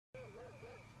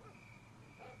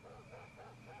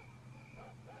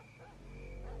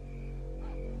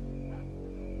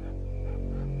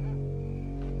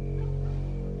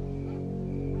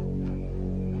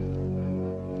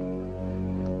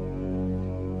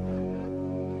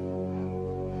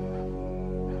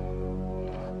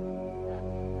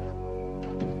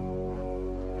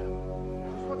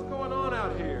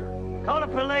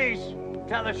police.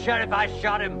 Tell the sheriff I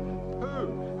shot him.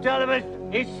 Who? Tell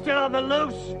him he's still on the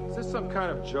loose. Is this some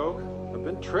kind of joke? I've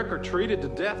been trick-or-treated to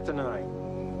death tonight.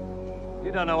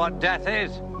 You don't know what death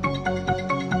is.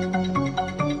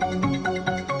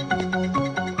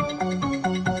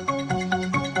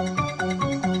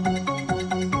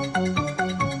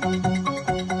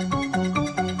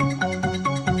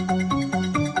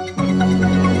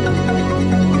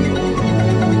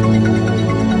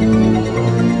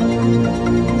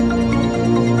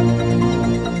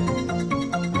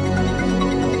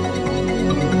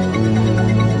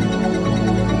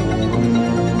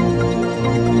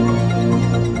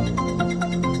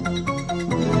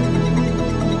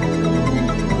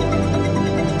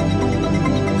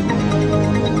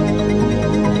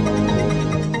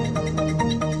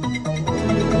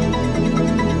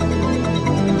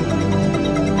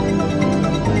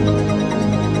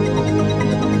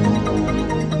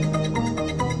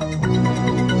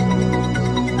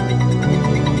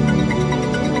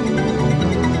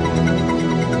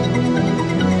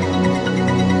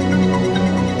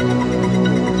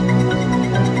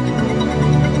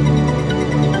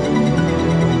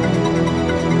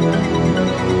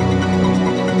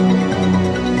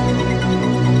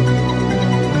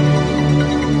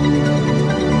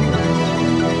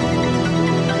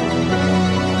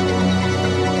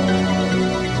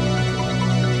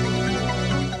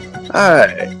 All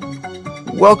right.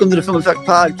 Welcome to the Film Effect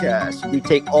Podcast. We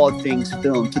take all things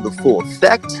film to the full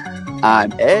effect.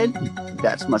 I'm Ed.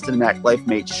 That's my cinematic life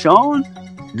mate, Sean.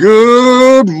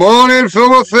 Good morning,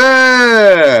 Film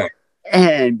Effect.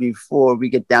 And before we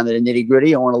get down to the nitty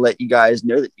gritty, I want to let you guys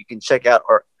know that you can check out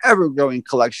our ever-growing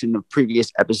collection of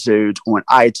previous episodes on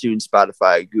iTunes,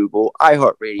 Spotify, Google,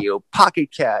 iHeartRadio, Pocket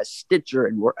Cast, Stitcher,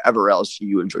 and wherever else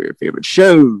you enjoy your favorite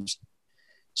shows.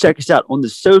 Check us out on the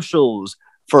socials.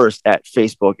 First at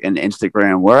Facebook and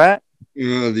Instagram. We're at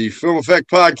The Film Effect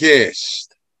Podcast.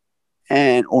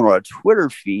 And on our Twitter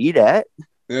feed at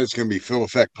That's going to be Film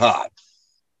Effect Pod.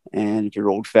 And if you're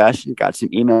old fashioned, got some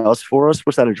emails for us.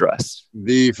 What's that address?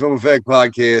 The Film Effect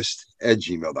Podcast at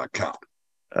gmail.com.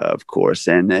 Of course.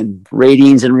 And then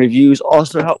ratings and reviews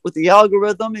also help with the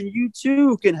algorithm. And you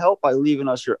too can help by leaving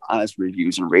us your honest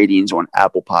reviews and ratings on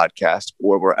Apple Podcasts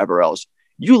or wherever else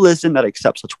you listen that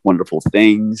accepts such wonderful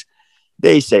things.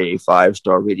 They say a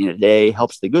 5-star rating a day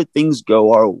helps the good things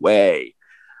go our way.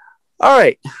 All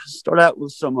right. Start out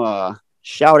with some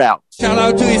shout outs. Shout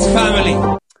out to his family.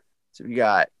 So we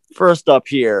got first up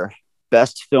here,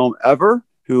 Best Film Ever,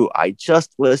 who I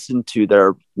just listened to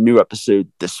their new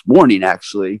episode this morning,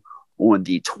 actually, on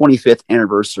the 25th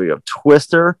anniversary of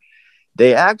Twister.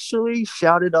 They actually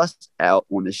shouted us out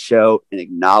on the show and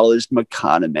acknowledged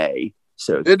McConaughey.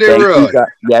 So did they really?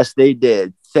 Yes, they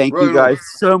did. Thank you guys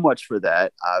so much for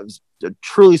that. I was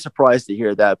truly surprised to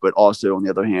hear that, but also, on the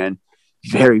other hand,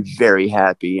 very, very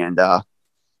happy and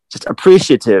just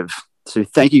appreciative. So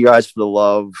thank you guys for the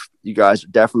love. You guys are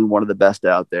definitely one of the best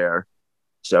out there.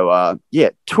 So, yeah,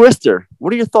 Twister,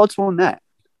 what are your thoughts on that?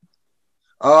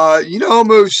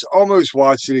 Almost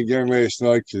watched it again last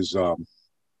night because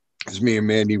me and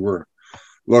Mandy were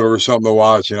looking for something to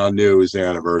watch, and I knew it was the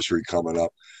anniversary coming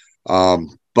up.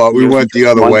 But we went the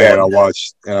other way, and I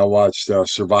watched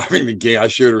Surviving the Game. I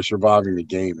showed her Surviving the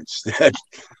Game instead.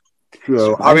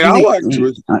 So I liked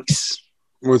it. Nice.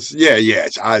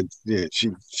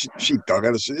 She dug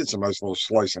it. It's a nice little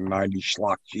slice of 90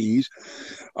 schlock cheese.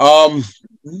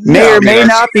 May or may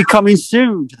not be coming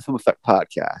soon to the Film Effect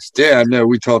Podcast. Yeah, no,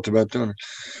 we talked about doing it.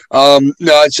 I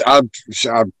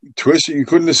Twisted. You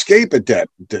couldn't escape it that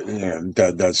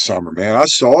summer, man. I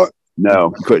saw it.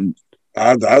 No, couldn't.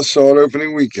 I saw it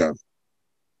opening weekend.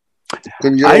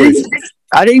 I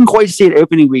didn't quite see it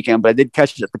opening weekend, but I did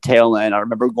catch it at the tail end. I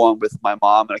remember going with my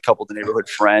mom and a couple of the neighborhood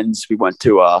friends. We went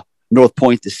to North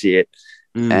Point to see it.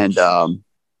 And I've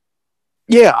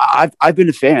been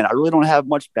a fan. I really don't have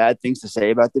much bad things to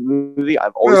say about the movie.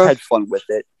 I've always had fun with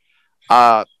it.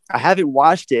 I haven't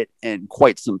watched it in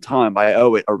quite some time. I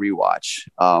owe it a rewatch.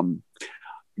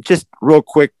 Just real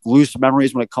quick, loose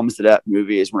memories when it comes to that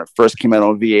movie is when it first came out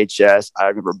on VHS. I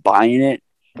remember buying it,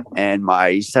 and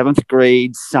my 7th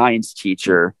grade science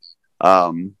teacher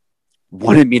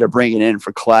wanted me to bring it in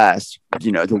for class,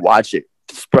 to watch it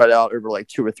spread out over like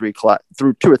 2 or 3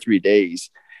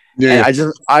 days. Yeah.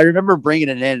 And I remember bringing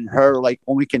it in, and her like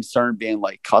only concern being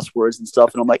like cuss words and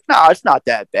stuff. And I'm like, no, it's not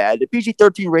that bad. The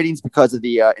PG-13 ratings because of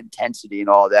the intensity and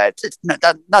all that. It's not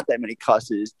that many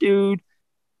cusses, dude.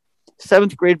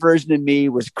 seventh grade version of me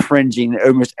was cringing at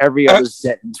almost every other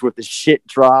sentence with the shit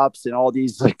drops and all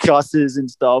these like cusses and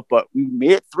stuff. But we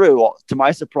made it through. To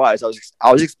my surprise,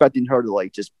 I was expecting her to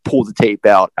like just pull the tape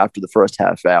out after the first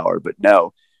half hour, but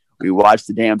no, we watched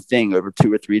the damn thing over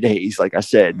 2 or 3 days. Like I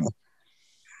said,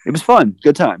 it was fun,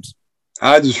 good times.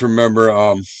 I just remember,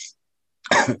 well,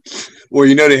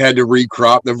 they had to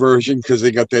recrop the version because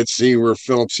they got that scene where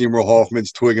Philip Seymour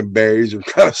Hoffman's twigging berries are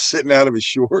kind of sitting out of his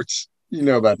shorts. You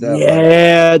know about that?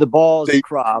 Yeah, right? The balls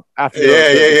crop after.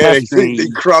 They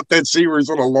cropped that scene where he's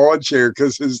on a lawn chair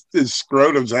because his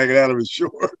scrotum's hanging out of his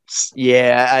shorts.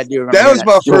 Yeah, I do remember. That was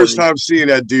my first time seeing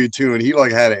that dude too, and he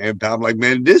like had an impact. I'm like,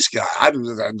 man, this guy.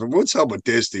 What's up with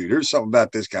this dude? There's something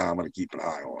about this guy I'm gonna keep an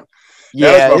eye on.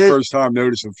 Yeah, that was my first time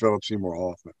noticing Philip Seymour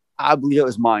Hoffman. I believe it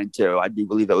was mine too. I do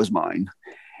believe it was mine.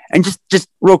 And just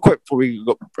real quick before we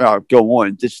go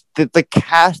on, just the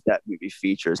cast that movie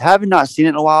features. Having not seen it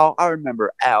in a while, I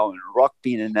remember Alan Ruck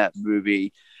being in that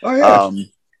movie. Oh yeah.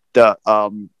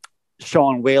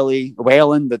 Sean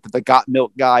Whalen, the Got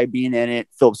Milk guy being in it.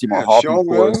 Philip Seymour Hoffman, of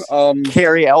course.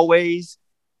 Carrie Elways.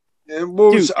 And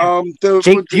what was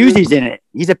Jake Busey's in it.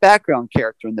 He's a background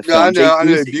character in the film. I know.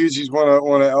 Busey's one of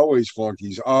Elways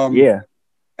flunkies. Yeah.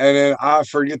 And then I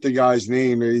forget the guy's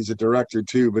name. He's a director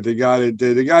too, but the guy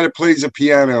that plays the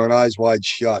piano in Eyes Wide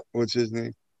Shut. What's his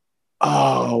name?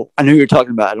 Oh, I knew you were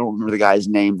talking about. I don't remember the guy's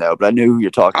name though, but I knew who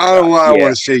you're talking about. I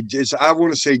want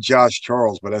to say Josh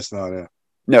Charles, but that's not it.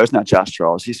 No, it's not Josh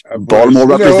Charles. He's Baltimore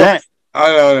represent. I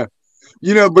don't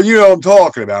know. But you know what I'm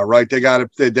talking about, right? They got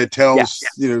it that tells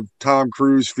Tom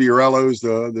Cruise Fiorello's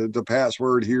the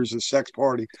password. Here's a sex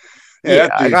party. Yeah,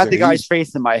 I got the guy's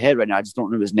face in my head right now. I just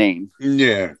don't know his name.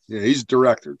 Yeah, he's a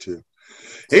director too.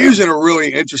 He was in a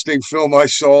really interesting film I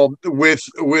saw with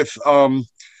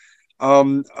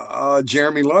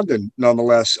Jeremy London.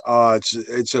 Nonetheless,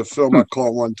 it's a film I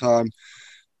caught one time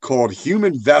called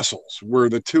Human Vessels, where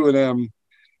the two of them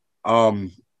are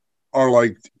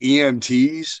like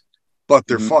EMTs, but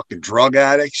they're fucking drug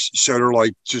addicts. So they're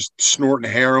like just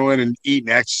snorting heroin and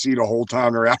eating ecstasy the whole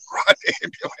time they're out riding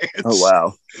ambulance. Oh,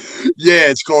 wow. Yeah,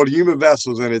 it's called Human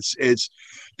Vessels. And it's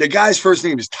the guy's first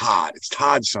name is Todd. It's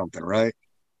Todd something, right?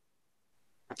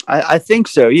 I think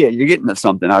so. Yeah, you're getting at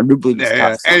something. I do believe it's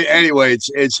Todd something. Anyway,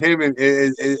 it's him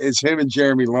and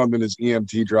Jeremy London as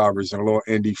EMT drivers in a little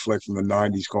indie flick from the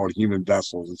 90s called Human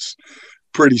Vessels. It's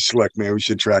pretty slick, man. We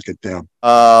should track it down.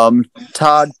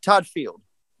 Todd Field.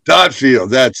 Todd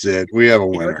Field, that's it. We have a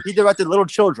winner. He directed Little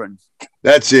Children.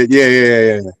 That's it.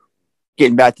 Yeah.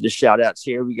 Getting back to the shout outs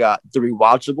here, we got The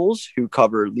Rewatchables, who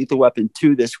cover Lethal Weapon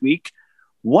 2 this week.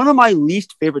 One of my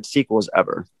least favorite sequels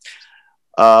ever.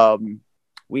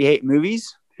 We Hate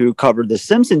Movies, who covered the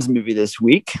Simpsons movie this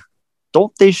week.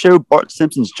 Don't they show Bart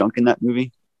Simpson's junk in that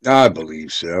movie? I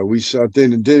believe so. We saw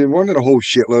it. One of the whole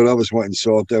shitload of us went and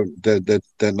saw it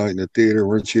that night in the theater.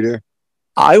 Weren't you there?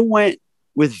 I went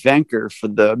with Venker for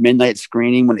the midnight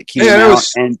screening when it came out,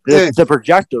 and the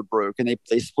projector broke, and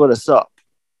they split us up.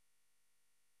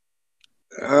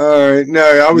 All right, no,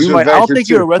 I was. I don't think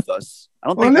you were with us. I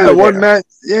don't think. No, what Matt?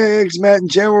 Yeah, because Matt and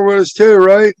Jen were with us too,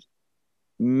 right?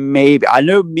 Maybe. I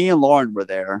know me and Lauren were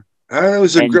there. Joe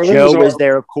was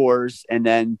there, of course, and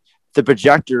then the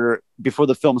projector before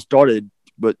the film started,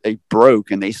 but they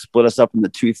broke and they split us up into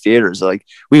 2 theaters. Like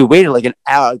we waited like an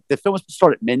hour. The film was supposed to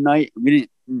start at midnight.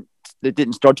 It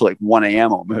didn't start till like 1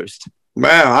 a.m. almost.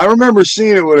 Wow, I remember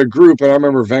seeing it with a group, and I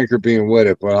remember Venker being with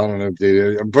it, but I don't know if they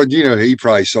did. But he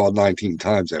probably saw it 19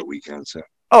 times that weekend. So.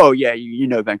 Oh yeah, you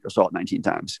know Venker saw it 19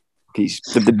 times. He's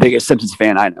the biggest Simpsons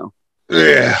fan I know.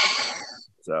 Yeah.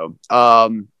 So,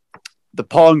 the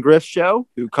Paul and Griff Show,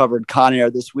 who covered Con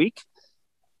Air this week,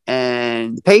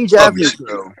 and Page Avenue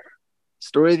Crew,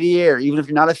 Story of the Year. Even if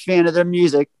you're not a fan of their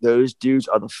music, those dudes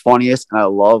are the funniest, and I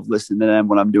love listening to them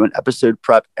when I'm doing episode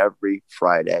prep every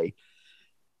Friday.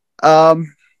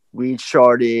 We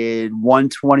charted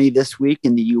 120 this week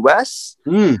in the US,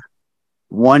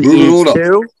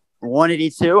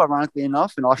 182, ironically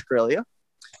enough, in Australia.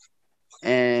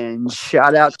 And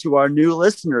shout out to our new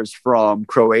listeners from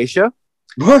Croatia,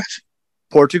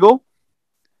 Portugal,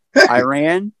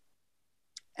 Iran,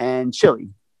 and Chile.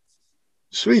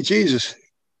 Sweet Jesus.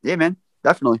 Yeah, man,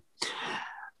 definitely.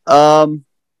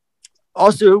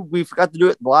 Also, we forgot to do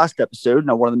it in the last episode,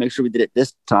 and I wanted to make sure we did it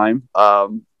this time.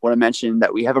 Want to mention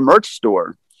that we have a merch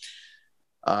store.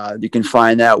 You can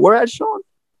find that. Where at, Sean?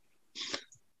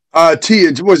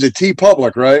 Was it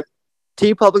TeePublic, right?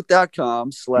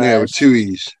 TeePublic.com/ with 2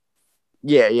 E's.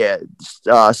 Yeah. /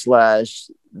 the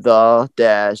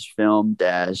 -film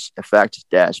 -effect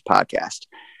 -podcast.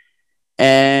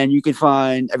 And you can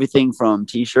find everything from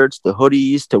t-shirts to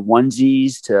hoodies to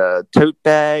onesies to tote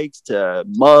bags to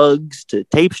mugs to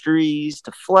tapestries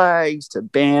to flags to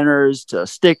banners to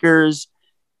stickers.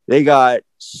 They got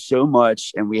so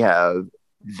much, and we have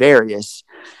various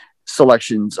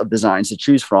selections of designs to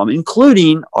choose from,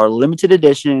 including our limited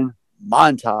edition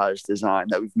montage design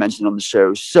that we've mentioned on the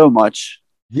show so much.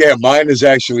 Yeah, mine is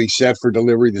actually set for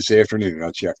delivery this afternoon. I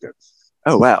checked it.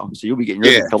 Oh, wow. So you'll be getting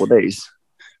yours in a couple of days.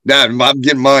 Nah, I'm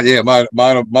getting mine. Yeah,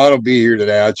 mine will be here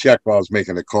today. I checked while I was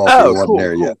making the coffee. Oh, it wasn't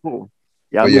there yet. Cool.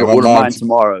 Yeah, I'm going to order mine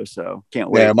tomorrow, so can't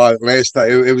wait. Yeah, my last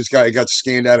time it got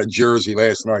scanned out of Jersey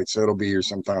last night, so it'll be here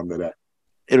sometime today.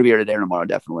 It'll be here today or tomorrow,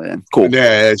 definitely. Then cool.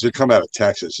 Yeah, it should come out of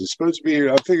Texas. It's supposed to be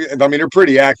here. I mean, they're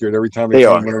pretty accurate every time they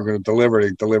come when they're going to deliver. They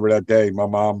deliver that day. My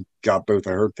mom got both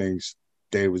of her things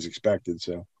the day it was expected.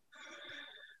 So,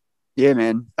 yeah,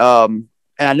 man. And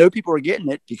I know people are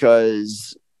getting it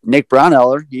because Nick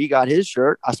Browneller, he got his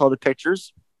shirt. I saw the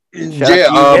pictures.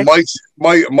 Mike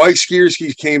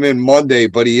Skierski came in Monday,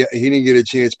 but he didn't get a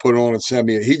chance to put it on and send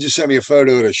me. He just sent me a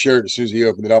photo of the shirt as soon as he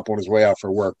opened it up on his way out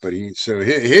for work. But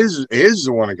his is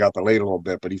the one that got delayed a little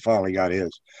bit, but he finally got his.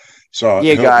 So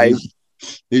yeah, guys,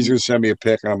 he's gonna send me a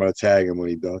pic, and I'm gonna tag him when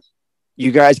he does.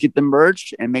 You guys get the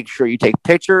merch and make sure you take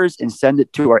pictures and send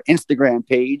it to our Instagram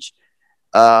page.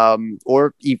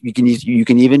 Or you can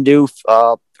even do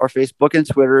our Facebook and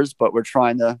Twitters, but we're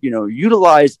trying to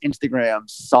utilize Instagram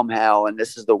somehow, and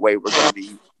this is the way we're going to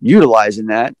be utilizing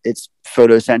that. It's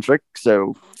photocentric,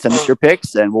 so send us your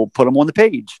pics and we'll put them on the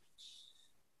page.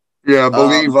 Yeah, I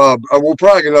believe we'll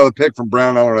probably get another pic from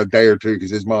Brown in a day or two because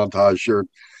his montage shirt.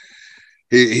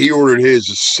 He ordered his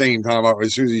the same time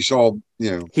as soon as he saw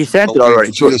he sent it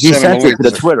already. He sent it to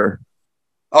the Twitter.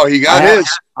 Oh, he got his.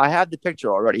 I have the picture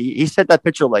already. He sent that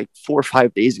picture like 4 or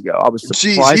 5 days ago. I was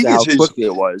surprised at how quickly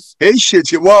it was. His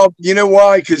shit's well, you know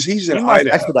why? Because he's in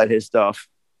Idaho. Expedite his stuff.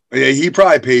 Yeah, he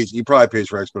probably pays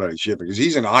for expedited shipping because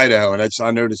he's in Idaho, and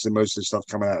I noticed that most of the stuff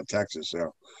coming out of Texas.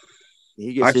 So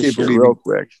he gets his shit real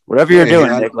quick. Whatever you're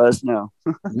doing, Nick, let us know.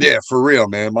 Yeah, for real,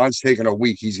 man. Mine's taking a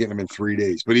week. He's getting them in 3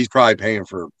 days, but he's probably paying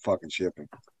for fucking shipping.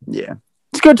 Yeah,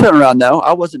 it's good turnaround though.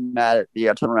 I wasn't mad at the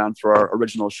turnaround for our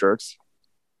original shirts.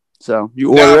 So you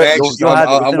order it, you'll have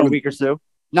it within a week or so.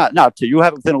 Not two. You'll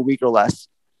have it within a week or less.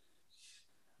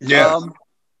 Yeah. All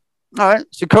right.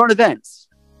 So current events.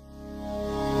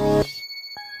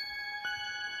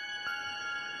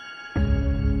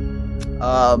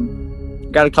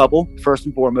 Got a couple. First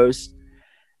and foremost,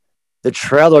 the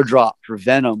trailer drop for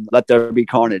Venom, Let There Be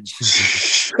Carnage.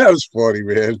 That was funny,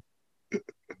 man.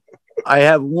 I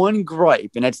have one gripe,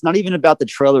 and it's not even about the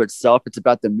trailer itself. It's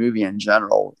about the movie in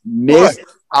general. Missed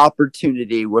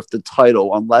opportunity with the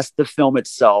title unless the film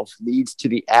itself leads to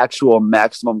the actual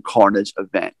Maximum Carnage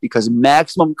event, because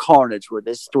Maximum Carnage, where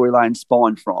this storyline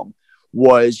spawned from,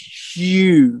 was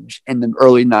huge in the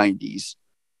early 90s.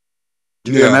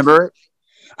 Do you remember it?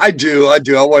 I do.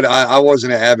 I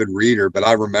wasn't an avid reader, but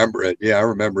I remember it. Yeah, I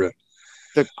remember it.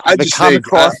 The comic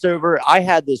crossover. I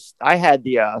had the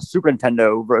Super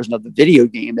Nintendo version of the video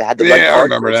game that had the red I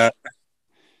remember that.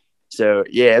 So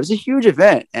yeah, it was a huge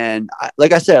event, and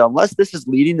like I said, unless this is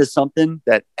leading to something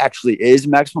that actually is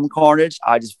Maximum Carnage,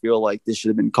 I just feel like this should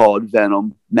have been called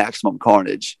Venom Maximum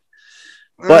Carnage.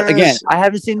 But again, I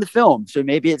haven't seen the film, so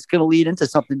maybe it's going to lead into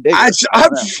something bigger. I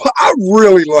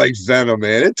really like Venom,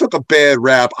 man. It took a bad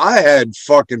rap. I had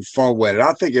fucking fun with it.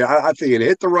 I think it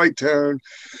hit the right tone.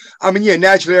 I mean, yeah,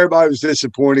 naturally everybody was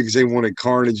disappointed because they wanted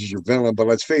Carnage as your villain, but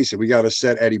let's face it, we got to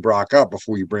set Eddie Brock up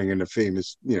before you bring in the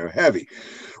famous, Heavy,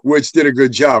 which did a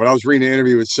good job. And I was reading an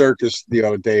interview with Circus the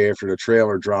other day after the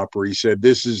trailer drop where he said,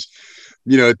 this is,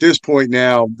 at this point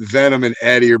now, Venom and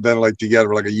Eddie are been like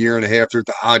together like a year and a half. They're at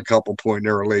the odd couple point in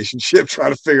their relationship,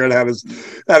 trying to figure out how to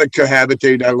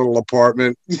cohabitate that little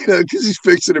apartment, because he's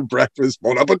fixing him breakfast.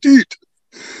 Bon appetit.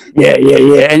 Yeah.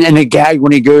 And the gag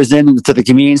when he goes into the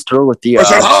convenience store with the. I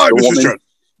said, hi, Mrs. Chen.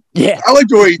 Yeah. I like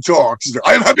the way he talks.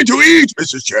 I am happy to eat,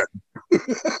 Mrs. Chen.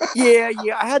 Yeah.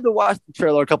 I had to watch the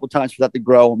trailer a couple times for that to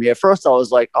grow on me. At first, I was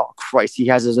like, "Oh Christ, he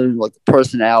has his own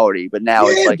personality." But now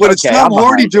it's like, but it's not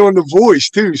Hardy doing the voice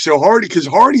too. So because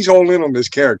Hardy's all in on this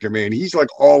character, man. He's like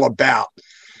all about.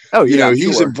 Oh, yeah,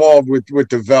 he's involved with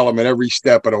development every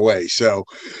step of the way. So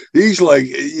he's like,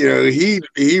 he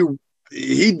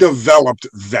developed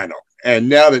Venom. And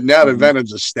now that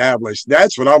Venom's established,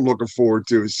 that's what I'm looking forward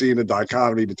to, is seeing the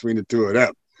dichotomy between the two of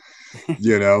them.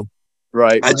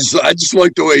 Right. I just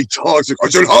like the way he talks. I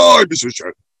said, hi, Mrs.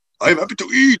 Chen. I'm happy to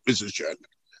eat, Mrs. Chen.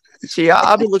 See,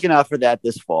 I'll be looking out for that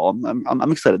this fall.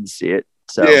 I'm excited to see it.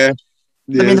 So yeah.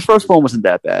 I mean, the first one wasn't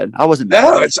that bad. I wasn't mad.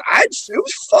 No, it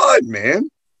was fun, man.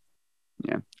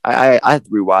 Yeah. I have to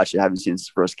rewatch it. I haven't seen it since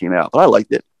it first came out, but I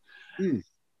liked it.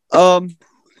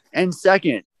 And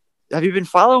second, have you been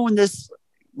following this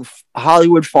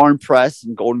Hollywood Foreign Press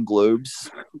and Golden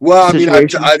Globes? Well, I mean,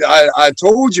 I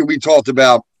told you we talked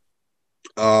about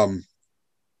we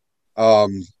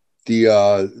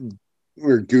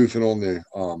were goofing on the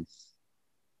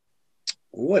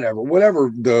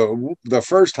whatever the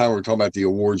first time we were talking about the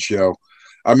award show.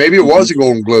 Maybe it was the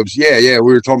Golden Globes. Yeah.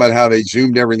 We were talking about how they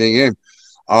zoomed everything in.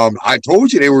 I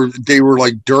told you they were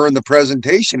like during the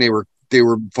presentation, they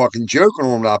were fucking joking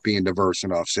on not being diverse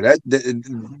enough. So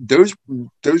those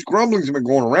grumblings have been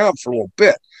going around for a little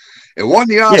bit. It wasn't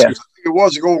the Oscars. Yeah. It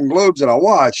was the Golden Globes that I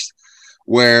watched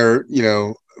where,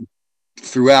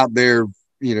 throughout their,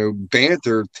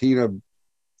 banter, Tina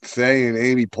Fey and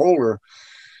Amy Poehler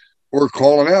were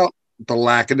calling out the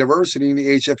lack of diversity in the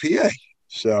HFPA.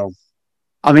 So,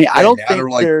 I mean, I don't think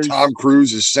like Tom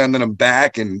Cruise is sending them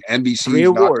back and NBC 3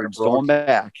 awards going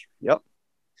back. Yep.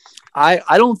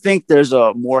 I don't think there's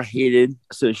a more hated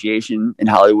association in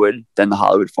Hollywood than the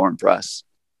Hollywood Foreign Press.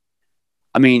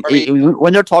 I mean,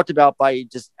 when they're talked about by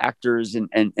just actors and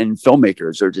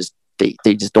filmmakers, or just they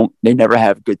never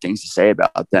have good things to say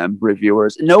about them.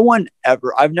 Reviewers,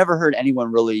 I've never heard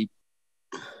anyone really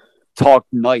talk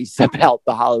nice about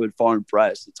the Hollywood Foreign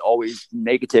Press. It's always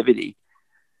negativity.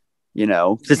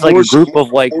 It's like a group of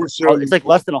it's like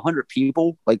less than 100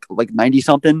 people, like 90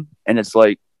 something, and it's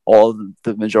like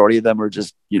the majority of them are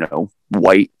just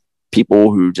white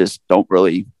people who just don't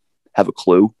really have a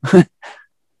clue.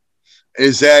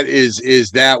 Is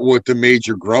that what the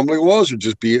major grumbling was, or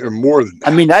just or more than that?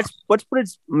 I mean, that's what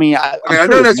it's. I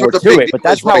know that's what the big but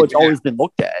that's how it's always been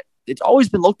looked at. It's always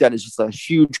been looked at as just a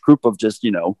huge group of just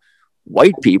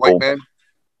white people, white men.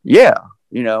 Yeah,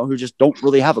 who just don't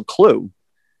really have a clue.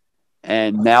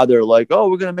 And now they're like, oh,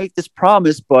 we're going to make this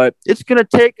promise, but it's going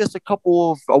to take us a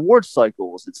couple of award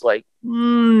cycles. It's like,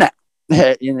 nah,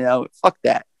 fuck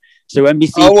that. So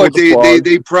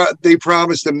NBC. They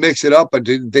promised to mix it up, but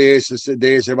did they asked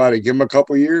about it? Give them a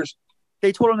couple of years.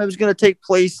 They told them it was going to take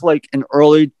place like in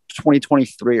early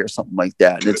 2023 or something like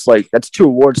that. And it's like, that's 2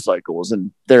 award cycles.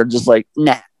 And they're just like,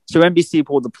 nah. So NBC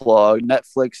pulled the plug.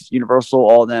 Netflix, Universal,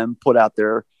 all of them put out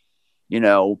their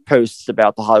posts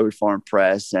about the Hollywood Foreign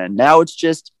Press. And now it's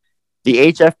just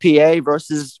the HFPA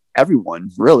versus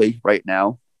everyone, really, right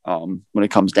now, when it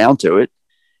comes down to it.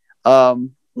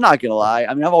 I'm not going to lie.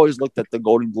 I mean, I've always looked at the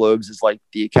Golden Globes as like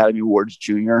the Academy Awards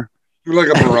Junior. Like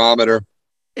a barometer.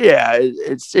 Yeah,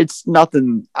 it's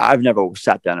nothing. I've never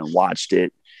sat down and watched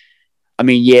it. I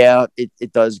mean, yeah,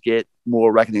 it does get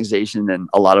more recognition than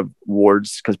a lot of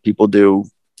awards because people do.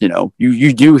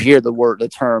 You do hear the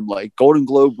term like Golden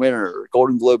Globe winner,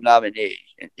 Golden Globe nominee,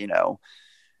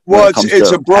 Well,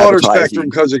 it's a broader spectrum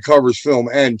because it covers film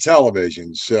and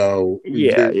television. So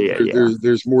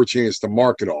there's more chance to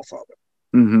market off of it.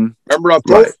 Mm-hmm. Remember, I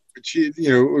thought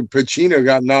Pacino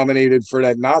got nominated for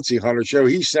that Nazi Hunter show.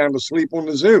 He sound asleep on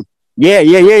the Zoom. Yeah.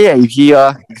 He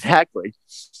exactly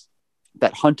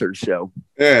that Hunter show.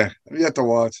 Yeah, you have to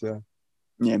watch that.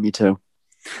 Yeah, me too.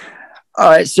 All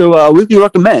right, so Weekly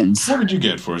Recommends. What would you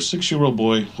get for a 6-year-old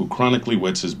boy who chronically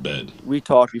wets his bed? We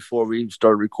talked before we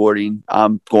started recording.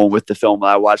 I'm going with the film that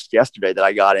I watched yesterday that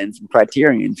I got in from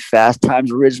Criterion, Fast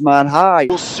Times at Ridgemont High.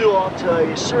 Well, Sue, I'll tell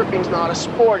you, surfing's not a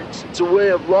sport. It's a way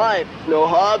of life, no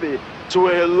hobby. It's a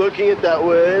way of looking at that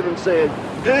wave and saying,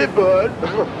 hey, bud,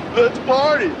 let's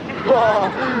party.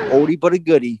 Oldie but a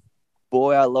goodie.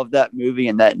 Boy, I love that movie,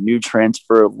 and that new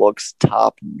transfer looks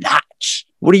top notch.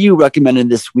 What are you recommending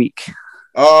this week?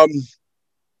 I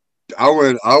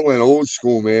went old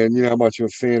school, man. You know how much I'm a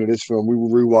fan of this film. I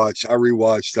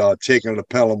rewatched Taking the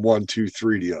Pelham 1, 2,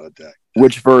 3 the other day.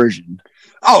 Which version?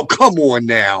 Oh, come on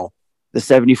now. The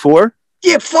 74?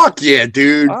 Yeah, fuck yeah,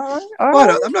 dude. All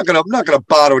right. I'm not gonna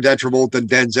bottle that Travolta and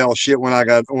Denzel shit when I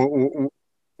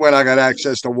got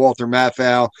access to Walter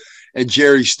Matthau and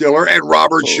Jerry Stiller and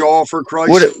Robert Shaw, for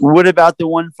Christ's sake. What about the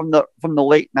one from the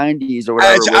late 90s or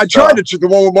whatever? I tried to the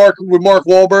one with Mark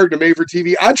Wahlberg, the made for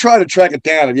TV. I tried to track it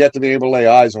down and yet to be able to lay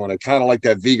eyes on it. Kind of like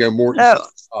that Viggo Mortensen.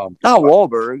 No, not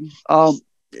Wahlberg.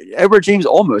 Edward James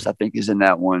Olmos, I think, is in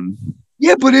that one.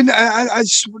 Yeah, but who?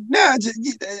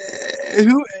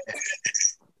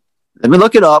 Let me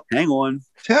look it up. Hang on.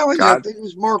 Telling you, I think it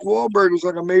was Mark Wahlberg. It was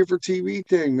like a made for TV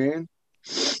thing, man.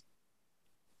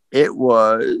 It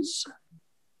was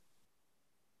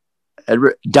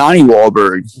Donnie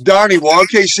Wahlberg.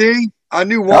 Okay, see? I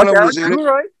knew one of them was in it.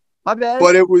 Right. My bad.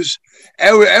 But it was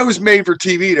made for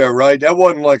TV though, right? That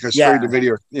wasn't like a straight to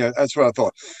video. Yeah, that's what I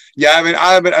thought. Yeah, I mean,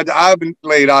 I haven't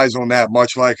laid eyes on that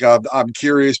much. Like I'm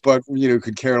curious, but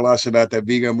could care less about that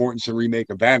Viggo Mortensen remake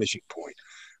of Vanishing Point.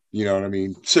 You know what I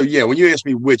mean? So yeah, when you ask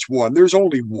me which one, there's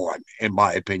only one in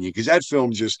my opinion, because that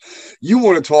film just, you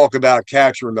want to talk about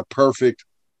capturing the perfect,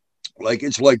 like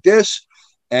it's like this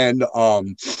and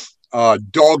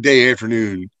Dog Day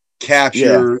Afternoon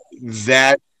capture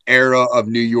that era of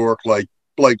New York like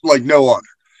no other.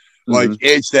 Like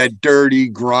it's that dirty,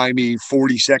 grimy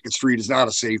 42nd Street is not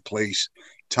a safe place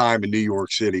time in New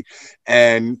York City.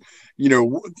 And, you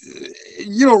know,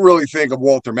 you don't really think of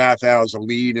Walter Matthau as a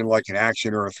lead in like an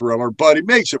action or a thriller, but it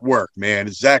makes it work, man.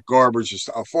 Zach Garber's just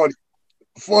a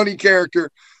funny character.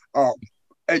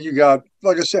 And you got,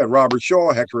 like I said, Robert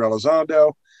Shaw, Hector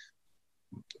Elizondo,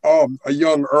 a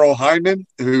young Earl Hindman,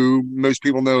 who most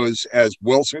people know as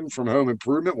Wilson from Home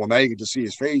Improvement. Well, now you get to see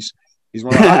his face. He's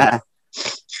one of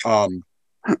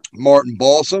Martin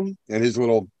Balsam and his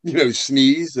little,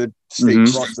 sneeze that stayed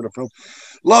crux of the film.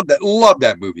 Love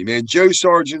that movie, man. Joe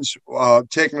Sargent's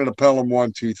taking it to Pelham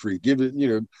 1, 2, 3. Give it,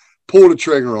 pull the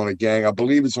trigger on it, gang. I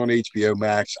believe it's on HBO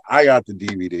Max. I got the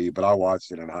DVD, but I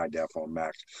watched it in high def on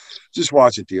Max. Just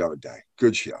watched it the other day.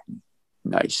 Good show.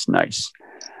 Nice.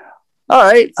 All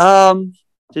right.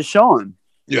 Deshaun.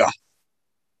 Yeah.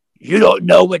 You don't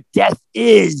know what death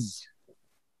is.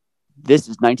 This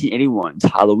is 1981's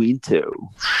Halloween 2.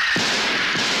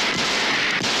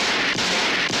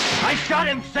 I shot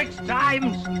him 6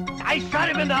 times. I shot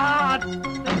him in the heart.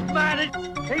 This man,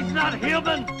 he's not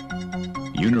human.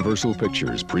 Universal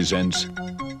Pictures presents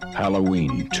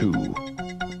Halloween 2.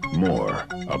 More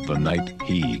of the Night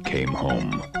He Came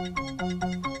Home.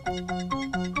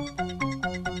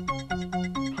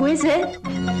 Who is it?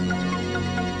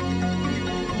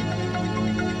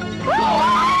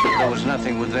 There was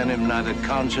nothing within him, neither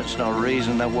conscience nor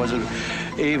reason, that wasn't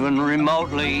even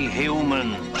remotely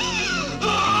human.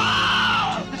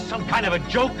 This is some kind of a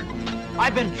joke.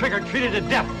 I've been trick-or-treated to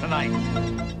death tonight.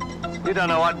 You don't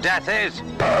know what death is.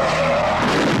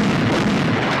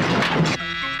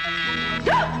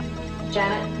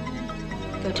 Janet,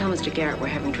 go tell Mr. Garrett we're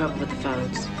having trouble with the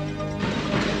phones.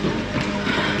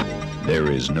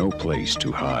 There is no place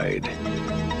to hide.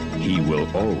 He will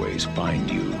always find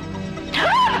you.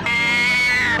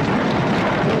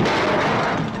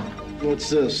 What's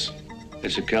this?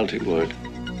 It's a Celtic word.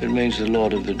 It means the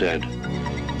Lord of the Dead.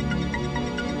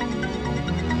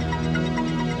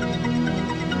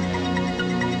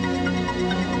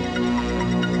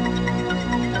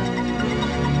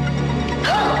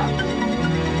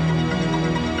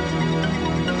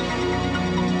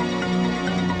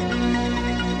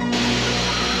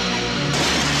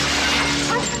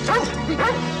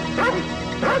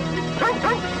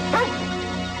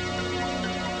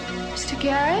 Mr.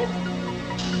 Garrett?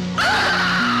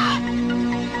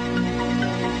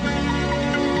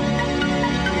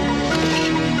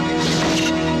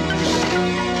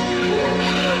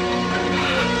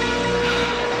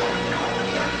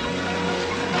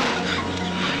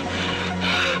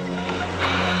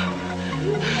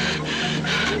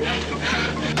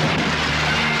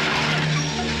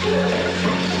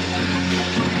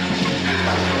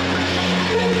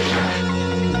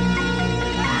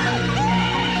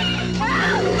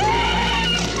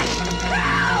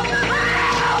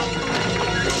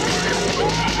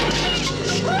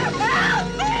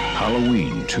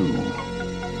 Halloween 2.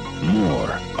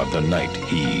 More of the Night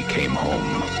He Came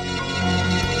Home.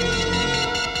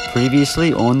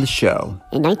 Previously on the show.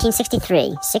 In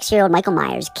 1963, 6-year-old Michael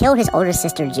Myers killed his older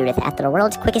sister Judith after the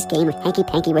world's quickest game of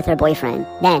hanky-panky with her boyfriend.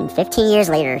 Then, 15 years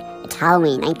later, it's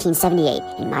Halloween 1978,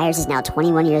 and Myers is now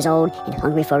 21 years old and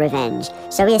hungry for revenge.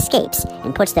 So he escapes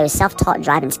and puts those self-taught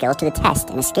driving skills to the test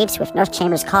and escapes with Nurse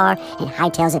Chambers' car and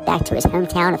hightails it back to his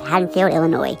hometown of Haddonfield,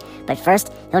 Illinois. But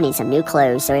first, he'll need some new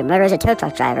clothes, so he murders a tow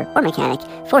truck driver or mechanic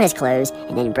for his clothes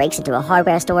and then breaks into a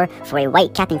hardware store for a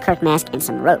white Captain Kirk mask and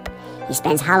some rope. He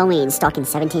spends Halloween stalking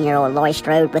 17-year-old Laurie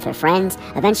Strode with her friends,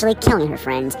 eventually killing her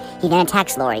friends. He then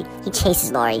attacks Laurie. He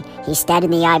chases Laurie. He's stabbed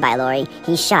in the eye by Laurie.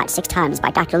 He's shot 6 times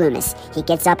by Dr. Loomis. He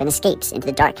gets up and escapes into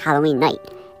the dark Halloween night.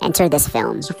 Enter this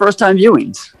film. It's your first time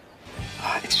viewings.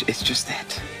 It's just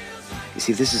that. You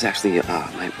see, this is actually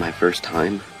my first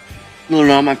time.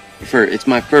 No, it's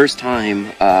my first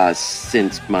time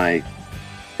since my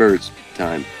first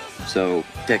time. So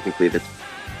technically, that's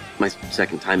my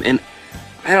second time, and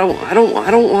I don't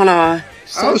want to.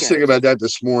 I was thinking about that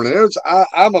this morning.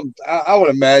 I would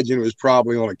imagine it was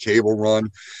probably on a cable run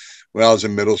when I was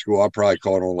in middle school. I probably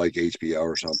caught it on like HBO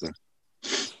or something.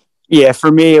 Yeah,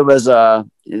 for me it was I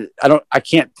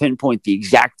can't pinpoint the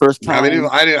exact first time. I mean,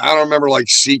 I don't remember like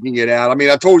seeking it out. I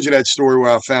mean, I told you that story where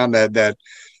I found that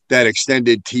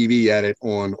extended TV edit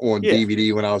on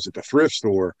DVD when I was at the thrift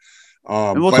store.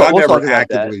 But I never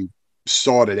actively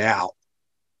sought it out.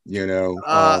 You know,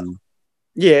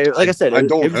 yeah, like I said, I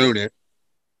don't own it.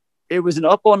 It was an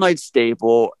up all night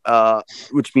staple,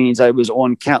 which means I was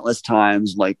on countless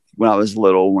times, like when I was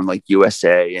little, when like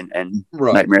USA and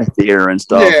Right. Nightmare Theater and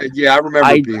stuff. Yeah, I remember.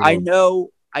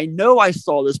 I know I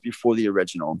saw this before the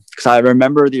original because I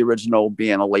remember the original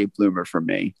being a late bloomer for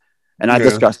me, and I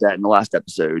discussed that in the last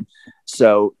episode.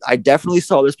 So I definitely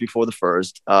saw this before the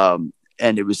first, and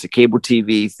it was a cable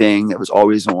TV thing that was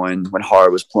always on when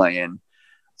horror was playing.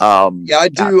 Yeah, I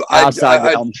do. Outside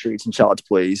the Elm Streets and Child's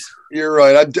Plays. You're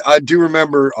right. I do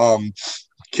remember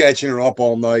catching it up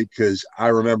all night because I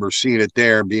remember seeing it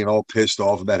there and being all pissed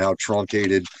off about how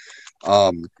truncated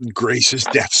Grace's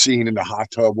death scene in the hot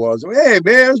tub was. Hey,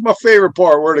 man, that's my favorite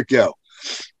part. Where'd it go?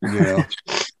 You know.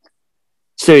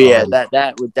 So yeah,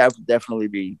 that would definitely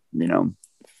be, you know,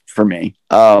 for me.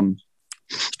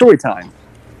 Story time.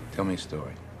 Tell me a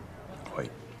story.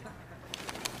 Wait.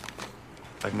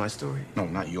 Like my story? No,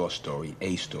 not your story.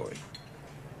 A story.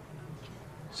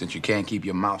 Since you can't keep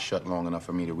your mouth shut long enough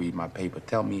for me to read my paper,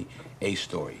 tell me a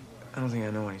story. I don't think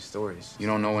I know any stories. You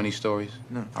don't know any stories?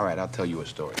 No. All right, I'll tell you a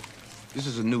story. This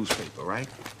is a newspaper, right?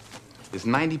 It's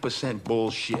 90%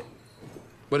 bullshit,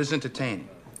 but it's entertaining.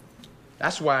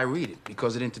 That's why I read it,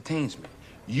 because it entertains me.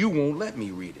 You won't let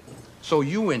me read it. So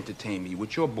you entertain me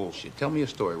with your bullshit. Tell me a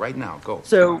story right now. Go.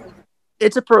 So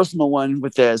it's a personal one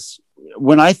with this.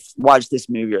 When I watch this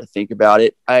movie or think about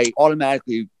it, I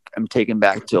automatically am taken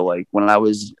back to like when I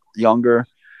was younger.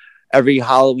 Every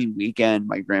Halloween weekend,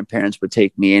 my grandparents would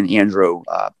take me and Andrew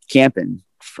camping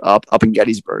up in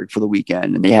Gettysburg for the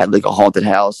weekend. And they had like a haunted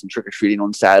house and trick-or-treating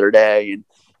on Saturday. And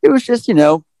it was just, you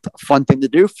know, a fun thing to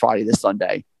do Friday to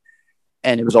Sunday.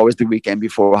 And it was always the weekend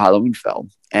before Halloween fell.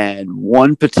 And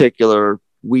one particular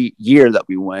year that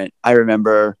we went, I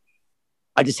remember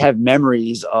I just have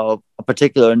memories of a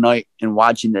particular night and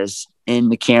watching this in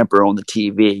the camper on the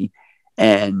TV.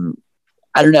 And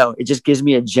I don't know, it just gives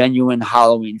me a genuine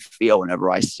Halloween feel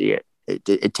whenever I see it.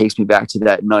 It takes me back to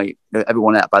that night,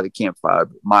 everyone out by the campfire,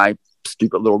 my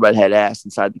stupid little redhead ass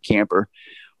inside the camper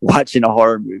watching a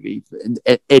horror movie, and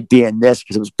it being this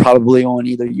because it was probably on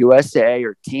either USA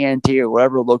or TNT or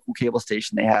whatever local cable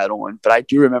station they had on. But I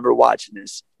do remember watching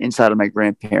this inside of my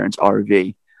grandparents'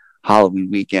 RV Halloween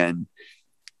weekend.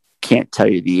 Can't tell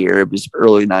you the year. It was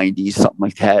early 90s, something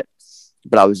like that.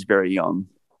 But I was very young.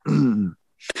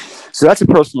 So that's a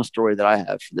personal story that I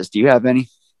have for this. Do you have any?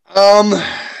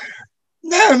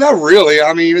 No, not really.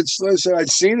 I mean, listen, I've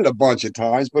seen it a bunch of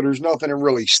times, but there's nothing that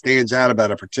really stands out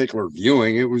about a particular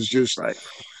viewing. It was just,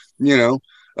 you know,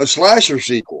 a slasher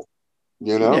sequel.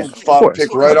 You know,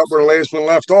 picked right up where the last one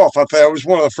left off. I thought it was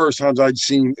one of the first times I'd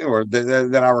seen, or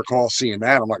that I recall seeing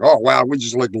that. I'm like, oh wow, we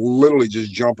just like literally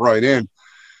just jump right in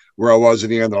where I was at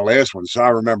the end of the last one. So I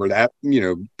remember that, you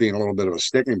know, being a little bit of a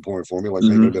sticking point for me, like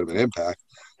making a bit of an impact.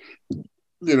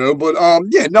 You know, but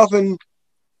yeah, nothing.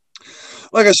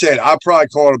 Like I said, I probably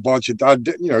caught a bunch of, caught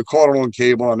it on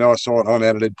cable. I know I saw it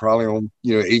unedited, probably on,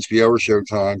 you know, HBO or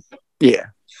Showtime. Yeah.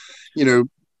 You know,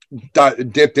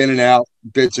 dipped in and out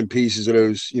bits and pieces of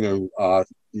those, you know,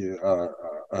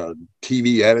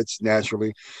 TV edits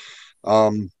naturally.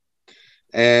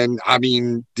 And I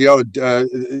mean, the other,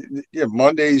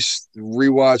 Monday's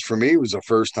rewatch for me was the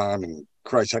first time in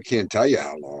Christ, I can't tell you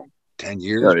how long, 10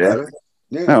 years. Oh, yeah.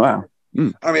 Yeah. Oh, wow.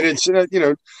 I mean, it's, you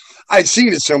know, I'd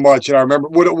seen it so much, and I remember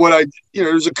what I, you know,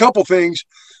 there's a couple things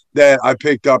that I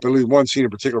picked up, at least one scene in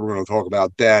particular we're going to talk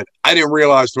about, that I didn't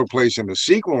realize took place in the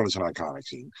sequel, and it's an iconic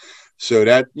scene. So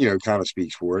that, you know, kind of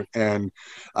speaks for it. And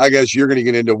I guess you're going to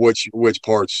get into which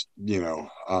parts, you know,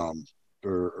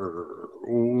 or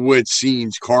which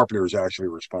scenes Carpenter is actually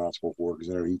responsible for,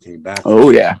 because I know he came back.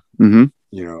 Oh, yeah. Mm-hmm.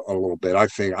 You know, a little bit.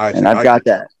 I've got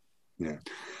that. Yeah.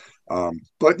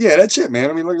 But yeah, that's it, man.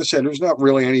 I mean, like I said, there's not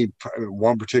really any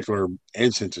one particular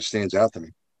instance that stands out to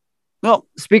me. Well,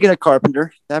 speaking of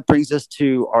Carpenter, that brings us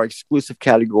to our exclusive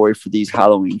category for these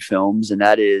Halloween films, and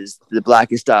that is The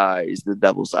Blackest Eyes, The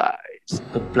Devil's Eyes.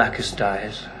 The Blackest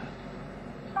Eyes,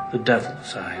 The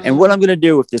Devil's Eyes. And what I'm going to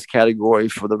do with this category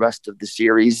for the rest of the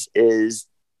series is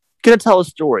going to tell a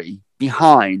story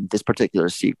behind this particular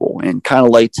sequel and kind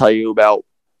of like tell you about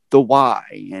the why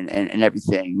and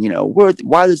everything, you know,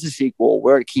 why there's a sequel,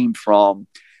 where it came from,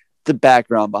 the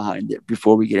background behind it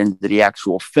before we get into the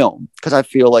actual film. Because I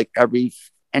feel like every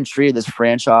entry of this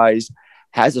franchise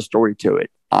has a story to it,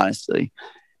 honestly.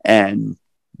 And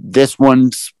this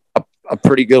one's a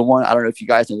pretty good one. I don't know if you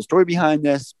guys know the story behind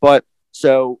this, but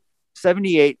so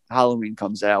 78 Halloween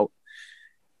comes out.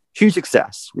 Huge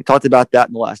success. We talked about that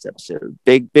in the last episode.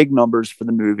 Big numbers for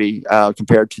the movie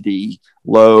compared to the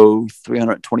low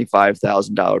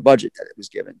 $325,000 budget that it was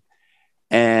given.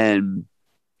 And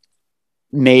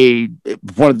made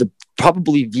one of the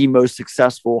probably the most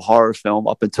successful horror film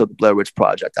up until the Blair Witch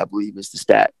Project, I believe is the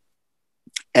stat.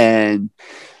 And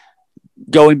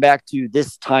going back to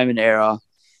this time and era,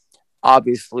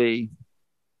 obviously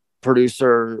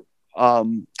producer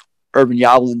Urban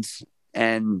Yablans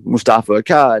and Mustafa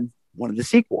Akkad wanted the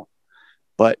sequel,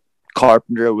 but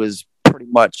Carpenter was pretty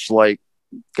much like,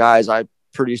 guys, I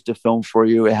produced a film for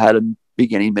you. It had a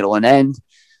beginning, middle, and end.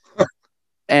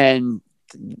 And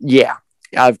yeah,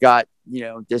 I've got,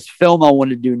 this film I want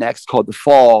to do next called The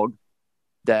Fog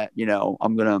that,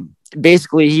 I'm going to,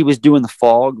 basically he was doing The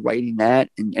Fog, writing that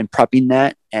and prepping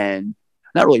that, and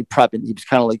not really prepping. He was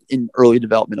kind of like in early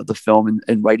development of the film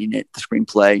and writing it, the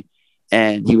screenplay.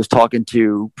 And he was talking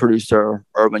to producer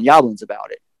Urban Yablans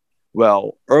about it.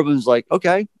 Well, Urban's like,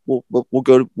 okay, we'll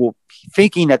go to,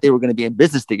 thinking that they were going to be in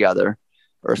business together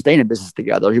or staying in business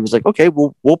together. He was like, okay,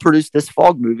 we'll produce this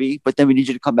Fog movie, but then we need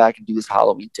you to come back and do this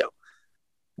Halloween too.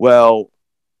 Well,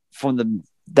 from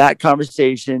that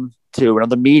conversation to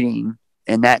another meeting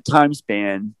in that time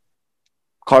span,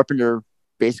 Carpenter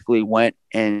basically went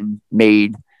and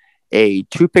made a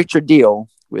 2-picture deal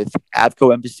with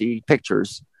Avco Embassy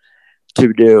Pictures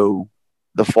to do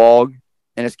The Fog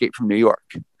and Escape from New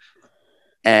York.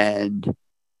 And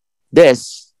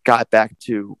this got back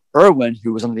to Irwin,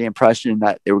 who was under the impression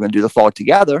that they were going to do The Fog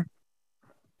together,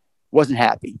 wasn't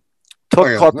happy.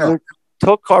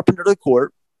 Took Carpenter to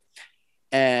court,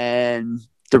 and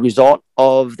the result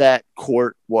of that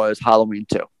court was Halloween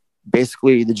 2.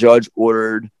 Basically, the judge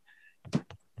ordered,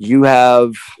 you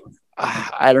have,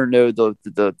 I don't know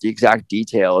the exact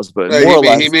details, but more or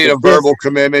less, he made a verbal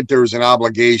commitment. There was an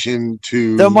obligation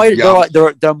to. There might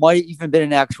even been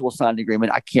an actual signed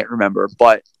agreement. I can't remember,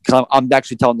 but because I'm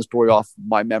actually telling the story off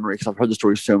my memory because I've heard the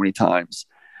story so many times.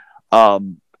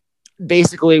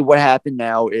 Basically, what happened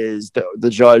now is the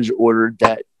judge ordered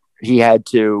that he had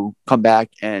to come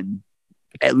back and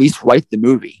at least write the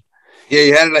movie. Yeah,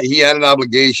 he had an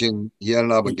obligation. He had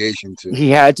an obligation to. He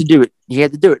had to do it. He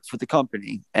had to do it for the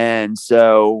company, and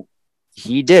so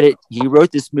he did it. He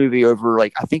wrote this movie over,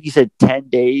 like, I think he said 10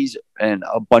 days and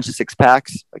a bunch of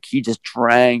 6-packs. Like, he just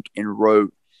drank and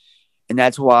wrote, and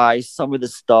that's why some of the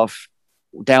stuff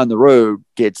down the road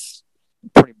gets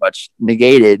pretty much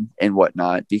negated and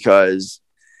whatnot, because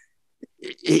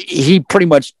he pretty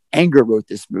much anger wrote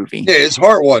this movie. Yeah, his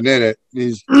heart wasn't in it.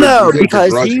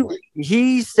 Because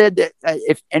he said that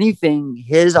if anything,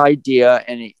 his idea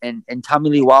and Tommy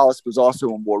Lee Wallace was also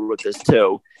on board with this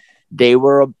too. They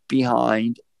were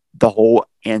behind the whole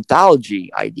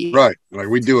anthology idea. Right. Like,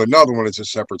 we do another one, it's a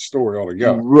separate story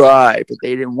altogether. Right. But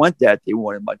they didn't want that. They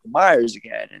wanted Michael Myers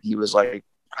again. And he was like,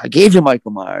 I gave you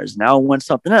Michael Myers. Now I want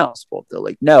something else. Well, they're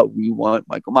like, no, we want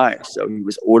Michael Myers. So he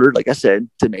was ordered, like I said,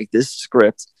 to make this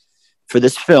script for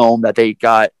this film that they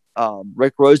got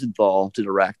Rick Rosenthal to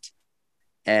direct.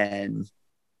 And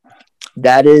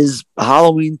that is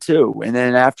Halloween 2. And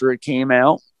then after it came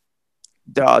out,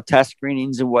 the test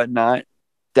screenings and whatnot,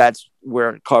 that's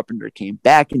where Carpenter came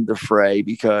back into the fray,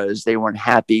 because they weren't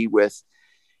happy with,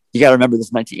 you got to remember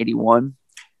this,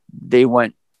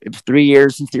 1981. It was 3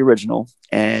 years since the original,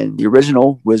 and the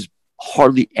original was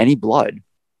hardly any blood.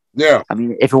 Yeah. I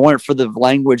mean, if it weren't for the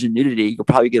language and nudity, you could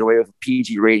probably get away with a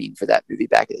PG rating for that movie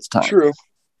back at its time. True.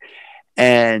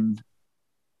 And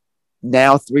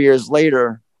now, 3 years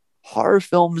later, horror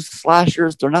films,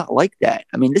 slashers, they're not like that.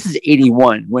 I mean, this is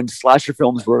 81 when slasher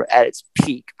films were at its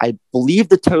peak. I believe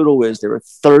the total is there were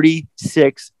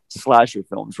 36 slasher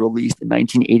films released in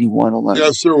 1981 alone.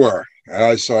 Yes, there were.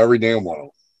 I saw every damn one of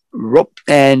them.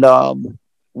 And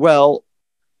well,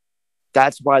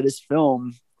 that's why this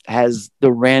film has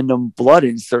the random blood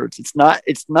inserts. It's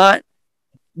not,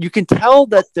 you can tell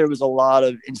that there was a lot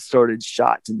of inserted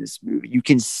shots in this movie. You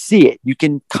can see it. You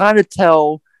can kind of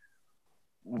tell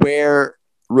where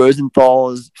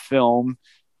Rosenthal's film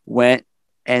went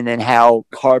and then how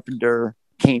Carpenter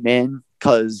came in,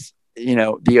 because,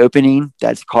 the opening,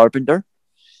 that's Carpenter.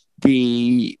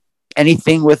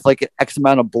 Anything with like an X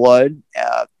amount of blood,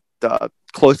 the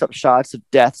close-up shots of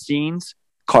death scenes,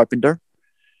 Carpenter.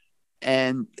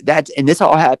 And this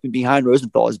all happened behind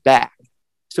Rosenthal's back.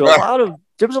 So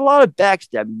there was a lot of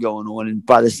backstabbing going on, and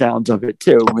by the sounds of it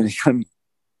too, when it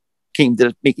came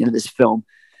to making of this film.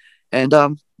 And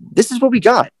this is what we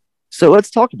got. So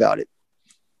let's talk about it.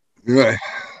 Yeah.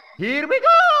 Here we go.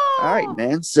 All right,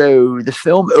 man. So the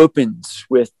film opens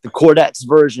with the Chordettes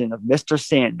version of Mr.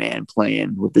 Sandman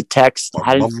playing with the text,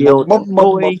 Haddonfield,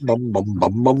 Illinois,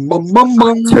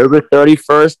 October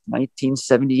 31st,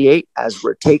 1978, as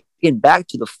we're taken back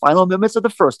to the final moments of the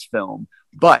first film.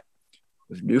 But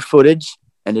with new footage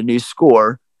and a new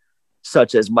score,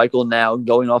 such as Michael now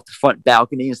going off the front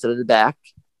balcony instead of the back.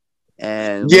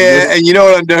 And yeah, and you know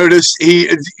what I noticed? He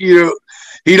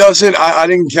doesn't. I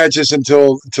didn't catch this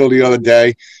until the other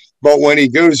day, but when he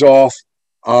goes off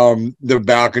the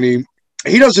balcony,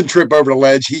 he doesn't trip over the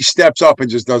ledge. He steps up and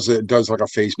just does like a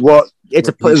face. Well,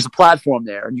 there's a platform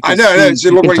there. I know. It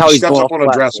looks like he steps up on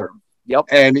a dresser. Yep.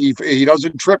 And he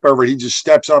doesn't trip over it. He just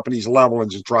steps up and he's level and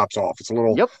just drops off. It's a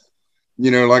little. Yep.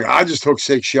 Like I just took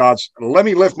 6 shots. Let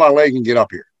me lift my leg and get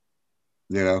up here.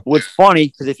 What's funny,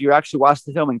 because if you actually watch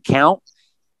the film and count,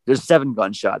 there's 7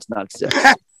 gunshots, not 6.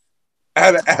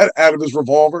 out of his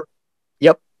revolver?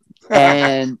 Yep.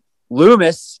 And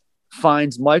Loomis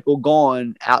finds Michael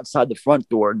gone outside the front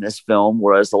door in this film,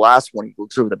 whereas the last one, he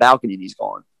looks over the balcony and he's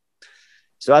gone.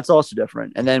 So that's also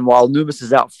different. And then while Loomis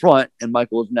is out front and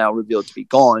Michael is now revealed to be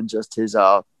gone, just his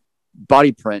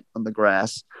body print on the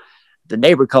grass, the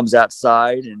neighbor comes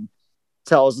outside and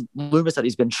tells Loomis that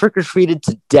he's been trick-or-treated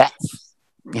to death.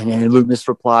 And then Loomis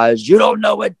replies, "You don't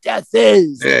know what death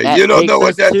is." Yeah, you don't know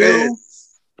what death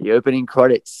is. The opening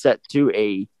credits set to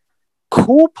a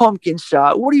cool pumpkin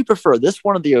shot. What do you prefer, this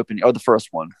one or the opening or the first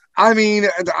one? I mean,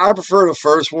 I prefer the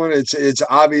first one. It's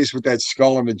obvious with that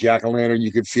skull and the jack-o'-lantern.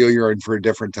 You could feel you're in for a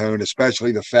different tone,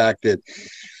 especially the fact that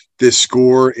this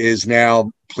score is now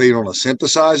played on a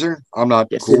synthesizer. I'm not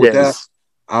cool with that.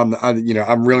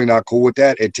 I'm really not cool with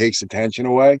that. It takes attention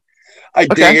away. I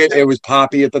dig it. It was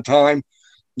poppy at the time.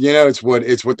 It's what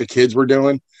the kids were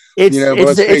doing.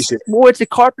 It's a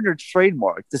Carpenter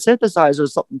trademark. The synthesizer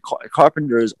is something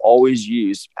Carpenter has always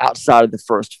used outside of the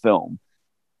first film.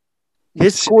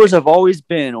 His scores have always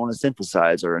been on a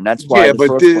synthesizer, and that's why. Yeah,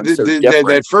 but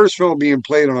that first film being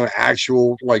played on an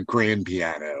actual grand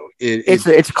piano,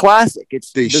 it's classic. It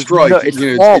strikes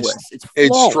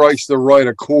the right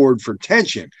accord for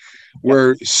tension.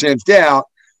 Where synthed out,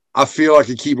 I feel like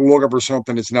I keep looking for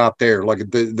something that's not there. Like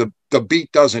the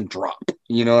beat doesn't drop.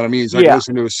 You know what I mean? It's like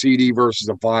listening to a CD versus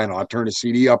a vinyl. I turn the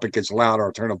CD up, it gets louder.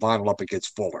 I turn the vinyl up, it gets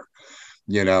fuller.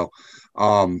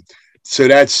 So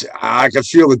I can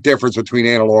feel the difference between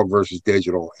analog versus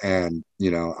digital, and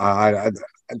I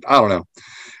don't know.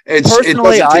 It doesn't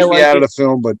take me out of the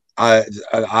film, but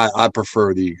I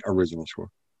prefer the original score.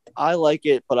 I like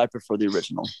it, but I prefer the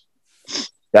original.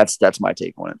 That's my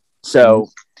take on it. So,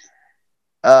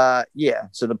 so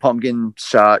the pumpkin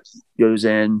shot goes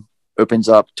in, opens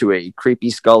up to a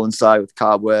creepy skull inside with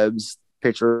cobwebs.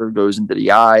 Picture goes into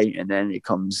the eye, and then it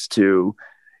comes to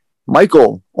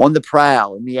Michael on the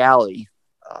prowl in the alley.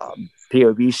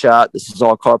 POV shot. This is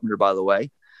all Carpenter, by the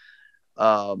way.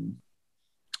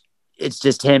 It's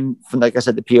just him from, like I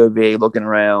said, the POV looking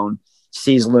around,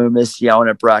 sees Loomis yelling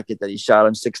at Brackett that he shot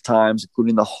him 6 times,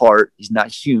 including the heart. He's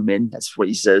not human. That's what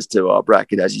he says to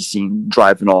Brackett as he's seen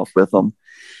driving off with him.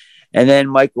 And then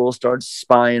Michael starts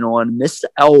spying on Miss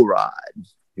Elrod,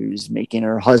 who's making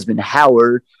her husband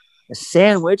Howard a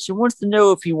sandwich and wants to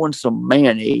know if he wants some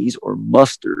mayonnaise or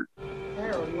mustard.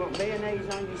 Harold, you want mayonnaise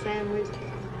on your sandwich?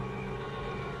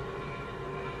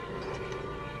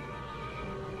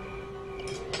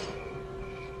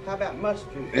 How about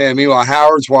mustard? Yeah, meanwhile,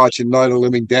 Howard's watching Night of the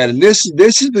Living Dead, and this is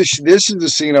the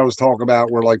scene I was talking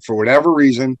about, where, like, for whatever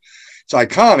reason, it's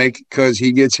iconic because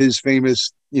he gets his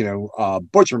famous,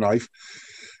 butcher knife,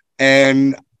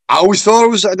 and I always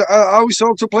thought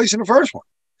it took place in the first one.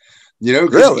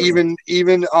 Because really? even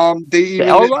the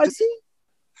Elrod scene?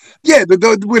 Yeah,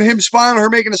 with him spying on her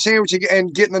making a sandwich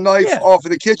and getting the knife off of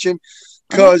the kitchen,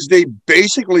 because they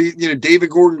basically,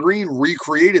 David Gordon Green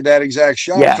recreated that exact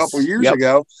shot a couple of years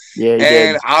ago. Yeah,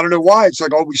 and I don't know why. It's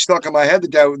like always stuck in my head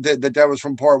that was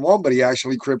from part 1, but he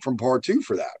actually cribbed from part 2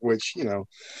 for that, which,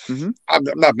 I'm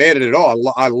not mad at it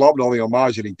all. I loved all the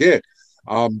homage that he did.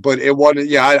 But it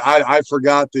wasn't, I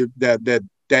forgot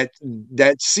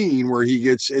that scene where he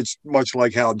gets, it's much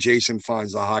like how Jason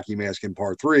finds the hockey mask in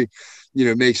part 3,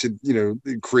 makes it,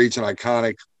 it creates an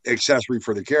iconic accessory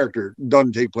for the character.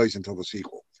 Doesn't take place until the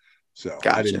sequel. So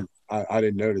gotcha. I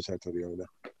didn't notice that till the other day.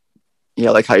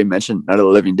 Yeah, like how you mentioned Night of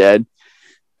the Living Dead,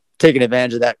 taking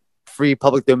advantage of that free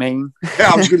public domain.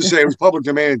 Yeah, I was going to say it was public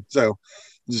domain, so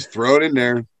just throw it in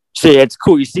there. See, it's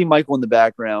cool. You see Michael in the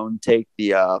background take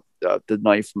the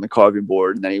knife from the carving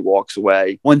board, and then he walks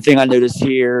away. One thing I noticed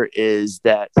here is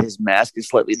that his mask is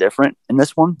slightly different in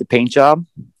this one. The paint job,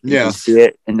 you can see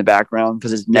it in the background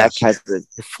because his neck has the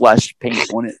flesh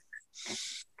paint on it.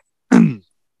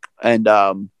 And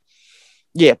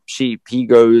he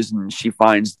goes and she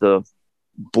finds the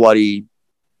bloody,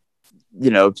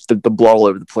 the blood all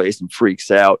over the place and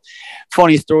freaks out.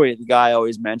 Funny story, the guy I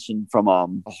always mentioned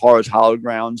from Horror's Hollow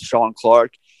Grounds, Sean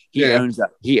Clark. He owns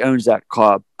that. He owns that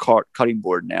cutting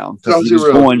board now. Does He was he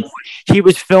really? he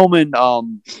was filming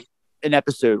an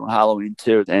episode on Halloween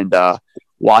too, and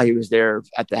while he was there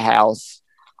at the house,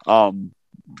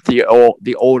 the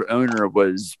old owner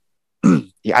was.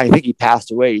 I think he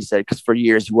passed away. He said because for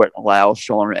years he wouldn't allow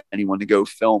Sean or anyone to go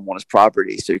film on his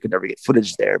property, so he could never get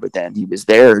footage there. But then he was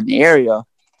there in the area,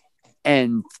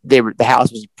 and the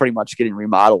house was pretty much getting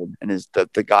remodeled, and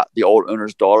the old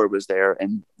owner's daughter was there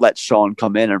and let Sean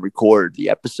come in and record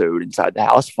the episode inside the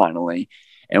house finally.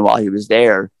 And while he was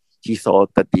there, he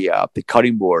thought that the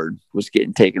cutting board was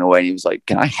getting taken away, and he was like,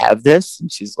 "Can I have this?"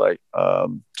 And she's like,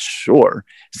 "Sure."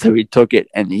 So he took it,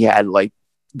 and he had like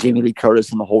Jamie Lee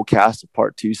Curtis and the whole cast of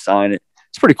Part 2 sign it.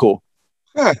 It's pretty cool.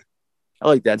 Huh. I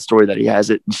like that story that he has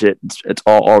it and shit. It's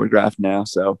all autographed now.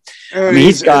 So I mean,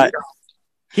 he's got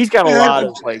a lot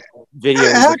of like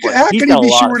videos. How can he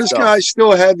be sure this guy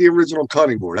still had the original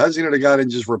cutting board? How's he know the guy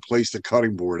didn't just replace the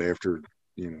cutting board after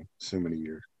so many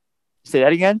years? Say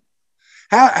that again.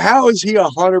 How is he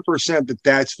 100% that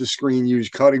that's the screen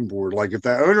used cutting board? Like if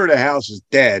the owner of the house is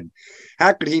dead,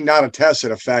 how could he not attest to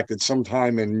the fact that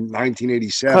sometime in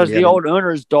 1987? Because the old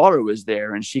owner's daughter was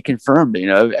there and she confirmed,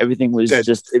 everything was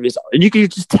and you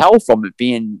could just tell from it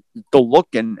being the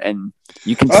look and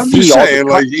you can I'm see just all saying,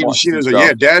 the like she was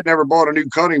like, Dad never bought a new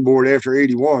cutting board after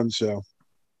 81, so.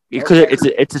 Because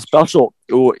it's a special,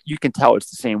 you can tell it's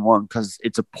the same one because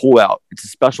it's a pull out. It's a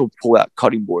special pull out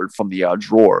cutting board from the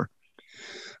drawer.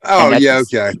 Oh yeah,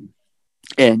 okay.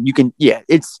 And you can,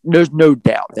 there's no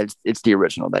doubt that it's the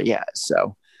original that he has.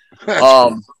 So,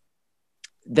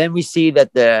 then we see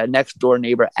that the next door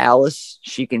neighbor, Alice,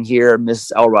 she can hear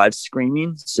Mrs. Elrod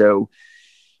screaming. So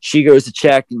she goes to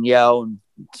check and yell and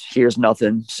hears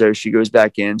nothing. So she goes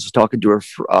back in. She's talking to her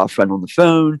friend on the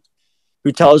phone,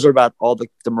 who tells her about all the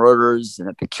murders and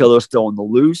that the killer's still on the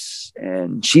loose.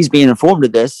 And she's being informed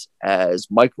of this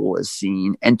as Michael is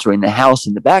seen entering the house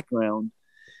in the background.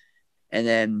 And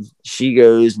then she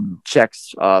goes and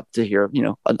checks to hear,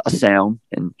 a sound.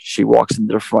 And she walks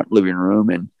into the front living room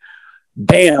and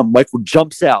bam, Michael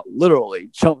literally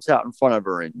jumps out in front of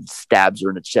her and stabs her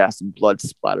in the chest and blood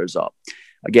splatters up.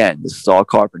 Again, this is all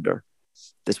Carpenter.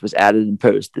 This was added in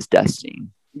post, this death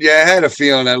scene. Yeah, I had a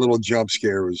feeling that little jump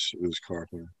scare was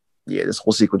Carpenter. Yeah, this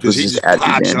whole sequence was just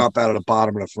pops up out of the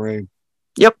bottom of the frame.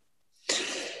 Yep.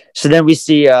 So then we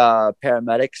see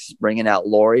paramedics bringing out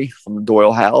Laurie from the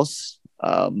Doyle house.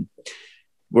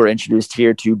 We're introduced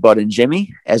here to Bud and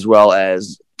Jimmy, as well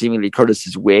as Jamie Lee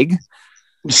Curtis's wig.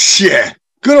 Yeah,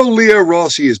 good old Leo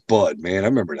Rossi is Bud, man. I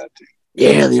remember that too.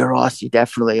 Yeah, Leo Rossi,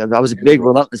 definitely. I was a big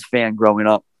Relentless fan growing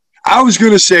up. I was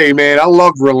gonna say, man, I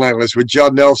love Relentless with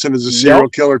Judd Nelson as a serial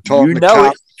killer taunting the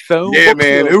cop. Yeah,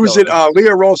 man. Who was it?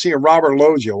 Leo Rossi and Robert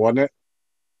Loggia, wasn't it?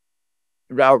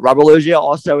 Robert Loggia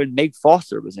also, and Meg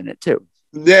Foster was in it too.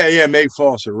 Yeah, Meg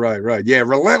Foster, right. Yeah,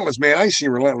 Relentless, man. I ain't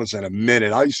seen Relentless in a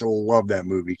minute. I used to love that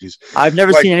movie because I've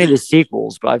never seen any of the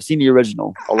sequels, but I've seen the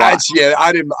original a lot.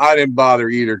 I didn't bother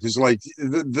either because like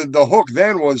the hook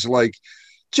then was like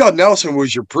Judd Nelson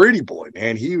was your pretty boy,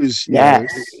 man. He was,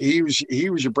 he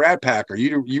was your Brad Packer.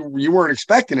 You weren't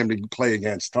expecting him to play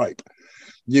against type.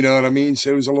 You know what I mean?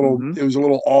 So it was a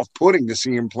little off-putting to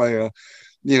see him play an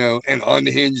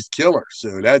unhinged killer.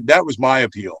 So that was my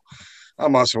appeal. I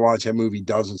must have watched that movie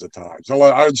dozens of times.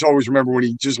 I just always remember when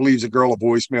he just leaves a girl a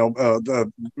voicemail,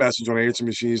 the message on the answer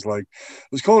machine. He's like, I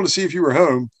was calling to see if you were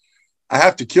home. I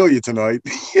have to kill you tonight.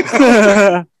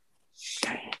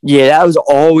 Yeah, that was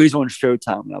always on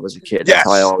Showtime when I was a kid. That's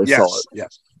how I always saw it.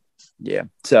 Yes. Yeah.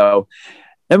 So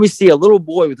then we see a little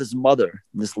boy with his mother.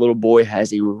 This little boy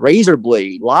has a razor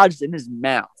blade lodged in his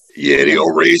mouth. Yeah, the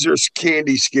old razor's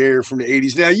candy scare from the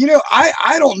 80s. Now,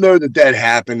 I don't know that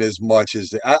happened as much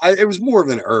as it was more of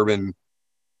an urban,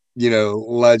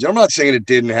 legend. I'm not saying it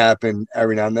didn't happen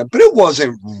every now and then, but it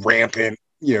wasn't rampant,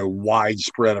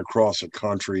 widespread across the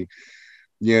country.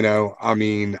 I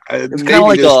mean, it's kind of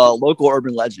like a local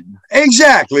urban legend.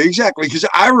 Exactly. Because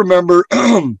I remember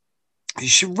right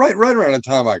around the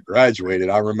time I graduated,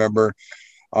 I remember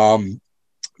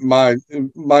my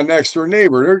next door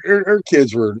neighbor, her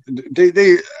kids were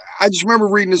I just remember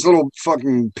reading this little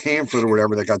fucking pamphlet or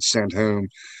whatever that got sent home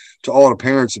to all the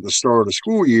parents at the start of the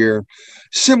school year.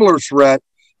 Similar threat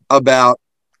about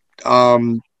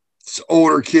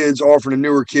older kids offering the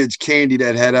newer kids candy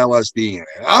that had LSD in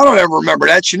it. I don't ever remember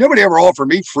that shit. Nobody ever offered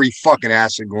me free fucking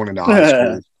acid going into high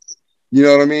school. You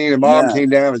know what I mean? And Mom came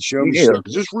down and showed me stuff.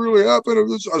 Does this really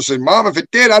happen? I said, Mom, if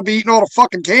it did, I'd be eating all the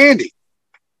fucking candy.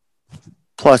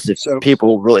 Plus, if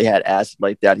people really had acid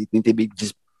like that, you think they'd be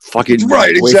just fucking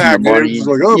right, exactly. Money. It's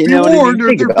like, oh, you be know warned, I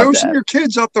mean? they're dosing your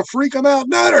kids up to freak them out.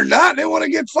 No, they're not. They want to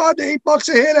get $5 to $8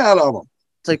 a hit out of them.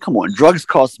 It's like, come on, drugs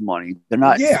cost money. They're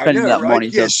not spending that money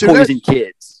to poison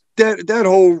kids. That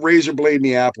whole razor blade in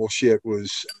the apple shit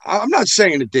was. I'm not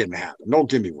saying it didn't happen. Don't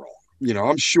get me wrong. You know,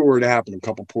 I'm sure it happened to a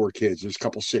couple poor kids. There's a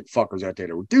couple sick fuckers out there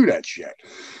that would do that shit.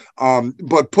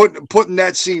 But putting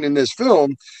that scene in this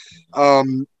film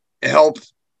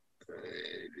helped.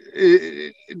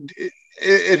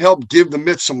 It helped give the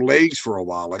myth some legs for a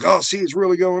while. Like, oh, see, it's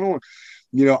really going on.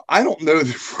 You know, I don't know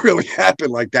that it really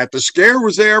happened like that. The scare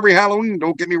was there every Halloween.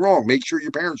 Don't get me wrong. Make sure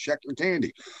your parents check their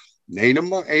candy. Ain't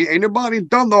nobody in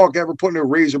Dundalk ever putting their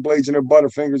razor blades in their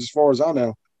butterfingers, as far as I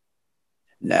know.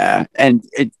 Nah. And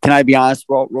can I be honest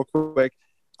real quick?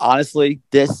 Honestly,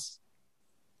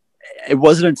 it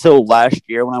wasn't until last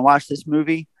year when I watched this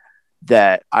movie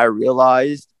that I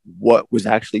realized what was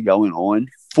actually going on.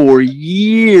 For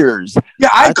years, yeah,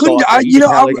 I couldn't. I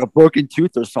like a broken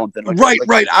tooth or something.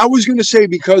 Right. I was going to say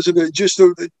because of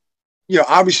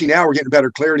obviously now we're getting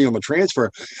better clarity on the transfer.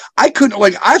 I couldn't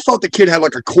I thought the kid had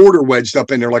like a quarter wedged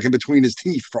up in there, like in between his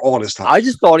teeth for all this time. I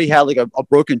just thought he had like a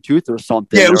broken tooth or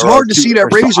something. Yeah, it was hard to see that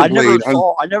razor blade.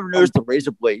 I never noticed the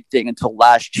razor blade thing until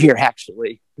last year,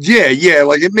 actually. Yeah,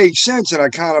 like it made sense, and I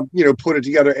kind of put it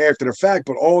together after the fact.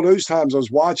 But all those times I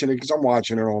was watching it because I'm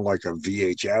watching it on like a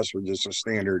VHS or just a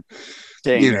standard,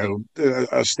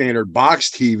 a standard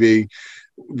box TV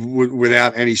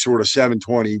without any sort of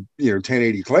 720,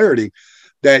 1080 clarity.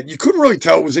 That you couldn't really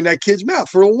tell it was in that kid's mouth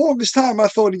for the longest time. I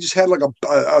thought he just had like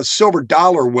a silver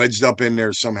dollar wedged up in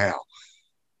there somehow.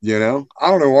 I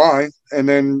don't know why. And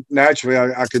then naturally,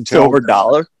 I could tell. Silver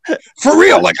dollar? For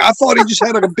real. Like, I thought he just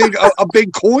had like a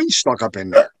big coin stuck up in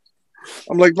there.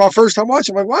 I'm like, my first time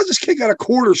watching, I'm like, why does this kid got a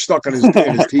quarter stuck in his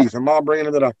teeth? And Mom bringing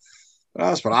him to the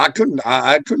hospital. I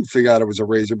couldn't figure out it was a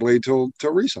razor blade till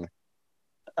recently.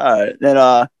 All right.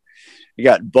 Then you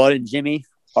got Bud and Jimmy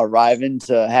arriving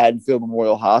to Haddonfield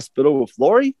Memorial Hospital with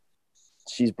Lori.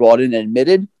 She's brought in and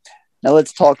admitted. Now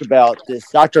let's talk about this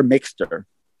Dr. Mixter.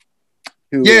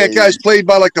 Guy's played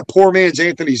by like the poor man's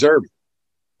Anthony Zerbe.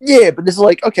 Yeah, but it's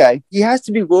like, okay, he has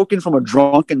to be woken from a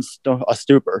drunken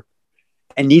stupor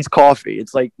and needs coffee.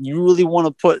 It's like, you really want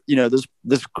to put,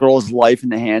 this girl's life in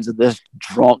the hands of this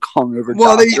drunk, hungover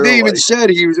Well, doctor? they even said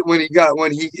he was when he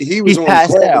was on the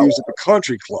club, he was at the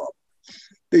country club.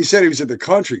 They said he was at the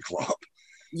country club.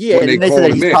 Yeah, and they said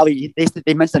that he's probably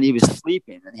they mentioned that he was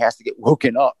sleeping and he has to get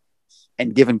woken up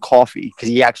and given coffee because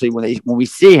he actually when we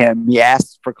see him, he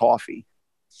asks for coffee.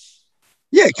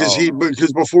 Yeah,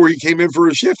 because before he came in for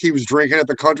his shift, he was drinking at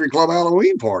the country club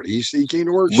Halloween party. He came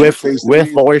to work with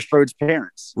Laurie Strode's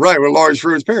parents. Right, with Laurie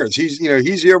Strode's parents. He's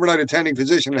the overnight attending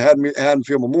physician at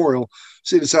Haddonfield Memorial.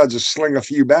 So he decides to sling a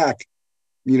few back,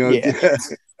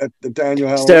 at the Daniel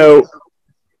Halloween.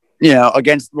 So,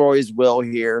 against Laurie's will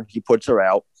here, he puts her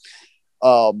out.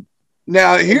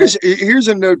 Now here's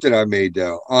a note that I made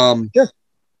though.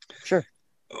 Sure.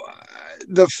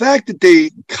 The fact that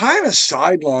they kind of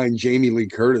sidelined Jamie Lee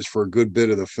Curtis for a good bit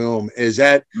of the film,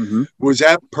 was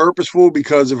that purposeful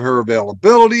because of her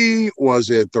availability?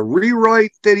 Was it the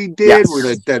rewrite that he did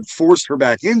that forced her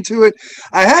back into it?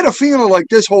 I had a feeling like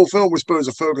this whole film was supposed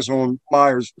to focus on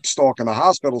Myers stalking the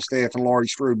hospital staff and Laurie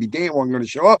Strode be damn wasn't going to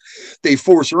show up. They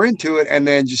forced her into it and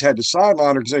then just had to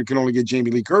sideline her because they could only get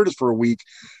Jamie Lee Curtis for a week.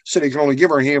 So they can only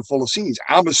give her a handful of scenes.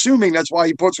 I'm assuming that's why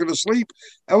he puts her to sleep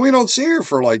and we don't see her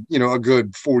for like, a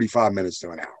good 45 minutes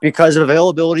to an hour. Because of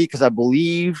availability, because I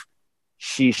believe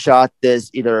she shot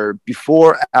this either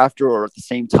before, after, or at the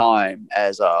same time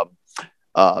as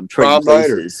Trading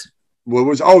Places.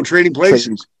 Trading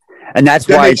Places. And that's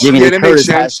why Jamie Lee Curtis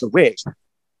has the wig.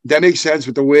 That makes sense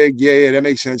with the wig. Yeah, that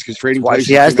makes sense because Trading Places.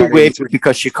 She has the wig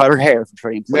because she cut her hair for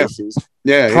Trading Places.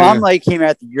 Yeah. Prom Night came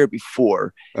out the year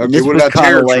before. Okay, what about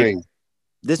Terror Train?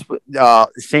 This was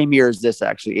same year as this,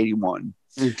 actually, 81.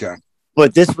 Okay.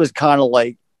 But this was kind of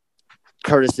like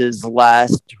Curtis's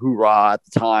last hurrah at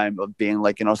the time of being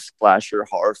like, slasher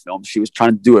horror film. She was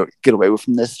trying to get away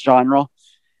from this genre.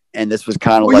 And this was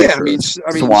kind of her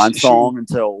swan song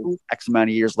until X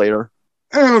amount of years later.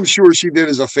 And I'm sure she did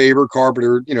as a favor.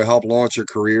 Carpenter, helped launch her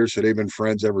career. So they've been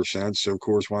friends ever since. So, of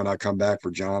course, why not come back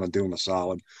for John and do him a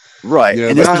solid? Right.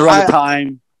 And this was around the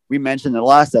time we mentioned in the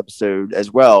last episode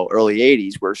as well, early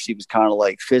 80s, where she was kind of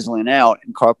like fizzling out.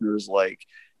 And Carpenter was like,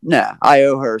 nah, I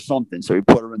owe her something. So he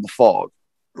put her in The Fog.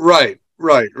 Right.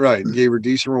 Gave her a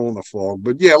decent role in The Fog.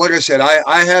 But yeah, like I said,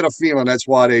 I had a feeling that's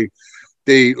why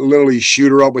they literally shoot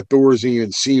her up with Dorothy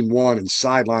in scene 1 and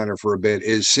sideline her for a bit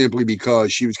is simply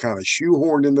because she was kind of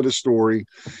shoehorned into the story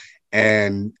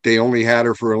and they only had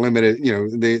her for a limited,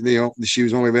 she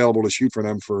was only available to shoot for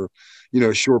them for,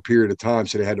 a short period of time.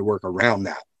 So they had to work around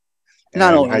that.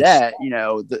 Not only that,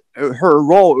 her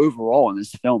role overall in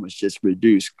this film is just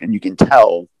reduced, and you can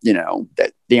tell,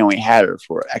 that they only had her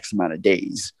for X amount of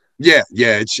days. Yeah,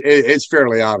 it's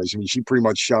fairly obvious. I mean, she pretty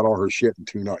much shot all her shit in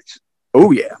 2 nights.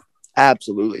 Oh yeah,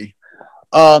 absolutely.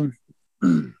 So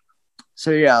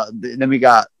yeah, then we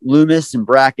got Loomis and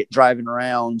Brackett driving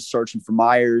around searching for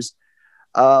Myers.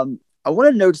 I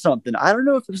want to note something. I don't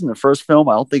know if it was in the first film.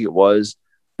 I don't think it was,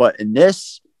 but in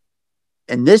this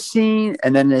scene,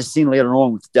 and then this scene later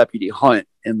on with Deputy Hunt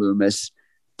and Loomis,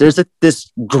 there's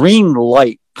this green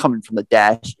light coming from the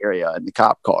dash area in the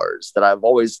cop cars that I've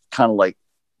always kind of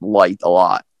liked a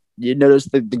lot. You notice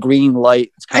the green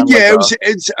light? It's kind of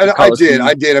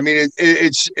I did. I mean,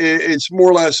 it's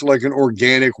more or less like an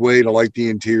organic way to like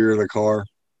the interior of the car.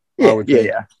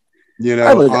 Yeah.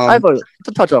 It's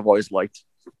a touch I've always liked.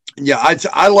 Yeah,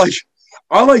 I like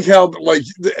how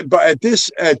but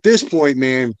at this point,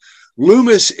 man,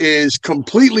 Loomis is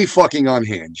completely fucking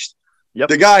unhinged. Yep.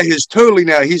 The guy is totally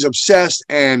he's obsessed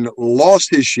and lost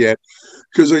his shit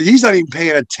because he's not even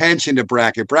paying attention to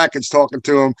Brackett. Brackett's talking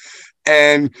to him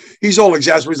and he's all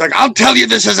exasperated. He's like, I'll tell you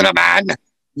this isn't a man.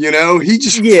 And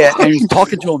he's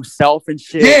talking to himself and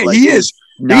shit. Yeah, he is.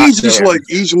 He's just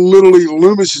he's literally,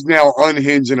 Loomis is now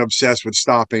unhinged and obsessed with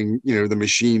stopping, the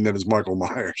machine that is Michael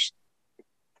Myers.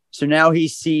 So now he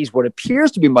sees what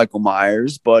appears to be Michael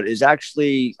Myers, but is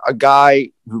actually a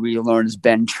guy who we learn is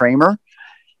Ben Tramer,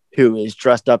 who is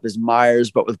dressed up as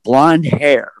Myers, but with blonde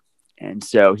hair. And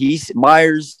so he's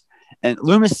Myers, and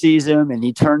Loomis sees him, and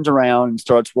he turns around and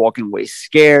starts walking away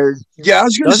scared. Yeah, I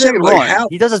was going to say,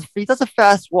 he does a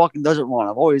fast walk and doesn't run.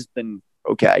 I've always been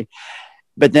okay,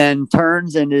 but then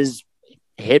turns and is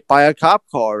hit by a cop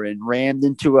car and rammed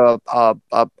into a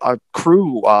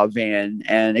crew van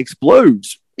and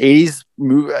explodes. 80s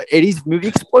movie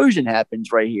explosion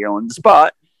happens right here on the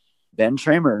spot. Ben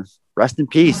Tramer, rest in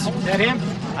peace. Is that him?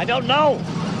 I don't know.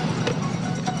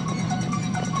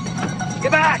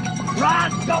 Get back!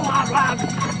 Run! Go on, run!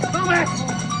 Move it!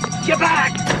 Get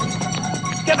back!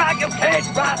 Get back, you kid!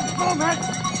 Run! Move it!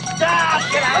 Stop!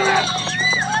 Get out of it!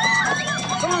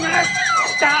 Move it!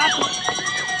 Stop!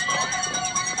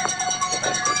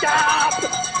 Stop!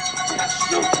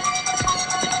 Shoot!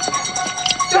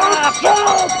 Stop!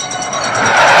 Move!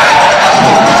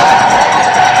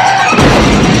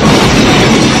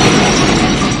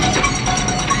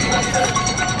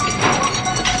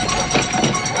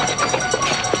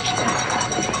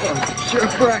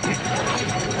 Sheriff Brackett.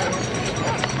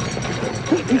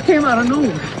 He came out of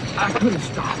nowhere. I couldn't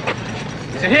stop.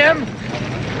 Is it him?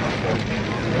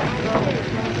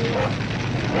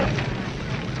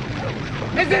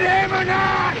 Is it him or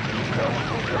not?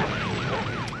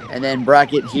 And then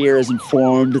Brackett here is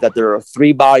informed that there are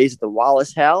 3 bodies at the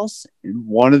Wallace house, and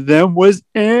one of them was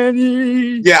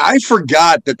Annie. Yeah, I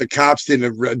forgot that the cops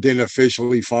didn't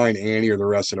officially find Annie or the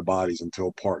rest of the bodies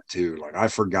until part 2. Like, I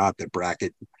forgot that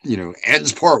Brackett,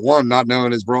 ends part 1 not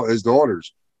knowing his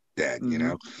daughter's dead.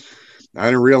 Mm-hmm. I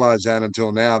didn't realize that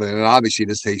until now. And obviously,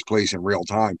 this takes place in real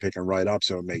time, picking right up,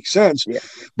 so it makes sense. Yeah.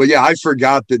 But yeah, I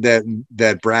forgot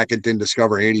that Brackett didn't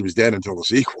discover Annie was dead until the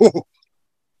sequel.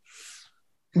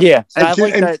 Yeah,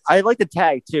 and I like the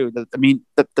tag too.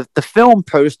 The film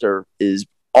poster is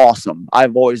awesome.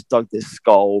 I've always dug this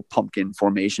skull pumpkin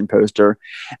formation poster,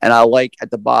 and I like at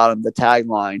the bottom the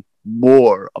tagline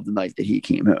 "More of the night that he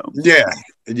came home." Yeah.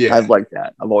 I've liked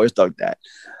that. I've always dug that.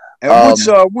 And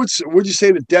what'd you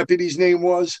say the deputy's name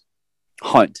was?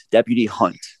 Hunt, Deputy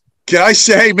Hunt. Can I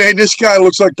say, man, this guy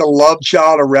looks like the love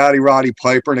child of Rowdy Roddy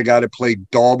Piper and the guy that played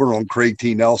Dauber on Craig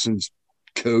T. Nelson's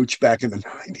Coach back in the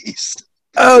 90s.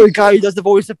 Oh, the guy who does the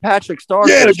voice of Patrick Star.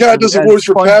 Yeah, the guy does the voice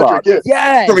for Patrick. Yeah.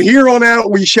 Yes. From here on out,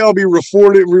 we shall be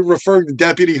referring to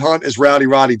Deputy Hunt as Rowdy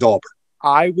Roddy Dauber.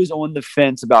 I was on the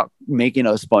fence about making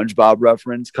a SpongeBob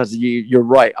reference because you're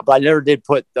right, but I never did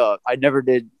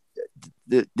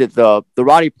the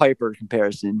Roddy Piper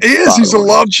comparison. He is. He's a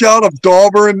love child of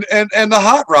Dauber and the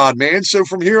Hot Rod, man. So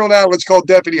from here on out, let's call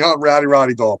Deputy Hunt Rowdy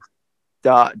Roddy Dauber.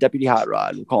 Deputy Hot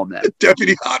Rod. We'll call him that.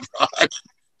 Deputy Hot Rod.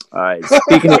 All right.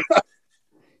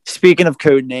 Speaking of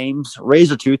code names,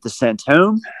 Razortooth is sent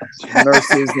home.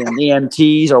 Nurses and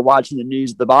EMTs are watching the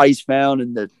news of the bodies found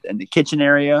in the kitchen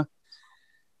area.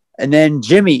 And then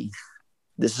Jimmy,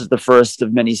 this is the first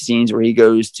of many scenes where he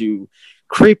goes to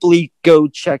creepily go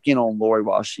check in on Laurie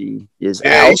while she is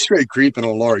out. He's straight creeping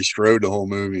on Laurie Strode the whole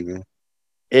movie, man.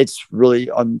 it's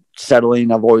really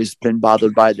unsettling. I've always been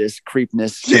bothered by this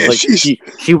creepiness. Yeah, like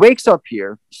she wakes up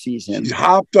here, sees him. She's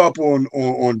hopped up on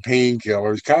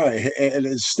painkillers, kind of, and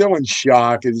is still in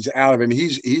shock, and he's out of it. And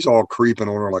he's all creeping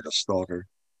on her like a stalker.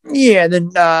 Yeah, and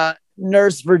then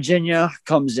Nurse Virginia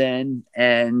comes in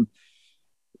and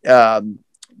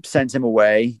sends him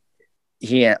away.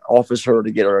 He offers her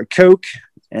to get her a Coke,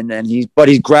 and then he's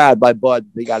grabbed by Bud.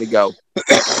 They got to go on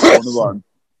the run,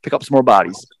 pick up some more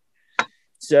bodies.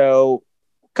 So,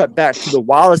 cut back to the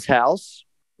Wallace house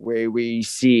where we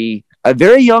see a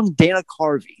very young Dana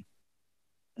Carvey.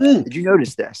 Did you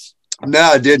notice this? No,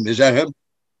 I didn't. Is that him?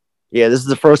 Yeah, this is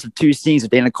the first of 2 scenes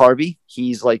with Dana Carvey.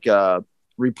 He's like a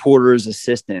reporter's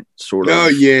assistant, sort of. Oh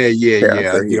yeah. You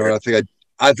know,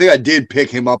 I think I did pick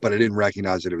him up, but I didn't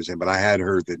recognize that it was him. But I had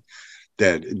heard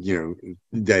that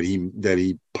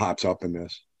he pops up in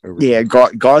this. Yeah,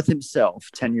 Garth himself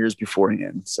 10 years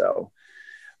beforehand. So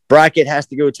Brackett has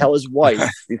to go tell his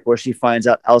wife before she finds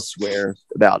out elsewhere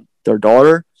about their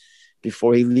daughter.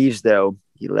 Before he leaves, though,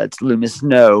 he lets Loomis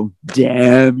know,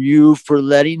 "Damn you for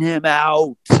letting him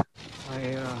out."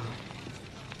 I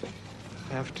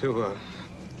have to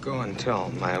go and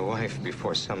tell my wife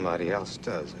before somebody else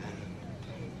does.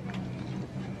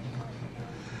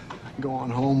 Go on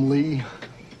home, Lee.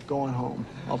 Go on home.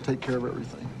 I'll take care of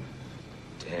everything.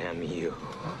 Damn you.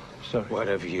 Sorry. What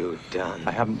have you done?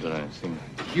 I haven't done anything.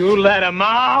 You let him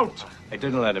out! I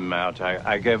didn't let him out.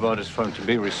 I gave orders for him to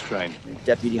be restrained.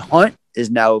 Deputy Hunt is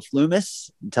now with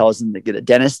Loomis and tells him to get a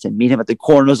dentist and meet him at the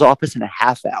coroner's office in a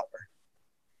half hour.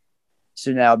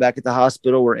 So now back at the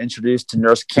hospital, we're introduced to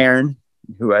Nurse Karen,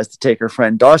 who has to take her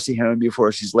friend Darcy home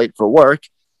before she's late for work.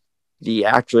 The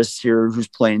actress here who's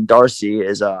playing Darcy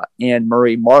is Anne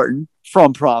Marie Martin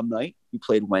from Prom Night, who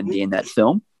played Wendy in that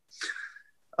film.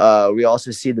 We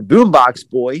also see the Boombox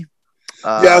Boy.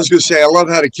 I was going to say, I love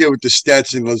how the kid with the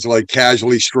Stetson was like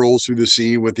casually strolls through the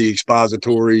scene with the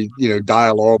expository,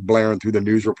 dialogue blaring through the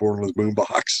news report on his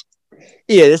boombox.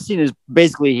 Yeah, this scene is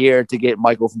basically here to get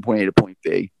Michael from point A to point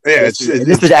B. Yeah,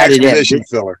 this was added in.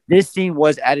 This scene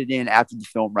was added in after the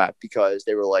film wrap because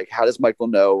they were like, how does Michael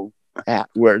know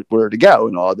where to go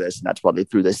and all this? And that's why they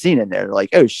threw this scene in there. They're like,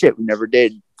 oh shit, we never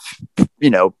did,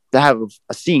 to have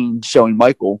a scene showing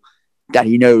Michael that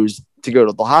he knows to go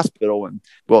to the hospital. And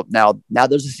well, now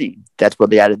there's a scene. That's where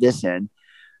they added this in.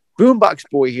 Boombox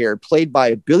Boy here, played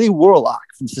by Billy Warlock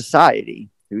from Society,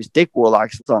 who's Dick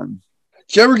Warlock's son.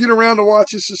 Did you ever get around to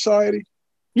watching Society?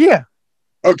 Yeah.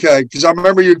 Okay, because I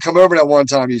remember you'd come over that one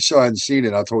time. You still hadn't seen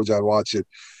it. I told you I'd watch it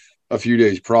a few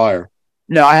days prior.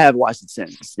 No, I have watched it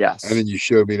since. Yes. And then you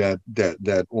showed me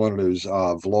that one of those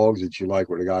vlogs that you like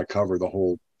where the guy covered the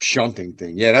whole shunting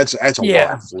thing. Yeah, that's a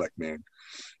wild flick, man.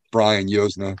 Brian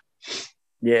Yuzna.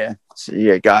 Yeah. So,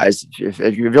 yeah, guys,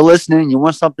 if you're listening, you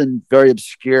want something very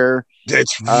obscure.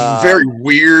 It's very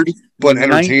weird, but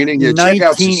entertaining. Yeah, check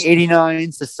out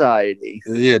 1989 Society.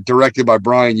 Yeah, directed by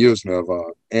Brian Yuzna of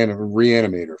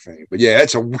Reanimator fame. But yeah,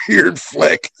 it's a weird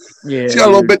flick. Yeah, it's got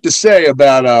a little bit to say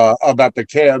about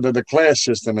the class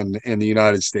system in the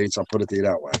United States. I'll put it to you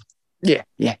that way. Yeah,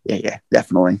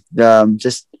 definitely.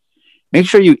 Just make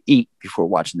sure you eat before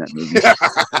watching that movie.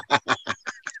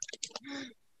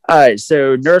 All right,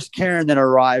 so Nurse Karen then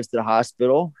arrives to the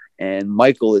hospital, and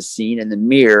Michael is seen in the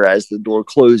mirror as the door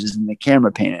closes and the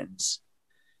camera pans.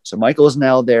 So Michael is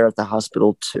now there at the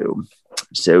hospital too.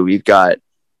 So we've got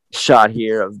a shot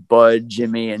here of Bud,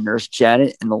 Jimmy, and Nurse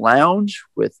Janet in the lounge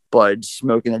with Bud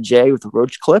smoking a J with a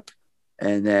roach clip.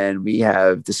 And then we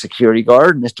have the security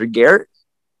guard, Mr. Garrett.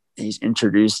 He's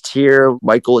introduced here.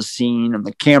 Michael is seen on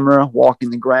the camera walking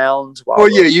the grounds.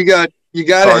 You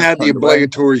got to have the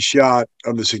obligatory shot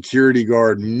of the security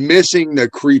guard missing the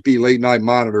creepy late night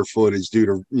monitor footage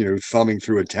due to, thumbing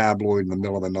through a tabloid in the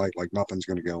middle of the night like nothing's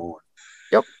going to go on.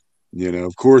 Yep.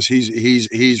 Of course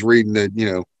he's reading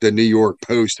the New York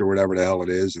Post or whatever the hell it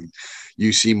is. And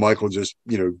you see Michael just,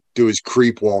 do his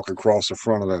creep walk across the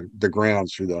front of the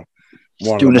grounds through the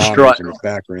one doing of the a strut in his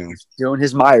background. Doing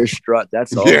his Myers strut.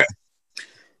 That's all. Yeah.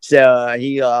 So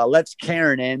he lets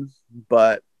Karen in,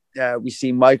 but we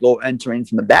see Michael entering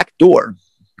from the back door.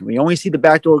 We only see the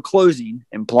back door closing,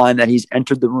 implying that he's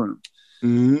entered the room.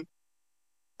 Mm-hmm.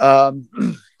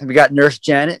 We got Nurse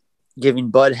Janet giving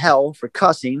Bud hell for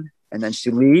cussing, and then she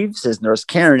leaves as Nurse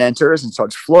Karen enters and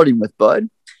starts flirting with Bud.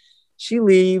 She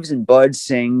leaves, and Bud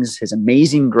sings his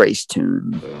Amazing Grace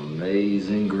tune.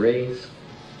 Amazing Grace,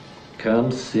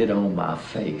 come sit on my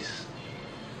face.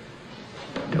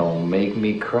 Don't make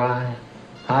me cry.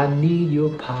 I need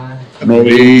your pie.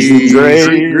 Amazing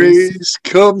Grace,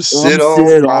 come sit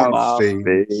on my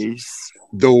face.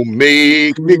 Don't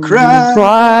make me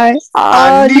cry.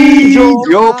 I need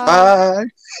your pie.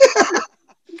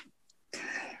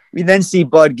 We then see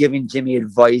Bud giving Jimmy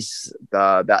advice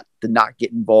about to not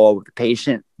get involved with the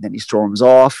patient. Then he storms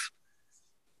off.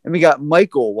 And we got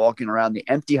Michael walking around the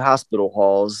empty hospital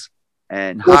halls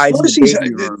and hides in the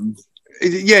baby room.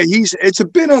 Yeah, it's a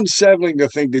bit unsettling to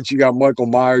think that you got Michael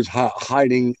Myers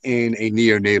hiding in a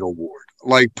neonatal ward.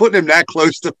 Like, putting him that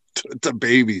close to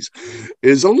babies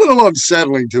is a little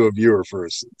unsettling to a viewer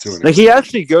first. Like, he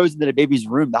actually goes into the baby's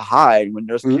room to hide when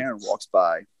Nurse Karen walks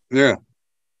by. Yeah.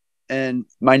 And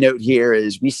my note here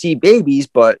is we see babies,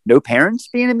 but no parents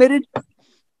being admitted.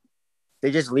 They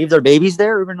just leave their babies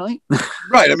there overnight.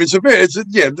 Right. I mean,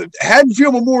 the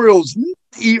Haddonfield Memorial's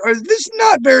this is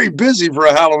not very busy for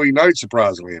a Halloween night,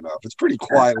 surprisingly enough. It's a pretty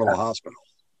quiet little hospital.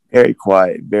 Very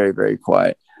quiet. Very, very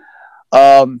quiet.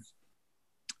 Then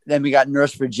we got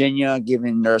Nurse Virginia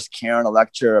giving Nurse Karen a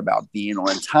lecture about being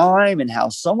on time and how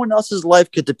someone else's life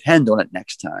could depend on it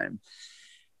next time.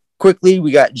 Quickly,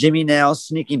 we got Jimmy now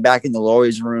sneaking back into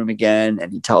Laurie's room again,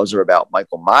 and he tells her about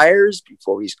Michael Myers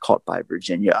before he's caught by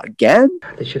Virginia again.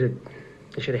 They should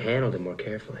have handled it more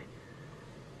carefully.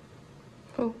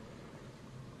 Who?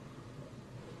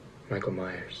 Michael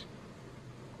Myers.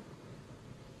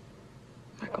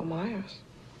 Michael Myers?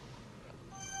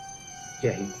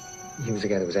 Yeah, he was the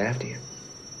guy that was after you.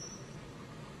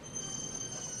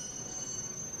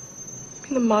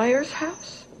 In the Myers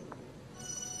house?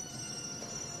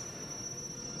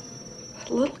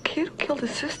 That little kid who killed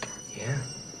his sister? Yeah.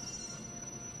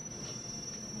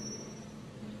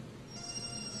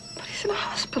 But he's in a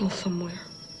hospital somewhere.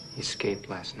 He escaped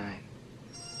last night.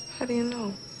 How do you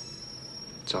know?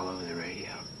 It's all over the radio.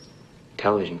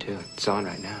 Television, too. It's on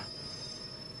right now.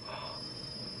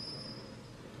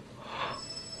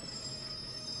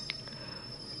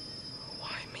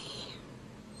 Why me?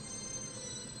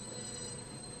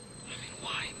 I mean,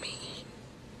 why me?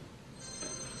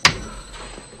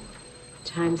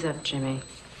 Time's up, Jimmy.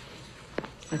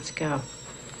 Let's go.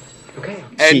 Okay.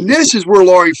 And this is where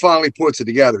Laurie finally puts it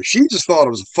together. She just thought it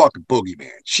was a fucking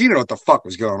boogeyman. She didn't know what the fuck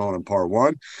was going on in part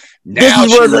one. Now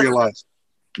she realized.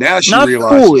 Now she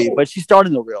realized. Fully, but she's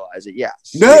starting to realize it.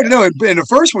 Yes. No. In the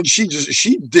first one, she was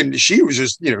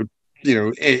just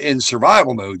in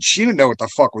survival mode. She didn't know what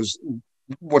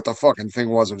the fucking thing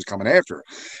was that was coming after her.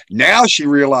 Now she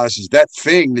realizes that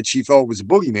thing that she thought was a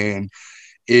boogeyman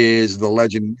is the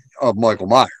legend of Michael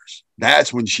Myers.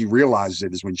 That's when she realizes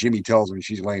it, is when Jimmy tells her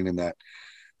she's laying in that.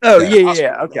 Oh,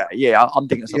 yeah. Okay. Yeah. I'm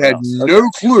thinking of something else. No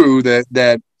clue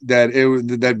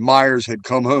that Myers had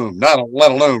come home, let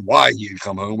alone why he had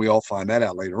come home. We all find that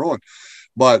out later on.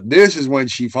 But this is when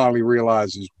she finally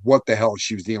realizes what the hell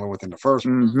she was dealing with in the first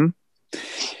one. Mm-hmm.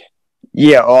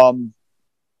 Yeah.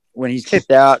 When he's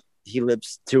kicked out, he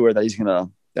lips to her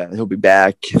that he'll be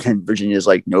back. And Virginia's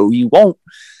like, no, you won't.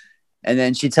 And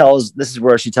then this is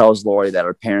where she tells Laurie that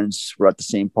her parents were at the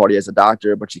same party as the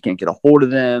doctor, but she can't get a hold of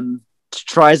them. She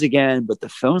tries again, but the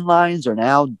phone lines are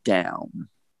now down.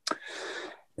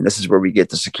 And this is where we get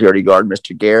the security guard,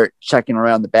 Mr. Garrett, checking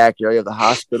around the back area of the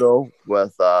hospital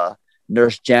with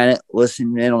Nurse Janet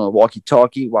listening in on a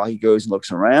walkie-talkie while he goes and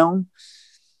looks around.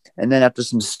 And then after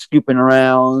some scooping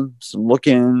around, some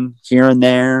looking here and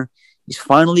there, he's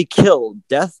finally killed.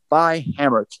 Death by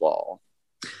hammerclaw.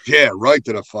 Yeah, right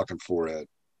to the fucking forehead.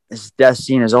 This death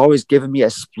scene has always given me a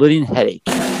splitting headache.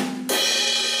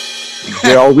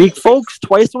 They're all week, folks,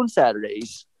 twice on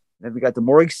Saturdays. Then we got the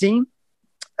morgue scene.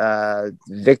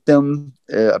 Victim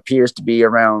appears to be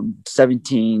around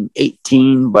 17,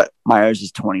 18, but Myers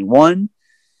is 21.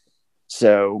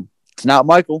 So it's not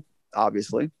Michael,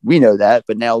 obviously. We know that,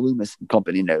 but now Loomis and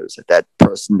company knows that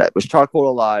person that was charcoal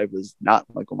alive was not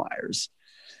Michael Myers.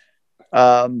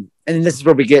 And this is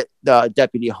where we get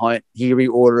Deputy Hunt. He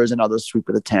reorders another sweep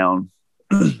of the town,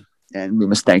 and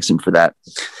Loomis thanks him for that.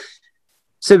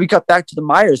 So we cut back to the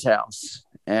Myers house,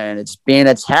 and it's being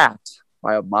attacked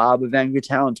by a mob of angry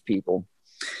townspeople.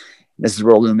 This is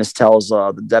where Loomis tells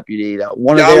the deputy that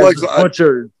one of them is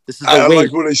butchered. This is I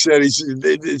like what he said.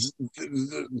 He's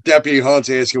Deputy Hunt's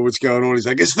asking what's going on. He's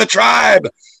like, "It's the tribe.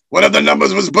 One of the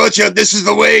numbers was butchered. This is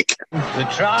the wake." The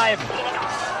tribe.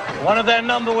 One of their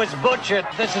number was butchered.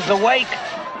 This is the wake.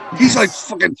 He's like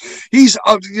fucking.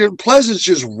 Pleasance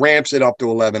just ramps it up to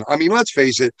 11. I mean, let's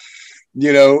face it.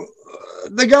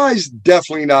 The guy's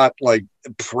definitely not like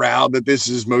proud that this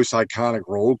is his most iconic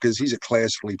role because he's a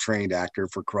classically trained actor,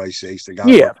 for Christ's sakes. The guy,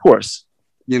 of course.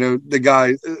 The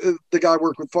guy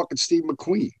worked with fucking Steve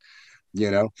McQueen.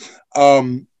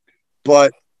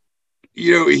 But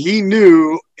he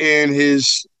knew in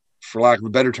his, for lack of a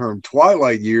better term,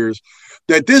 twilight years,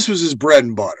 that this was his bread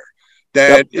and butter.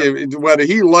 that whether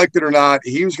he liked it or not,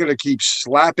 he was going to keep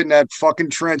slapping that fucking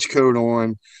trench coat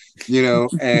on,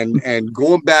 and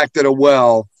going back to the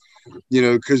well,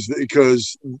 because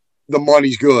the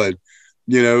money's good.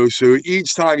 So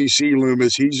each time you see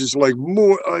Loomis, he's just like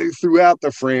more throughout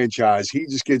the franchise. He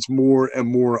just gets more and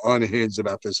more unhinged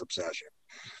about this obsession.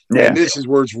 Yeah. And this is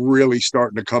where it's really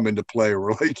starting to come into play.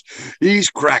 Where he's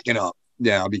cracking up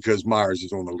now because Myers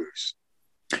is on the loose.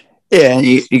 Yeah, and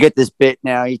you get this bit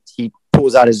now. He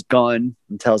pulls out his gun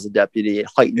and tells the deputy it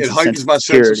heightens my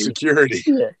sense of security.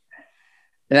 Yeah.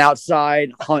 And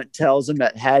outside, Hunt tells him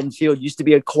that Haddonfield used to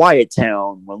be a quiet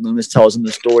town. When Loomis tells him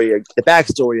the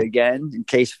backstory again, in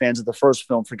case fans of the first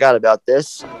film forgot about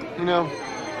this.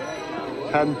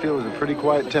 Haddonfield was a pretty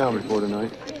quiet town before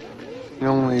tonight. The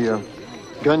only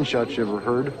gunshots you ever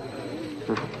heard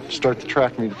were start the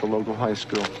track meet at the local high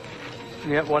school.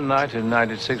 Yet one night in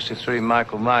 1963,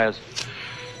 Michael Myers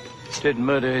did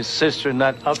murder his sister in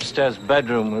that upstairs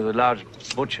bedroom with a large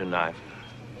butcher knife.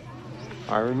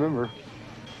 I remember.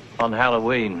 On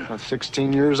Halloween. I was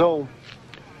 16 years old.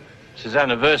 It's his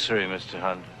anniversary, Mr.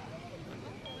 Hunt.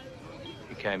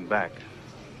 He came back.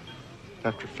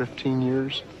 After 15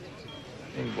 years?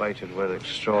 He waited with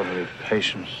extraordinary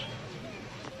patience.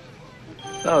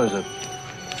 There was a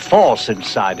force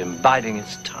inside him, biding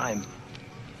its time.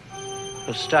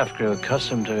 The staff grew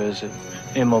accustomed to his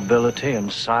immobility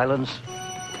and silence.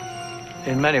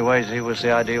 In many ways, he was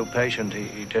the ideal patient.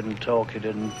 He didn't talk, he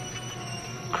didn't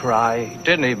cry, he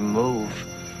didn't even move.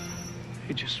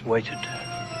 He just waited.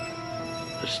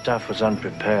 The staff was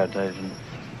unprepared. They didn't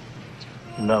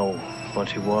know what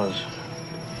he was.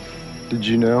 Did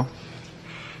you know?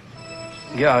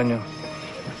 Yeah, I knew.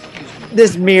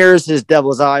 This mirrors his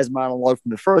Devil's Eyes monologue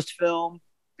from the first film.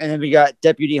 And then we got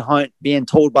Deputy Hunt being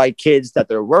told by kids that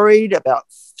they're worried about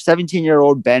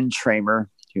 17-year-old Ben Tramer,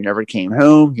 who never came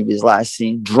home. He was last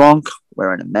seen drunk,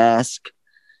 wearing a mask.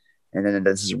 And then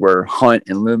this is where Hunt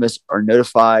and Loomis are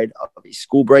notified of a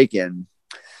school break-in.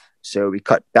 So we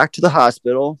cut back to the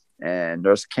hospital, and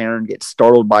Nurse Karen gets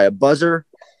startled by a buzzer.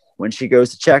 When she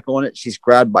goes to check on it, she's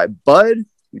grabbed by Bud,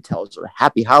 who tells her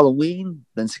Happy Halloween,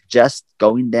 then suggests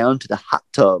going down to the hot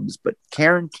tubs. But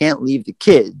Karen can't leave the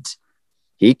kids.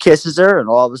 He kisses her, and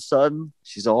all of a sudden,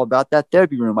 she's all about that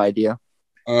therapy room idea.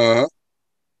 Uh-huh.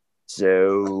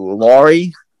 So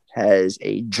Laurie has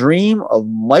a dream of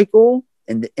Michael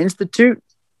in the Institute,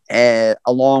 and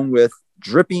along with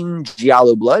dripping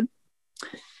giallo blood.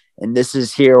 And this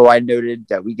is here where I noted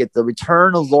that we get the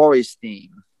return of Laurie's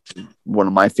theme, one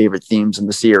of my favorite themes in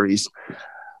the series.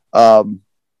 Yeah,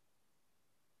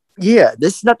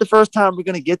 this is not the first time we're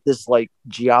going to get this like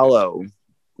giallo,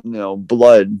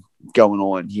 blood going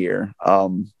on here. I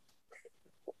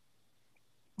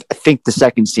think the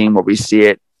second scene where we see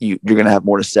it, you're going to have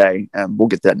more to say, and we'll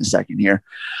get that in a second here.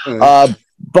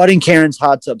 Bud and Karen's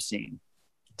hot tub scene.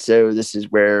 So this is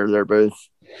where they're both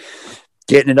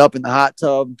getting it up in the hot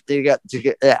tub. They got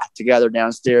together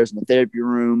downstairs in the therapy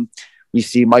room. We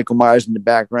see Michael Myers in the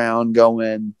background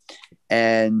going,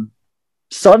 and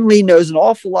suddenly knows an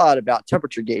awful lot about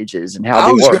temperature gauges and how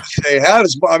they work. I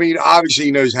was going to say, obviously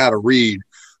he knows how to read,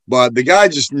 but the guy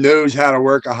just knows how to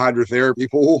work a hydrotherapy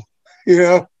pool,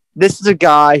 This is a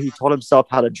guy who taught himself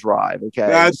how to drive. Okay,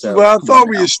 I thought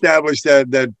we established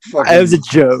that fucking. It was a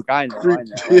joke. I know.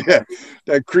 Yeah,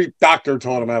 that creep doctor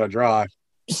taught him how to drive.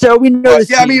 So we know.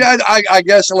 I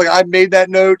guess I made that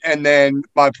note, and then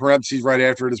by parentheses right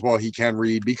after it as well, he can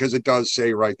read because it does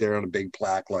say right there on a big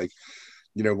plaque, what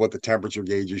the temperature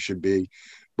gauges should be.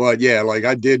 But yeah,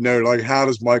 I did know, how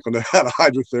does Michael know how the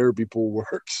hydrotherapy pool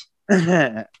works?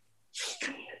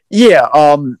 Yeah.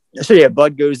 So yeah,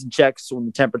 Bud goes and checks on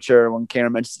the temperature when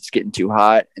Karen mentions it's getting too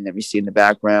hot, and then we see in the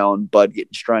background Bud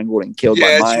getting strangled and killed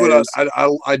by Myers.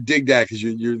 I dig that because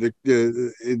you're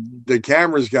the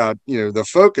camera's got the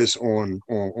focus on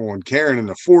Karen in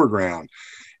the foreground,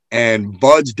 and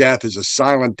Bud's death is a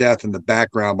silent death in the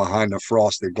background behind the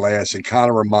frosted glass. It kind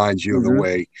of reminds you of the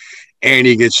way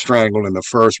Annie gets strangled in the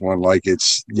first one,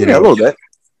 it's a little bit.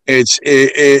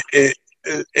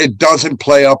 It doesn't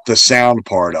play up the sound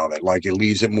part of it. It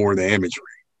leaves it more the imagery,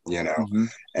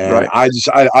 And right.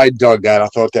 I dug that. I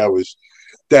thought that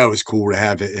was cool to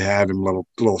have him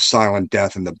little silent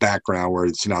death in the background where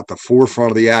it's not the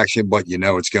forefront of the action, but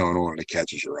it's going on and it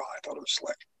catches your eye. I thought it was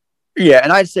slick. Yeah,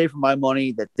 and I'd say for my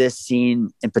money that this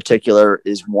scene in particular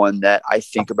is one that I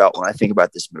think about when I think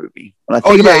about this movie. When I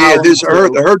think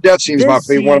her death scene is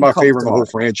one of my favorite in the whole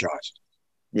franchise.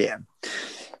 Yeah.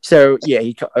 So yeah,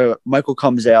 Michael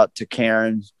comes out to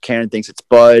Karen. Karen thinks it's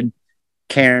Bud.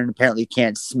 Karen apparently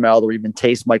can't smell or even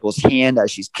taste Michael's hand as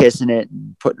she's kissing it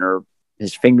and putting her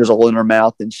his fingers all in her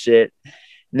mouth and shit.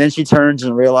 And then she turns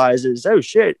and realizes, oh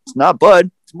shit, it's not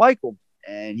Bud, it's Michael.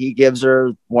 And he gives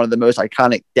her one of the most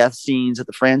iconic death scenes of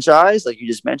the franchise, like you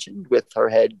just mentioned, with her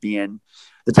head being,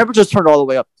 the temperature's turned all the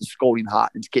way up to scalding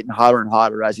hot. It's getting hotter and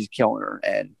hotter as he's killing her.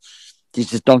 And he's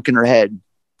just dunking her head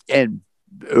and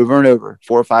over and over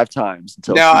 4 or 5 times.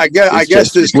 Until now, I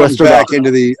guess this comes back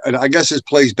into the, I guess this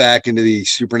plays back into the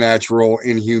supernatural,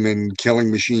 inhuman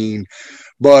killing machine.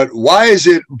 But why is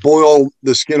it boil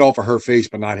the skin off of her face,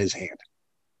 but not his hand?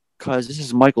 Because this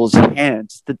is Michael's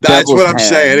hands. That's what I'm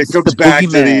saying. It comes back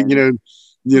to the,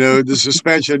 the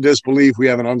suspension of disbelief. We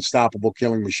have an unstoppable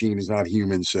killing machine. He's not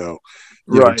human, so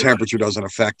temperature doesn't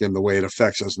affect him the way it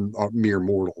affects us mere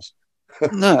mortals.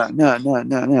 No.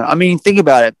 I mean, think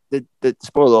about it. The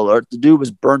spoiler alert: the dude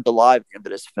was burnt alive at the end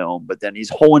of this film, but then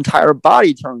his whole entire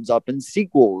body turns up in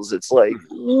sequels. It's like,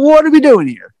 what are we doing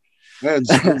here?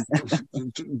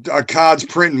 COD's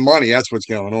printing money. That's what's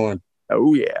going on.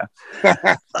 Oh yeah.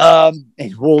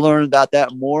 And we'll learn about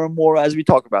that more and more as we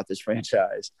talk about this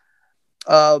franchise.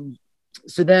 So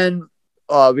then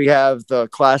we have the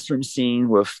classroom scene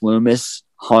with Loomis,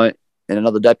 Hunt, and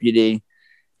another deputy.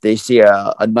 They see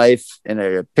a knife and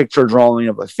a picture drawing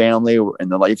of a family,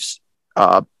 and the knife's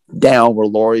down where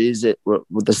Laurie is. Where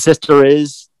the sister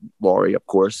is, Laurie, of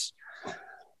course.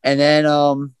 And then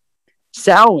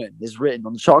Samhain is written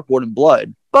on the chalkboard in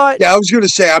blood. But yeah, I was going to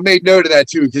say, I made note of that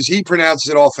too, because he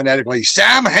pronounces it all phonetically.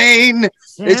 Samhain.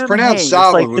 It's pronounced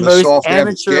solid with a soft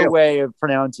amateur way of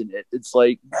pronouncing it. It's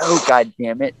like, no, God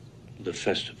damn it. The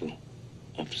festival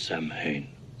of Samhain.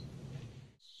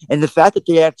 And the fact that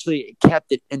they actually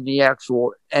kept it in the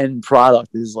actual end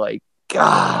product is like,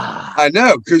 God. I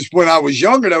know, because when I was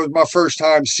younger, that was my first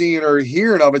time seeing or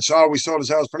hearing of it. So I always thought it was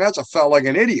how it's pronounced. I felt like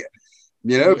an idiot,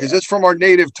 because it's from our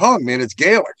native tongue, man. It's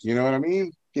Gaelic. You know what I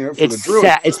mean? For the Druids.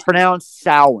 It's pronounced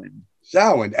Samhain.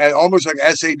 Samhain, almost like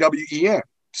Sawen.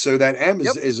 So that M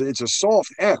is it's a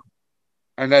soft M,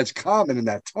 and that's common in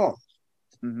that tongue.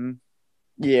 Mm-hmm.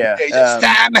 Yeah.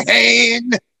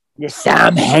 Samhain. Yeah,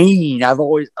 Samhain. I've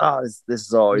always this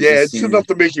is always it's enough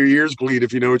to make your ears bleed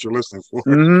if you know what you're listening for.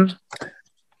 Mm-hmm.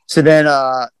 So then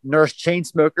Nurse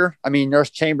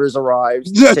Chambers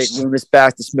arrives to take Loomis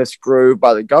back to Smith's Grove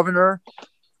by the governor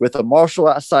with a marshal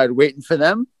outside waiting for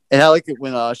them. And I like it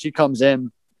when she comes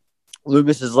in,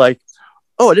 Loomis is like,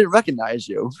 oh, I didn't recognize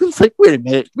you. It's like, wait a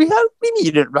minute. We mean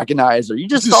you didn't recognize her. You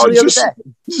just saw her the other day.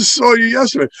 Just saw you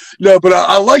yesterday. No, but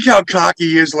I like how cocky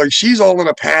he is. Like, she's all in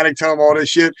a panic telling him all this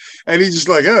shit. And he's just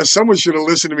like, someone should have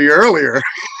listened to me earlier.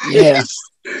 Yeah.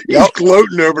 he's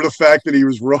gloating over the fact that he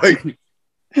was right.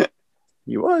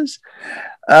 He was.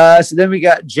 So then we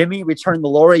got Jimmy return to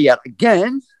Laurie yet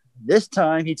again. This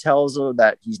time he tells her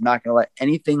that he's not going to let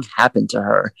anything happen to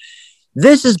her.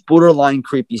 This is borderline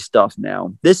creepy stuff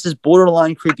now. This is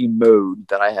borderline creepy mode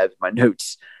that I have in my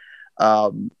notes.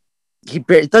 He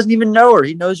doesn't even know her.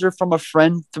 He knows her from a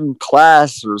friend from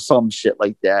class or some shit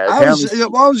like that. I was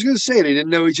going to say they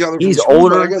didn't know each other. He's from school,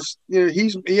 older. I guess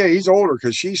he's older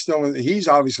because he's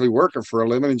obviously working for a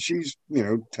living, and she's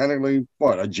technically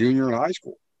a junior in high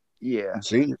school. Yeah,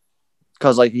 senior.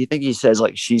 Because you think he says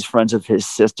she's friends with his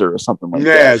sister or something like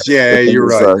that. Yeah, you're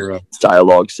right.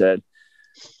 Dialogue said.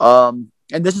 And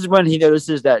this is when he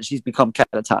notices that she's become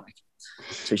catatonic.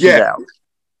 So she's out.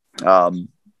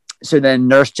 So then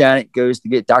Nurse Janet goes to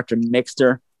get Dr.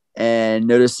 Mixter and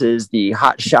notices the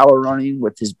hot shower running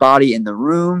with his body in the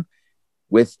room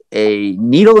with a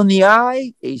needle in the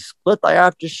eye. A split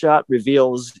diopter shot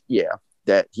reveals,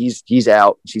 that he's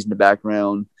out. She's in the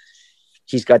background.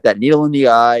 He's got that needle in the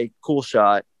eye. Cool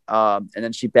shot. And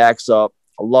then she backs up.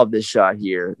 I love this shot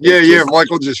here.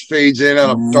 Michael just fades in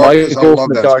out of darkness. I love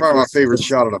that. It's probably my favorite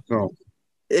shot of the film.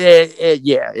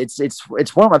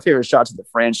 It's one of my favorite shots of the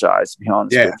franchise, to be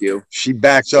honest with you. She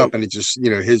backs up and it just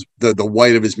the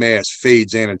white of his mask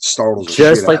fades in and startles her.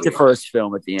 Just like the first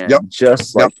film at the end.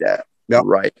 Just like that. Yep.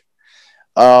 Right.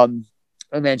 And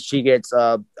then she gets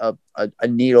a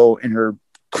needle in her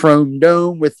chrome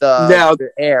dome with the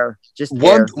air. Just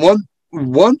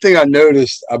one thing I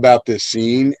noticed about this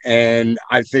scene, and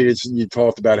I think you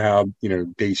talked about how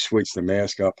they switched the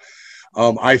mask up.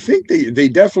 I think they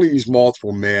definitely use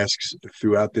multiple masks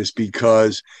throughout this,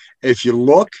 because if you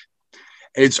look,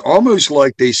 it's almost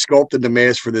like they sculpted the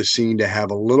mask for this scene to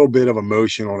have a little bit of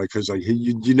emotion on it. Because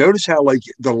you notice how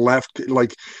the left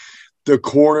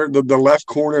the left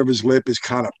corner of his lip is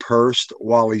kind of pursed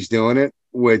while he's doing it,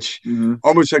 which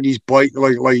almost like he's biting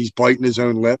like he's biting his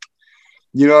own lip.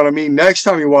 You know what I mean? Next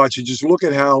time you watch it, just look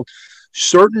at how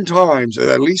certain times,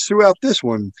 at least throughout this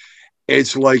one,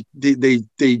 it's like they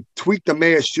tweak the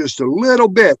mask just a little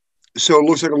bit, so it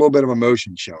looks like a little bit of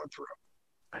emotion showing through.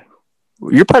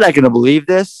 You're probably not going to believe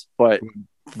this, but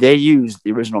they used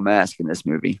the original mask in this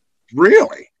movie.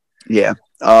 Really? Yeah.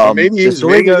 Maybe the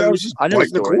story goes. just I know the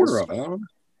the story. corner of it. I don't know.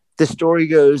 The story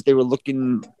goes they were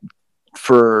looking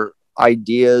for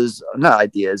ideas, not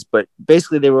ideas, but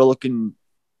basically they were looking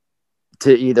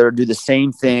to either do the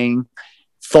same thing.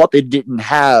 Thought they didn't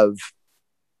have,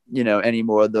 any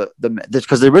more of the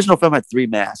because the original film had 3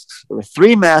 masks. There were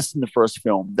 3 masks in the first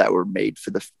film that were made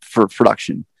for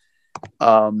production.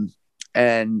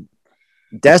 And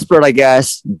desperate, I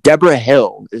guess, Deborah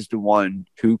Hill is the one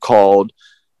who called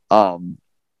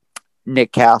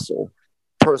Nick Castle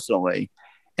personally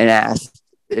and asked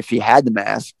if he had the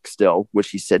mask still,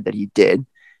 which he said that he did.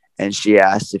 And she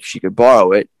asked if she could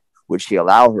borrow it, which he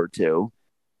allowed her to.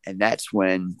 And that's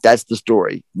the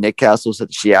story. Nick Castle said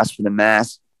that she asked for the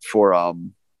mask for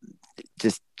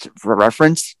just for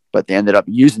reference, but they ended up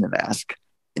using the mask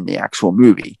in the actual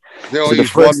movie. They only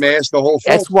used one mask the whole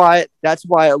film. That's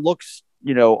why it looks,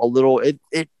 a little.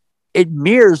 It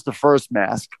mirrors the first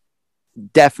mask,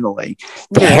 definitely.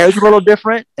 The hair's a little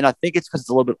different, and I think it's because it's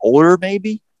a little bit older,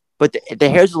 maybe. But the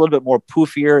hair's a little bit more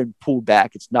poofier and pulled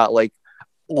back. It's not like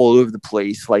all over the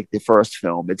place like the first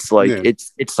film. It's like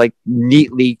it's like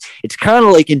neatly. It's kind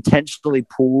of like intentionally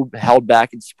pulled, held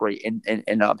back, and spray and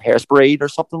hairsprayed or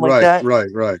something like that.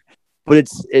 Right. But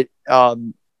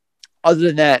other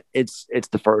than that, it's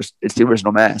the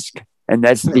original mask, and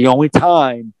that's the only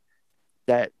time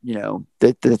that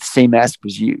the same mask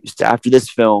was used. After this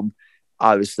film,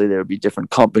 obviously there would be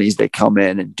different companies that come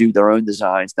in and do their own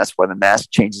designs. That's why the mask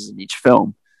changes in each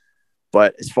film.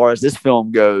 But as far as this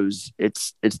film goes,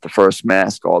 it's the first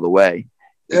mask all the way.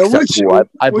 Yeah,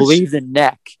 I believe the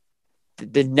neck.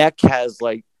 The neck has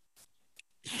like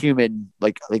human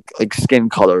like skin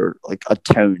color, like a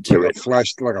tone to it,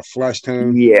 like a flesh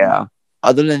tone. Yeah.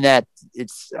 Other than that,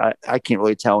 it's I can't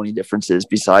really tell any differences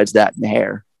besides that in the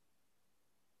hair.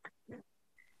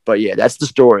 But yeah, that's the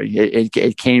story.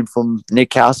 It came from Nick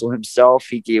Castle himself.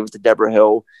 He gave it to Deborah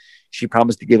Hill. She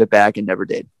promised to give it back and never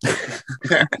did.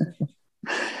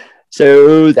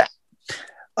 So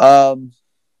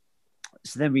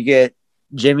then we get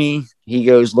Jimmy. He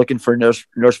goes looking for Nurse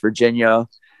Virginia.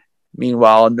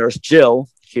 Meanwhile, Nurse Jill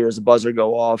hears a buzzer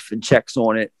go off and checks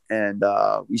on it. And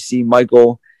we see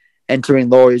Michael entering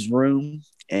Laurie's room,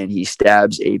 and he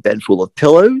stabs a bed full of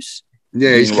pillows.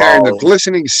 Yeah, he's carrying the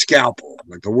glistening scalpel,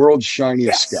 like the world's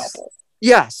shiniest scalpel.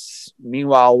 Yes.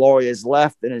 Meanwhile, Laurie is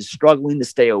left and is struggling to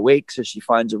stay awake, so she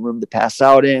finds a room to pass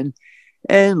out in.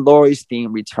 And Laurie's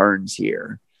theme returns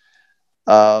here.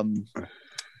 And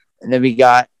then we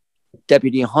got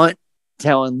Deputy Hunt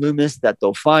telling Loomis that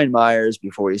they'll find Myers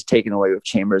before he's taken away with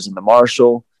Chambers and the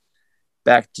marshal.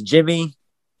 Back to Jimmy.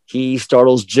 He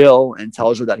startles Jill and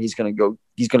tells her that he's going to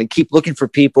keep looking for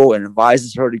people and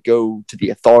advises her to go to the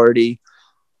authority,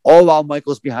 all while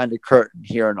Michael's behind the curtain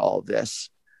hearing all of this.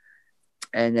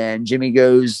 And then Jimmy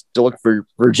goes to look for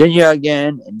Virginia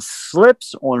again and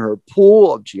slips on her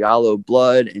pool of Giallo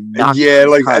blood and knocks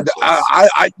I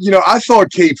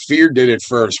thought Cape Fear did it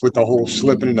first with the whole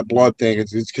slipping in the blood thing.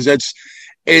 It's because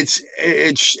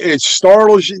it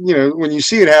startles you. When you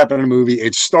see it happen in a movie,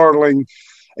 it's startling.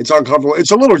 It's uncomfortable.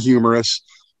 It's a little humorous,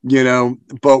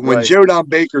 but when Joe Don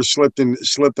Baker slipped in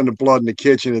the blood in the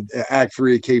kitchen at Act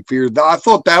 3 of Cape Fear, I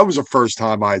thought that was the first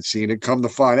time I'd seen it. Come to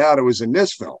find out, it was in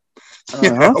this film.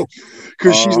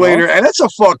 Because she's laying there, and that's a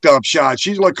fucked up shot.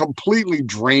 She's like completely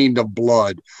drained of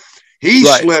blood. He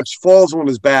slips, falls on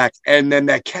his back, and then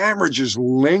that camera just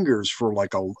lingers for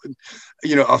like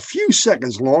a few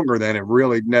seconds longer than it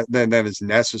really than is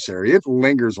necessary. It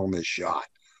lingers on this shot.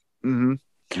 Mm-hmm.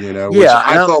 Which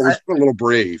I thought was a little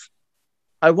brave.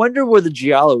 I wonder where the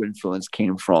Giallo influence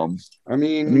came from. I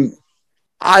mean,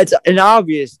 it's an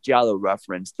obvious Giallo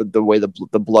reference. The way the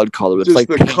blood color. It's like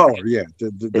the paint. color, yeah.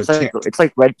 It's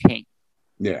like red paint.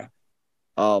 Yeah.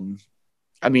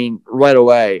 I mean, right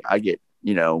away I get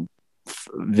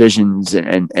visions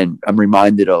and I'm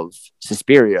reminded of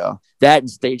Suspiria. That and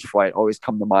Stage Fright always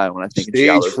come to mind when I think of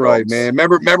Giallo Stage Fright, man.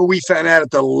 Remember we found out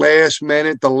at the last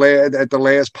minute, at the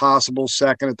last possible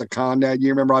second at the con that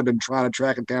year. Remember I've been trying to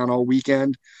track it down all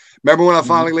weekend. Remember when I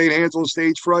finally laid hands on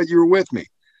Stage Fright? You were with me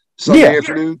Sunday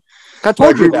afternoon. I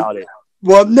told you about it.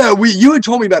 Well, no, you had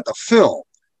told me about the film,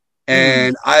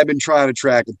 and I've been trying to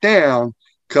track it down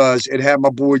because it had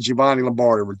my boy Giovanni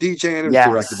Lombardi were DJing. It was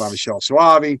directed by Michelle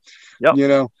Soavi.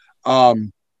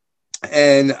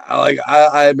 And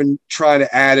I've been trying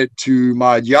to add it to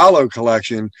my Giallo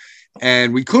collection,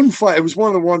 and we couldn't find. It was one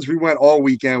of the ones we went all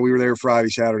weekend. We were there Friday,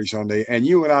 Saturday, Sunday, and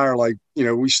you and I are like,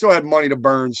 we still had money to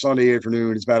burn Sunday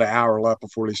afternoon. It's about an hour left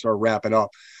before they start wrapping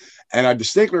up, And I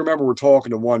distinctly remember we're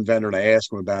talking to one vendor and I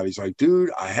asked him about it. He's like, dude,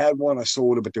 I had one, I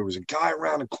sold it, but there was a guy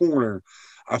around the corner.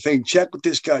 I think check with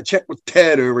this guy, check with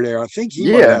Ted over there. I think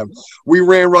he might have. We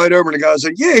ran right over and the guy's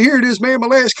like, yeah, here it is, man, my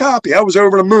last copy. I was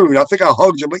over the moon. I think I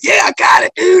hugged him, but yeah, I got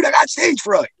it, dude. I got stage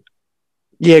fright.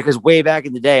 Yeah, because way back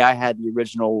in the day, I had the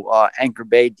original Anchor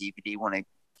Bay DVD when it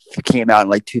came out in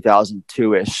like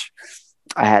 2002-ish.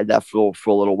 I had that for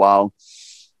a little while.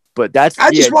 But that's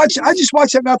I just watched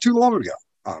that not too long ago,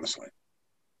 honestly.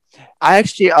 I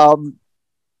actually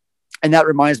and that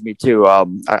reminds me too.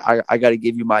 I got to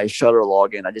give you my Shudder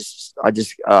login. I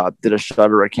just did a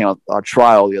Shudder account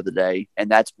trial the other day, and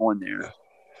that's on there.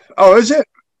 Oh, is it?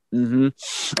 Mm-hmm.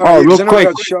 Oh, real quick,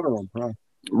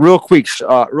 real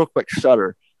quick,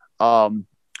 Shudder.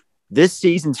 This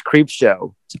season's Creep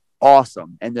Show is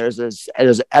awesome, and there's an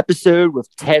episode with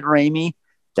Ted Raimi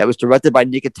that was directed by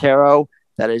Nicotero.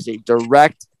 That is a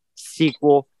direct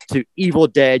sequel to Evil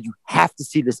Dead. You have to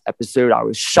see this episode. I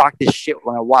was shocked as shit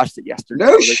when I watched it yesterday.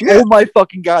 No shit. Like, oh my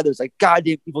fucking God. There's like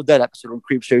goddamn Evil Dead episode on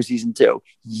Creep Show season 2.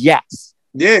 Yes.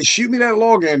 Yeah, shoot me that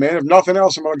login, man. If nothing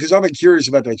else, because I've been curious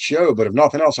about that show, but if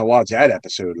nothing else, I'll watch that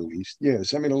episode at least. Yeah,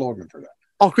 send me the login for that.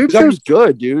 Oh, Creep Show's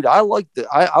good, dude. I liked it.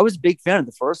 I was a big fan of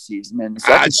the first season, and the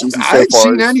second season I hadn't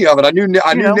seen any of it. I knew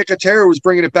Nicotero was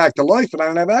bringing it back to life, but I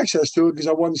didn't have access to it because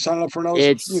I wasn't signed up for another.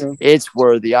 It's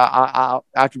worthy. I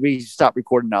after we stop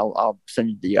recording, I'll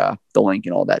send you the link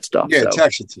and all that stuff. Yeah,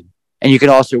 text it to you. And you can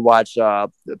also watch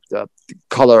the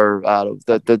color out of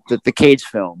the Cage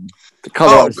film. The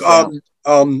color.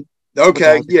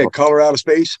 Okay, yeah, Color Out of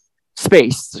Space.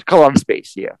 Color Out of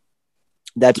Space. Yeah.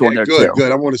 That's on there too.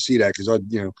 Good. I want to see that because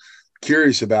I'm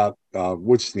curious about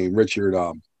what's his name, Richard,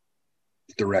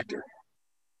 director.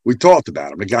 We talked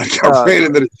about him. The guy ran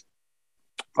into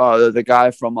the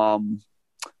guy from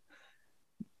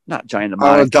not Giant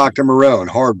Demonic. Dr. Moreau and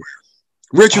Hardware.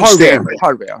 Richard Stanley.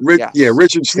 Hardware. Yeah,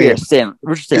 Richard Stanley. Yeah, Stanley.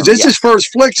 Richard Stanley. This is his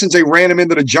first flick since they ran him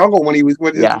into the jungle when he was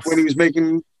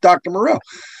making Dr. Moreau.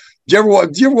 Did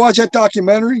you ever watch that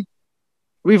documentary?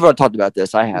 We've talked about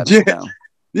this. I have.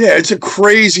 Yeah, it's a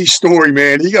crazy story,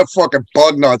 man. He got fucking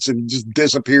bug nuts and just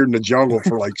disappeared in the jungle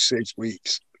for like 6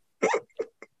 weeks.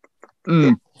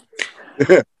 All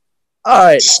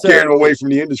right. Scared him away from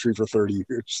the industry for 30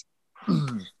 years.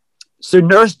 So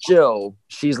Nurse Jill,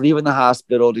 she's leaving the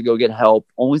hospital to go get help,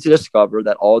 only to discover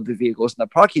that all the vehicles in the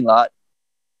parking lot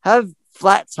have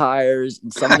flat tires,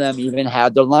 and some of them even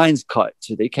have their lines cut,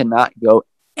 so they cannot go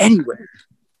anywhere.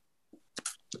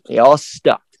 They all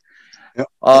stuck. Yep.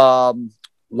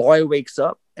 Laurie wakes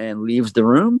up and leaves the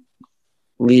room,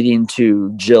 leading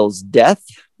to Jill's death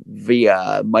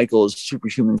via Michael's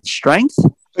superhuman strength.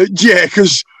 Yeah,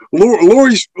 because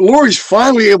Laurie's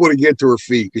finally able to get to her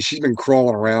feet because she's been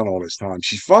crawling around all this time.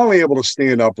 She's finally able to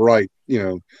stand upright,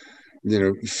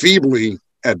 feebly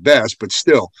at best, but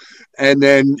still. And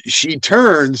then she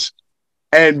turns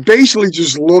and basically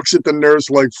just looks at the nurse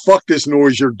like, "Fuck this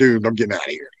noise, you're doomed. I'm getting out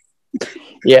of here."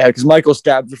 Yeah, because Michael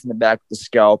stabs her from the back with the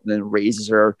scalp and then raises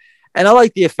her. And I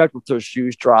like the effect with her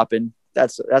shoes dropping.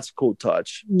 That's a cool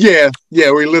touch. Yeah,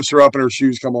 where he lifts her up and her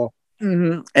shoes come off.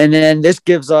 Mm-hmm. And then this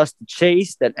gives us the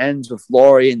chase that ends with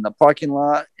Laurie in the parking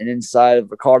lot and inside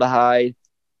of a car to hide.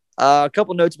 A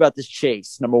couple notes about this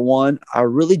chase. Number one, I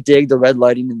really dig the red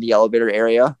lighting in the elevator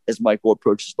area as Michael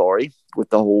approaches Laurie with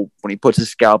the whole, when he puts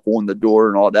his scalpel in the door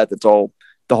and all that. That's all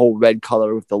the whole red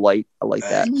color with the light. I like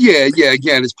that. Yeah.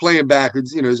 Again, it's playing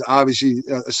backwards. It's obviously,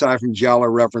 aside from Giallo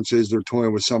references, they're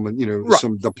toying with some,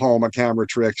 some De Palma camera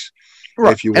tricks.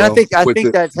 Right. If you will. And I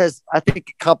think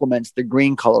it complements the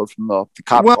green color from the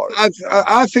cop car.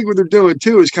 I think what they're doing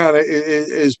too is kind of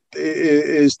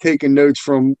is taking notes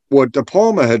from what De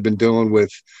Palma had been doing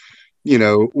with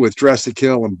Dress to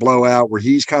Kill and Blowout, where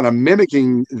he's kind of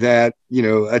mimicking that,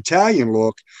 Italian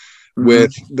look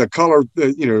with the color,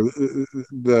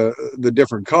 the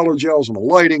different color gels and the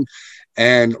lighting.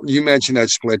 And you mentioned that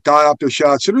split diopter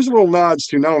shot. So there's little nods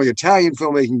to not only Italian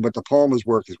filmmaking, but De Palma's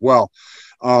work as well.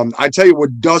 I tell you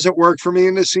what doesn't work for me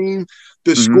in this scene.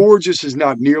 The score just is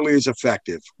not nearly as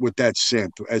effective with that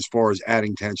synth as far as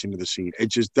adding tension to the scene. It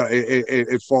just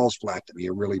it falls flat to me.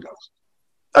 It really does.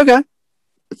 Okay,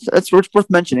 that's worth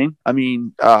mentioning. I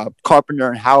mean, Carpenter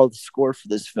and how the score for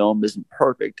this film isn't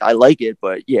perfect. I like it,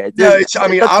 but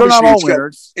obviously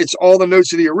it's all the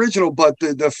notes of the original, but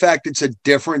the fact it's a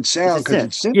different sound because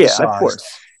it's synthesized. Yeah, of course.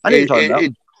 I know what you're talking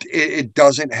about. It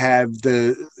doesn't have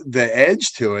the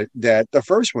edge to it that the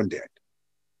first one did.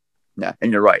 Yeah,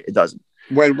 and you're right, it doesn't.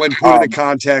 When put in the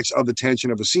context of the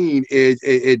tension of a scene,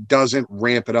 it doesn't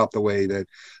ramp it up the way that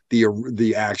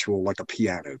the actual like a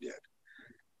piano did.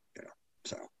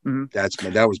 So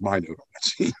that was my note on that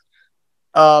scene.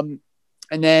 And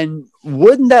then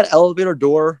wouldn't that elevator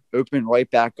door open right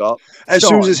back up? As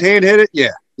soon as his hand hit it,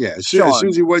 yeah. As soon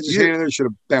as he wedged his hand in there, it should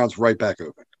have bounced right back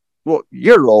open. Well,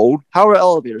 you're old. How are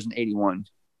elevators in 81?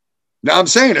 Now, I'm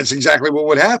saying that's exactly what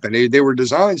would happen. They were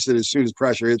designed so that as soon as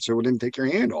pressure hit, so it didn't take your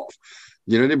hand off.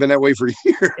 You know, they've been that way for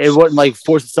years. It wouldn't like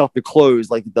force itself to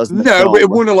close like it does in the No, film. it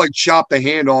wouldn't have like chopped the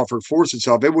hand off or forced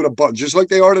itself. It would have bumped, just like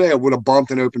they are today, it would have bumped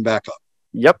and opened back up.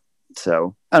 Yep.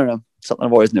 So, I don't know. Something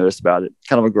I've always noticed about it.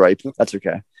 Kind of a gripe. That's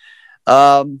okay.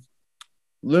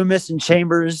 Loomis and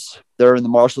Chambers, they're in the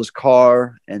marshal's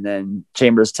car, and then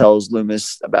Chambers tells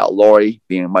Loomis about Laurie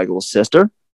being Michael's sister.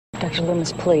 Dr.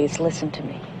 Loomis, please listen to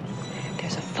me.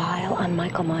 There's a file on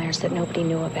Michael Myers that nobody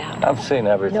knew about. I've seen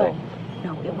everything.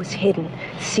 No, it was hidden,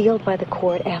 sealed by the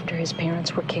court after his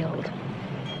parents were killed.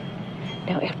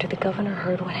 Now, after the governor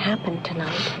heard what happened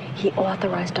tonight, he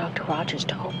authorized Dr. Rogers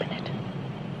to open it.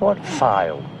 What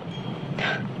file?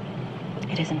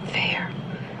 It isn't fair.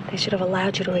 They should have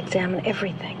allowed you to examine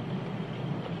everything.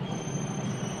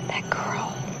 That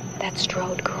girl, that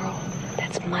Strode girl,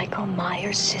 that's Michael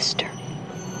Myers' sister.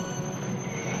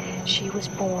 She was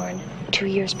born 2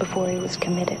 years before he was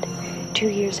committed. 2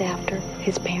 years after,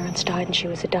 his parents died and she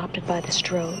was adopted by the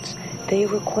Strodes. They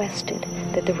requested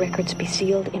that the records be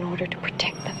sealed in order to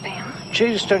protect the family.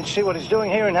 Jesus, don't you see what he's doing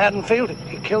here in Haddonfield?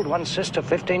 He killed one sister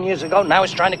 15 years ago. Now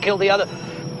he's trying to kill the other.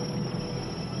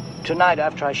 Tonight,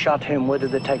 after I shot him, where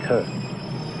did they take her?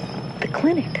 The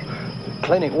clinic.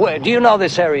 Clinic? Where? Do you know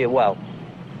this area well?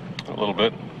 A little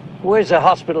bit. Where's the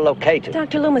hospital located?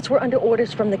 Dr. Loomis, we're under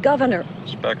orders from the governor.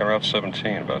 It's back on Route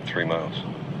 17, about 3 miles.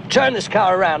 Turn this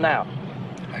car around now.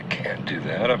 I can't do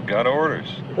that. I've got orders.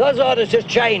 Those orders just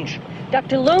changed.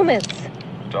 Dr. Loomis.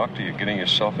 Doctor, you're getting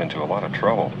yourself into a lot of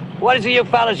trouble. What does you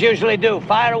fellas usually do?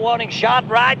 Fire a warning shot,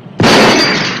 right?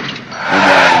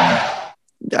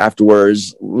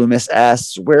 Afterwards, Loomis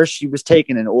asks where she was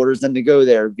taken and orders them to go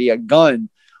there via gun.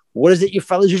 What is it you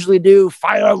fellas usually do?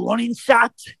 Fire a warning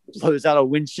shot? Blows out a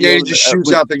windshield. Yeah, he just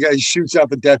shoots out the guy. He shoots out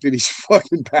the deputy's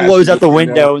fucking passenger. Blows out the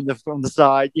window from the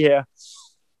side. Yeah.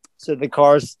 So the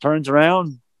car turns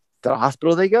around. To the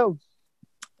hospital they go.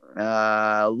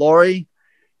 Laurie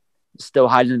still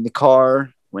hiding in the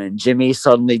car when Jimmy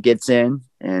suddenly gets in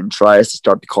and tries to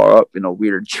start the car up in a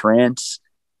weird trance.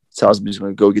 Tells him he's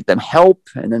going to go get them help,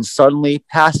 and then suddenly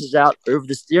passes out over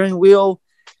the steering wheel,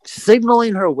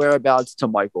 signaling her whereabouts to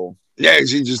Michael. Yeah,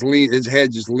 his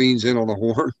head just leans in on the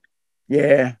horn.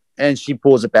 Yeah, and she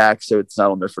pulls it back so it's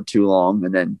not on there for too long,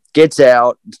 and then gets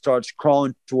out and starts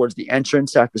crawling towards the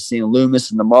entrance after seeing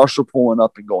Loomis and the marshal pulling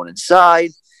up and going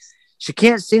inside. She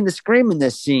can't see the scream in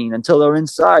this scene until they're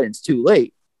inside. It's too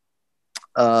late.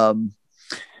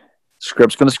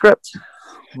 Script's going to script.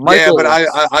 Michael, yeah,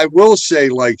 but I will say,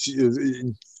 like,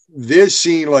 this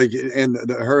scene, like, and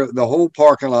the whole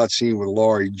parking lot scene with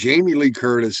Laurie, Jamie Lee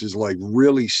Curtis is like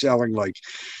really selling, like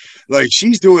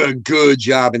she's doing a good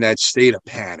job in that state of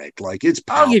panic. Like, it's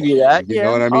powerful, I'll give you that. You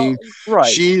know what I mean? Right.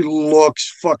 She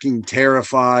looks fucking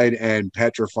terrified and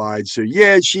petrified. So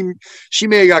yeah, she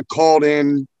may have got called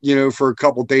in, you know, for a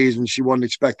couple days when she wasn't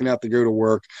expecting to have to go to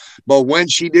work. But when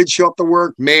she did show up to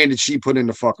work, man, did she put in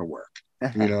the fucking work.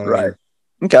 You know what right. I mean?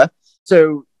 Okay.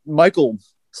 So Michael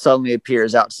suddenly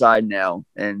appears outside now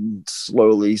and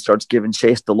slowly starts giving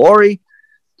chase to Laurie,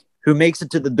 who makes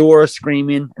it to the door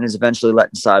screaming and is eventually let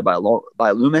inside by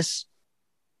Loomis.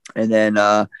 And then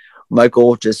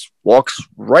Michael just walks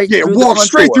right through walks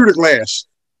straight through the glass.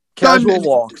 Casual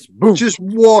walks. Boom. Just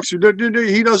walks. He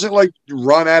doesn't like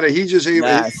run at it. He just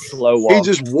slow walk. He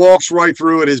just walks right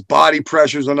through it. His body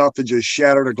pressure's enough to just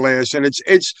shatter the glass, and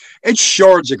it's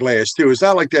shards of glass too. It's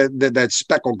not like that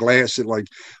speckled glass that, like,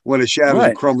 when it shatters,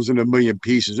 it crumbles into a million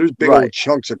pieces. There's big old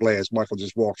chunks of glass. Michael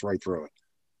just walks right through it.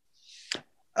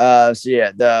 So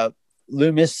yeah, the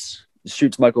Loomis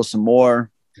shoots Michael some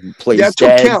more. And plays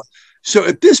dead. Count. So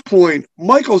at this point,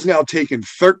 Michael's now taken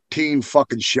 13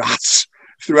 fucking shots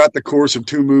throughout the course of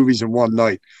 2 movies in one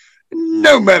night.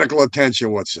 No medical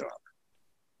attention whatsoever.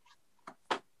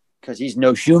 Because he's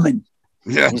no human.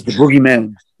 Yeah. He's the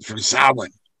boogeyman. From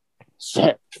Samhain.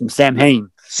 From Sam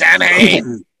Hain. Sam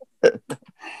Hain.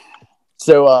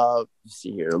 So, let's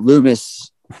see here.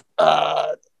 Loomis.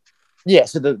 Yeah,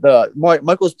 so the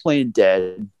Michael's playing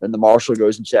dead, and the marshal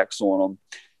goes and checks on him.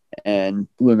 And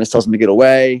Loomis tells him to get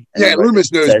away. And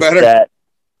Loomis knows better.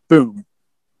 Boom.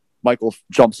 Michael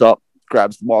jumps up,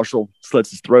 grabs the marshal, slits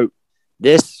his throat.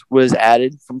 This was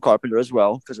added from Carpenter as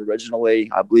well, because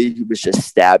originally I believe he was just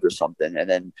stabbed or something. And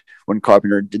then when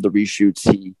Carpenter did the reshoots,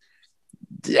 he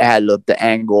had the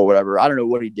angle or whatever. I don't know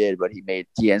what he did, but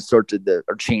he inserted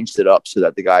or changed it up so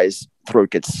that the guy's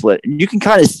throat gets slit. And you can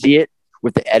kind of see it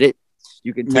with the edit.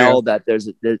 You can tell that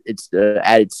it's the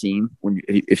added scene when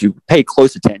if you pay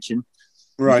close attention,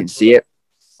 you can see it.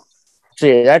 So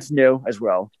yeah, that's new as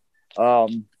well.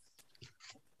 And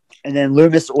then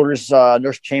Loomis orders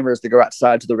Nurse Chambers to go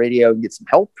outside to the radio and get some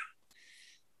help.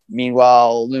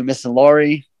 Meanwhile, Loomis and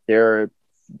Laurie, they're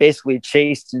basically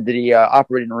chased into the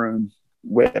operating room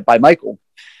by Michael,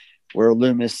 where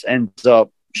Loomis ends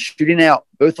up shooting out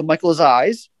both of Michael's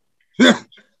eyes,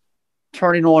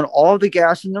 turning on all the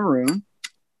gas in the room.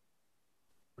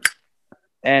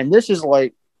 And this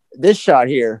shot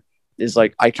here is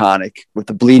like iconic with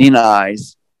the bleeding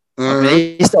eyes. I mean,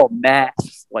 they sell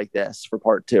masks like this for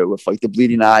part 2 with like the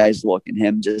bleeding eyes look and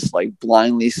him just like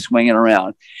blindly swinging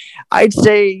around. I'd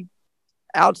say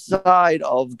outside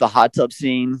of the hot tub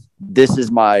scene, this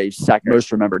is my second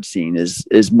most remembered scene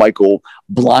is Michael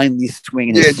blindly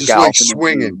swinging his just scalp like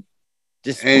swinging.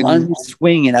 Blindly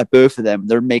swinging at both of them.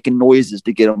 They're making noises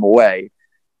to get them away.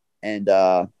 And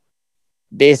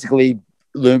basically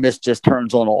Loomis just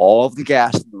turns on all of the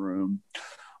gas in the room,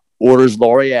 orders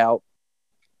Laurie out,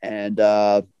 and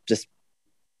just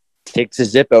takes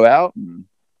his Zippo out and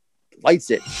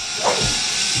lights it.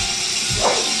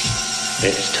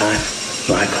 It's time,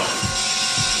 Michael.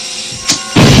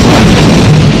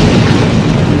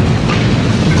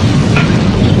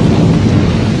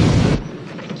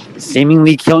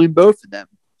 Seemingly killing both of them.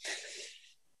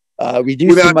 We do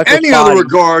without any other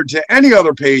regard to any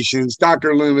other patients.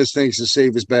 Dr. Loomis thinks the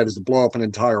safest bet is to blow up an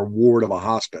entire ward of a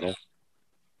hospital.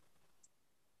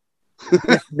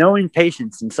 Knowing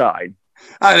patients inside.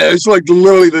 I know, it's like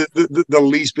literally the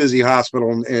least busy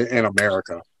hospital in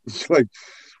America. It's like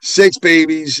 6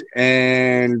 babies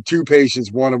and 2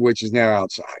 patients, one of which is now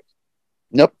outside.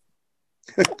 Nope.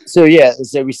 So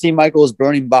we see Michael's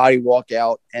burning body walk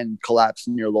out and collapse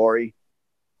near Laurie.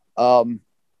 And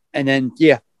then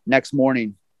next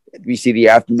morning we see the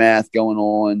aftermath going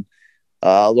on.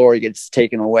 Laurie gets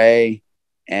taken away,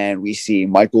 and we see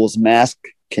Michael's mask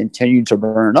continue to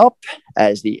burn up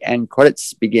as the end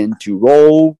credits begin to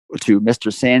roll to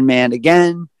Mr. Sandman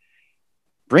again,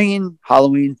 bringing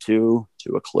Halloween 2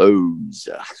 to a close.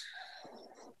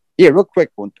 Real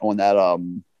quick on that,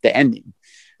 the ending.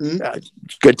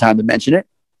 Good time to mention it.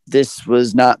 This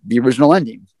was not the original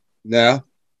ending. No.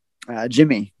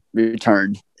 Jimmy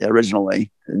returned originally,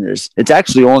 and it's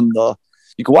actually on the.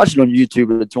 You can watch it on YouTube,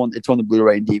 but it's on the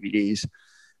Blu-ray and DVDs.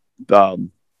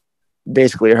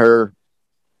 Basically,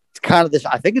 it's kind of this.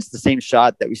 I think it's the same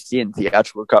shot that we see in the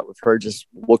theatrical cut with her just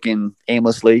looking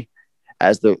aimlessly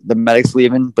as the medic's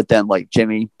leaving, but then like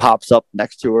Jimmy pops up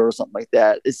next to her or something like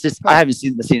that. It's just I haven't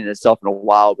seen the scene in itself in a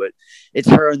while, but it's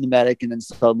her and the medic, and then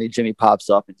suddenly Jimmy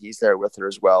pops up and he's there with her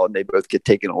as well, and they both get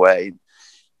taken away.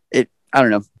 I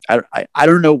don't know. I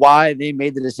don't know why they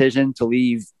made the decision to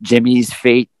leave Jimmy's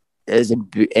fate as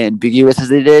ambiguous as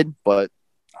they did, but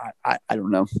I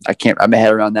don't know. I can't wrap my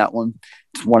head around that one.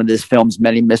 It's one of this film's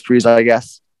many mysteries, I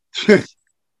guess.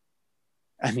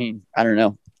 I mean, I don't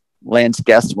know. Lance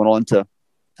Guest went on to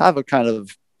have a kind of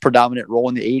predominant role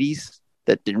in the 80s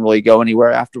that didn't really go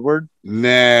anywhere afterward.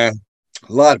 Nah, a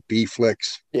lot of B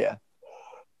flicks. Yeah.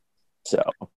 So,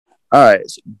 all right.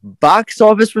 So box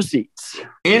office receipts.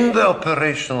 In the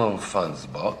operational funds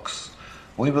box,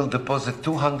 we will deposit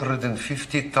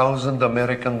 250,000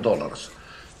 American dollars.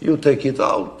 You take it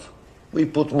out, we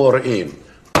put more in.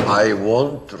 I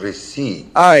want receipt.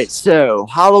 All right, so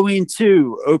Halloween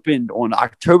 2 opened on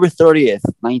October 30th,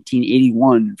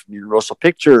 1981 from Universal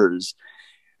Pictures.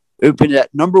 Opened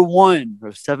at number 1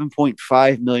 with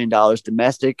 $7.5 million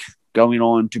domestic, going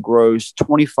on to gross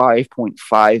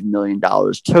 $25.5 million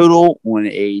total on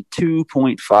a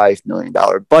 $2.5 million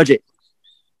budget.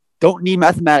 Don't need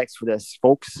mathematics for this,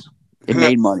 folks. It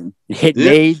made money. It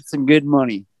made some good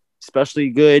money, especially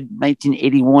good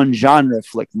 1981 genre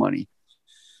flick money.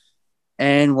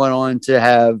 And went on to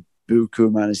have buku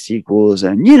amount of sequels.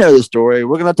 And you know the story.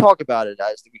 We're going to talk about it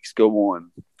as the weeks go on.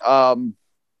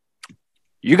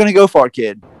 You're going to go far,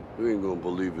 kid. You ain't going to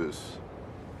believe this.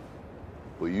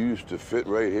 But you used to fit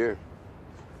right here.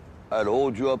 I'd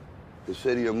hold you up and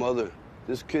say to your mother,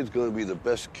 this kid's going to be the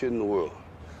best kid in the world.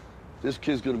 This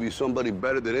kid's going to be somebody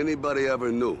better than anybody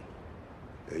ever knew.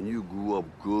 And you grew up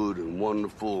good and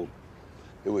wonderful.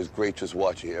 It was great just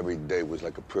watching you every day. It was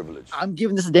like a privilege. I'm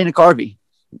giving this to Dana Carvey.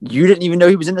 You didn't even know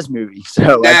he was in this movie.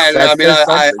 So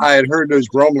I had heard those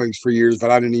grumblings for years, but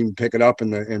I didn't even pick it up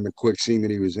in the quick scene that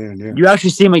he was in. Yeah. You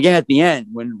actually see him again at the end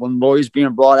when Laurie's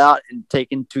being brought out and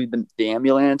taken to the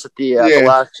ambulance at the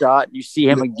last shot. You see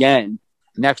him again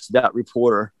next to that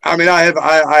reporter. I mean, I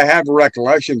have a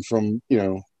recollection from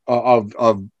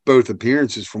of both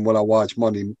appearances from what I watched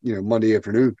Monday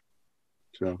afternoon.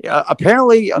 So yeah,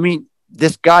 apparently, I mean,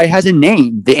 this guy has a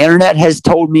name. The internet has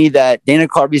told me that Dana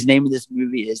Carvey's name in this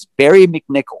movie is Barry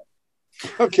McNichol.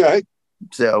 Okay.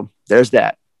 So there's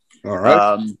that. All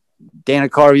right. Dana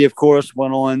Carvey, of course,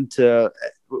 went on to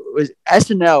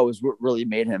SNL is what really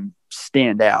made him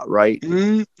stand out, right?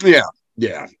 Yeah.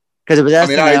 Because it was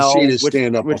SNL, I had seen his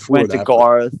stand-up which before went that, to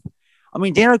Garth. I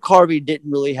mean, Dana Carvey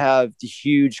didn't really have the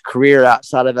huge career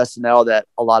outside of SNL that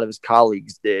a lot of his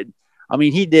colleagues did. I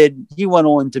mean, he went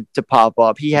on to pop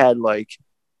up. He had like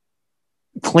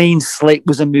Clean Slate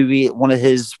was a movie, one of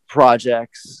his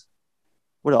projects.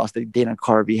 What else did Dana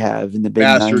Carvey have in the big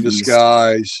Master 90s?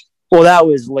 Disguise. Well, that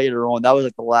was later on. That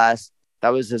was like that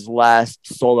was his last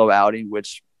solo outing,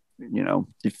 which, you know,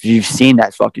 if you've seen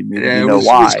that fucking movie, you know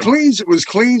why. It was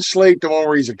Clean Slate, the one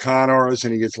where he's a con artist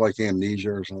and he gets like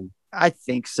amnesia or something. I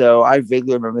think so. I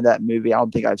vaguely remember that movie. I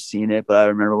don't think I've seen it, but I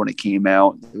remember when it came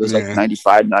out. It was like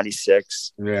 95,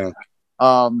 96. Yeah.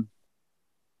 And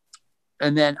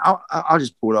then I'll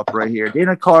just pull it up right here.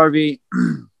 Dana Carvey.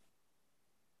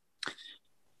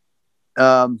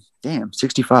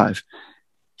 65.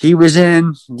 He went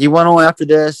on after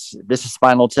this. This is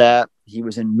Spinal Tap. He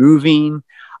was in Moving.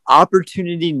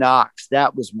 Opportunity Knocks.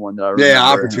 That was one that I remember. Yeah,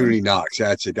 Opportunity Knocks.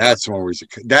 That's it. That's the one where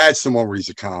he's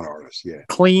a con artist. Yeah.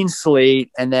 Clean Slate,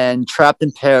 and then Trapped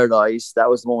in Paradise. That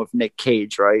was the one with Nick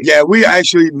Cage, right? Yeah, we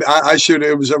actually I showed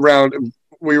it was around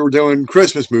we were doing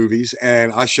Christmas movies,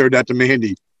 and I showed that to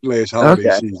Mandy last holiday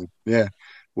season. Yeah,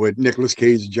 with Nicolas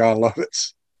Cage and John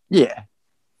Lovitz. Yeah,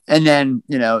 and then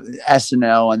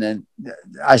SNL, and then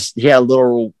he had a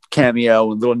little cameo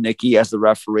with Little Nicky as the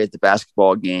referee at the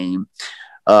basketball game.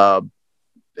 And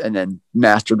then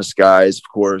Master Disguise, of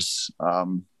course.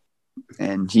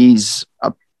 And he's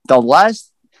I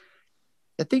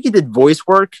think he did voice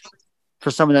work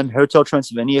for some of them Hotel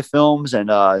Transylvania films and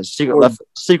Secret Life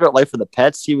of the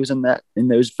Pets. He was in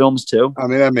those films too. I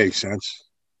mean, that makes sense.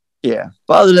 Yeah.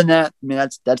 But other than that, I mean,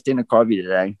 that's Dana Carvey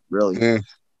today, really. Yeah.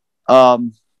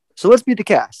 So let's meet the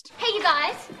cast. Hey, you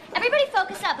guys. Everybody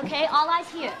focus up, okay? All eyes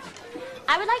here.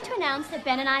 I would like to announce that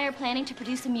Ben and I are planning to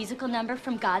produce a musical number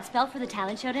from Godspell for the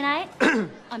talent show tonight.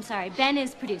 I'm sorry, Ben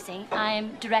is producing.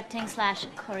 I'm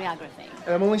directing/choreographing.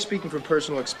 And I'm only speaking from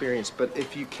personal experience, but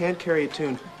if you can't carry a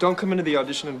tune, don't come into the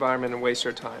audition environment and waste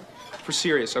our time. For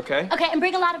serious, okay? Okay, and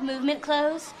bring a lot of movement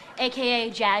clothes, aka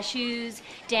jazz shoes,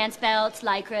 dance belts,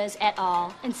 lycras, et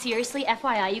al. And seriously,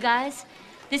 FYI, you guys,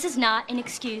 this is not an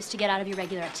excuse to get out of your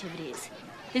regular activities.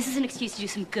 This is an excuse to do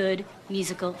some good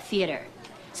musical theater.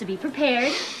 So be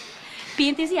prepared, be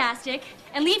enthusiastic,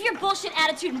 and leave your bullshit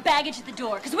attitude and baggage at the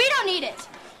door, because we don't need it.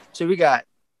 So we got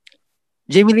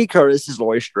Jamie Lee Curtis as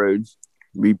Laurie Strode.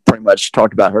 We pretty much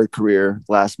talked about her career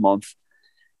last month.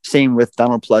 Same with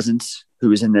Donald Pleasance,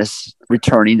 who is in this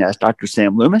returning as Dr.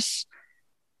 Sam Loomis,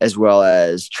 as well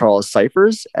as Charles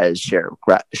Cyphers as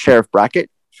Sheriff Brackett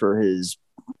for his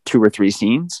 2 or 3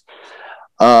 scenes.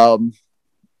 Lance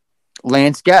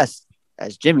Guest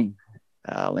as Jimmy.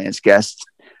 Lance Guest.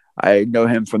 I know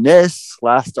him from this,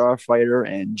 Last Starfighter,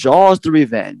 and Jaws: The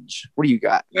Revenge. What do you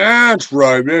got? That's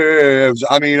right.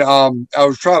 I mean, I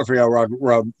was trying to figure out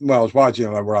when I was watching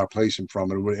it, where I placed him from.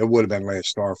 It would have been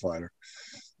Last Starfighter.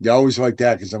 You always like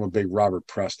that because I'm a big Robert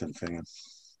Preston fan.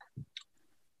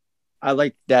 I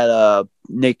like that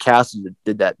Nick Castle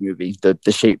did that movie, the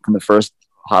shape from the first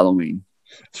Halloween.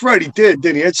 That's right, he did,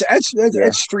 didn't he? It's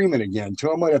streaming again,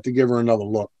 too. I might have to give her another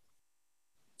look.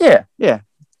 Yeah,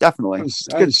 definitely. I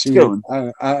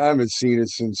haven't seen it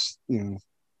since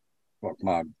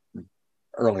my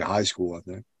early high school, I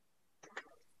think.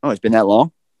 Oh, it's been that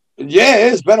long? Yeah,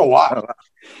 it's been a while.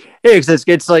 Yeah, because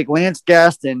it's like Lance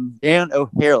Guest and Dan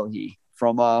O'Herlihy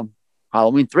from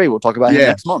Halloween 3. We'll talk about him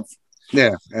next month.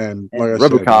 Yeah, and like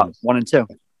RoboCop 1 and 2.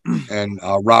 And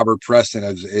Robert Preston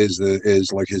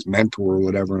is like his mentor or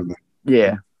whatever.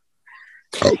 Yeah.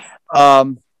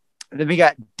 Then we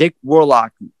got Dick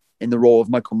Warlock in the role of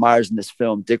Michael Myers in this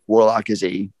film. Dick Warlock is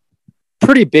a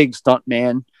pretty big stunt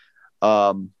man.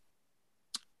 Not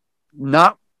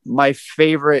my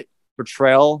favorite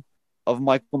portrayal of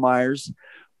Michael Myers,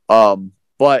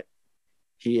 but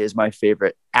he is my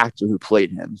favorite actor who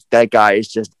played him. That guy is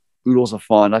just oodles of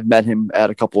fun. I've met him at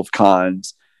a couple of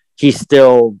cons. He's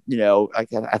still, I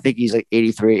think he's like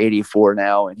 83, 84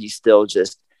 now, and he's still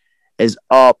just is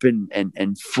up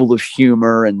and full of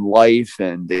humor and life,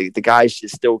 and the guy's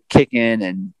just still kicking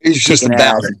and he's just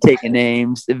ass and taking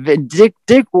names.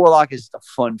 Dick Warlock is a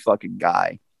fun fucking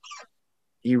guy.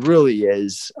 He really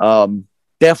is.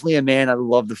 Definitely a man I'd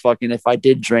love to if I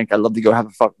did drink, I'd love to go have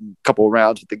a fucking couple of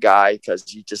rounds with the guy because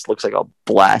he just looks like a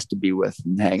blast to be with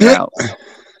and hang out.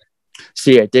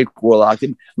 So yeah, Dick Warlock.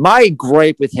 And my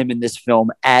gripe with him in this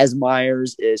film as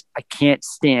Myers is I can't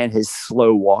stand his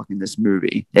slow walk in this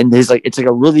movie. And it's like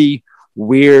a really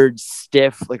weird,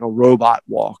 stiff, like a robot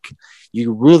walk.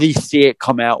 You really see it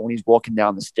come out when he's walking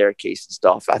down the staircase and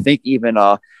stuff. I think even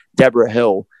Deborah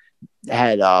Hill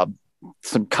had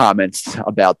some comments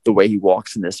about the way he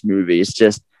walks in this movie. It's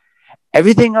just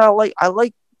everything I like,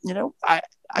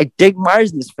 I dig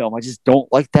Myers in this film. I just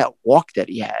don't like that walk that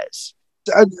he has.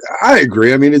 I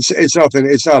agree. I mean, it's nothing.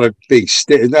 It's not a big it's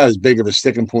not as big of a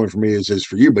sticking point for me as it is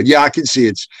for you. But yeah, I can see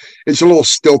it's a little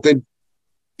stilted.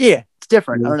 Yeah, it's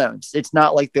different. I don't know. It's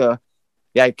not like the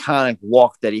iconic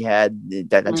walk that he had,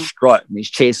 that strut. And he's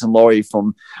chasing Laurie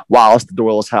from Wallace to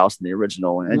Doyle's house in the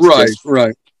original. And it's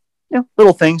right.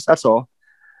 Little things. That's all.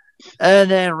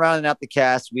 And then rounding out the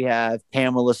cast, we have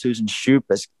Pamela Susan Shoop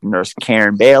as Nurse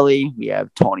Karen Bailey. We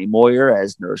have Tony Moyer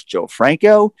as Nurse Joe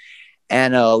Franco.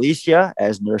 Anna Alicia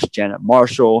as Nurse Janet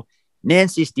Marshall.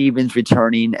 Nancy Stevens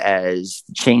returning as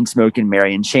chain-smoking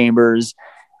Marion Chambers.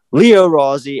 Leo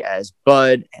Rossi as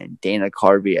Bud, and Dana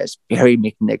Carvey as Barry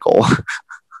McNichol.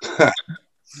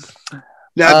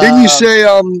 Now, didn't you say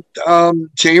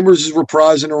Chambers is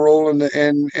reprising a role in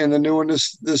the new one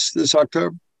this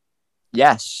October?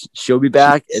 Yes, she'll be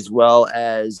back, as well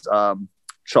as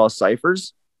Charles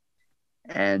Cyphers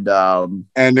and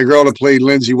the girl that played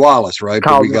Lindsay Wallace, right?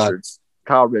 Kyle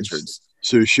Richards.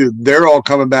 So they're all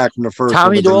coming back from the first.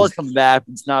 Tommy Doyle is coming back.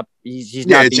 It's not. He's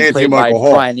not being played by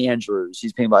Brian Andrews.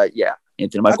 He's played by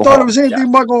Anthony Michael Hall. I thought it was Anthony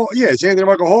Michael. Yeah, it's Anthony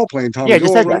Michael Hall playing Tommy Doyle. Yeah,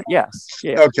 just said that. Yes.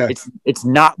 Yeah. Okay. It's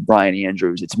not Brian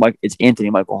Andrews. It's Anthony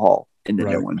Michael Hall in the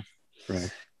new one. Right.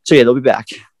 So yeah, they'll be back.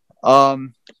 So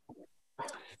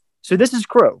this is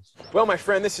Crew. Well, my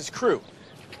friend, this is Crew.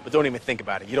 But don't even think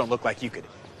about it. You don't look like you could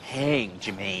hang,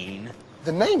 Jermaine.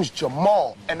 The name's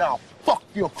Jamal, and I'll fuck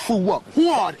your crew up.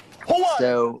 What?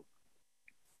 So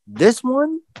this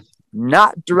one,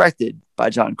 not directed by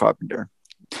John Carpenter.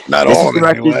 Not all of it,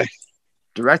 anyway.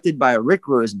 Directed by Rick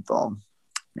Rosenthal.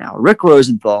 Now, Rick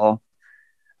Rosenthal,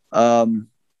 are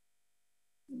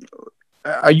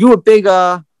you a big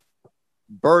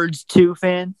Birds 2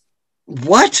 fan?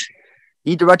 What?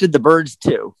 He directed The Birds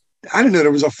 2. I didn't know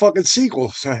there was a fucking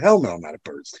sequel. So hell no, I'm not a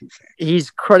Birds 2 fan. He's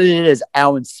credited as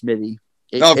Alan Smithy.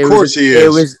 Of course he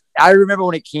is. I remember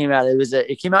when it came out.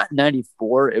 It came out in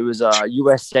 '94. It was a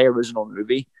USA original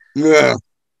movie. Yeah.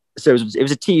 So it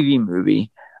was a TV movie.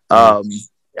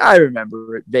 I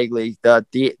remember it vaguely.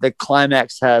 The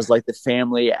climax has like the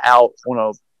family out on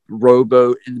a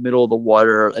rowboat in the middle of the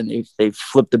water, and they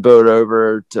flip the boat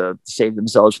over to save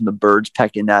themselves from the birds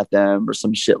pecking at them or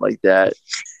some shit like that.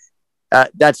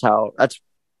 That's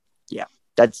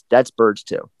Birds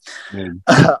 2.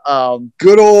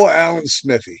 Good old Alan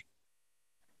Smithy.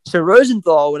 So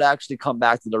Rosenthal would actually come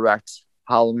back to direct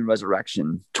Halloween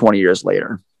Resurrection 20 years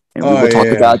later. And we will talk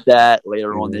about that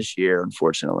later on this year,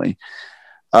 unfortunately.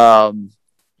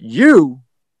 You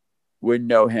would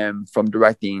know him from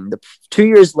directing 2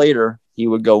 years later, he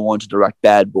would go on to direct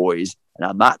Bad Boys. And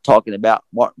I'm not talking about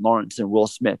Martin Lawrence and Will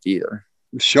Smith either.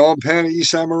 Sean Penn,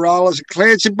 Esai Morales, and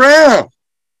Clancy Brown.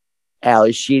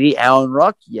 Ali Sheedy, Alan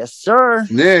Ruck. Yes, sir.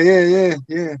 Yeah.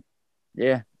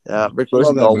 Rick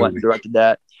Rosenthal went and directed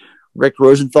that. Rick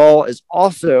Rosenthal is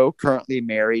also currently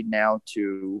married now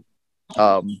to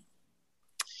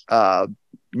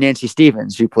Nancy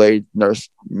Stevens, who played Nurse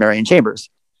Marion Chambers.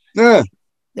 Yeah.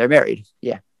 They're married.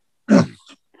 Yeah.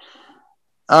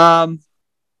 But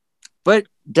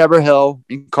Deborah Hill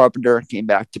and Carpenter came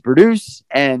back to produce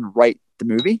and write the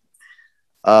movie.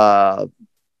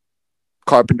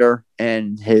 Carpenter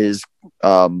and his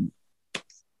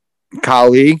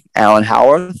colleague, Alan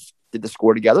Howarth, did the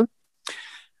score together.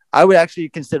 I would actually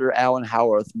consider Alan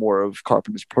Howarth more of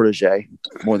Carpenter's protege,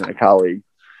 more than a colleague.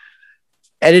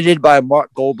 Edited by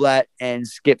Mark Goldblatt and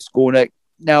Skip Skolnick.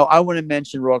 Now, I want to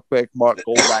mention real quick Mark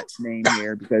Goldblatt's name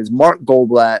here, because Mark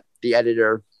Goldblatt, the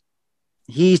editor,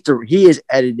 he has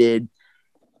edited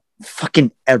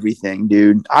fucking everything,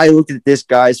 dude. I looked at this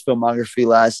guy's filmography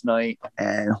last night,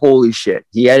 and holy shit.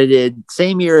 He edited,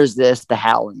 same year as this, The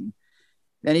Howling.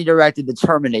 Then he directed The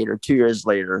Terminator 2 years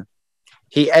later.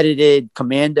 He edited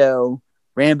Commando,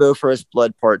 Rambo First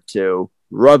Blood Part 2,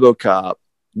 RoboCop,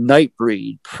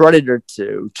 Nightbreed, Predator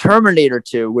 2, Terminator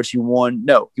 2, which he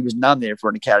was nominated for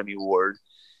an Academy Award.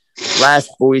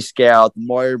 Last Boy Scout, the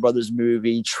Mario Brothers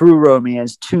movie, True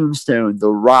Romance, Tombstone,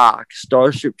 The Rock,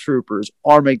 Starship Troopers,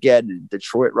 Armageddon,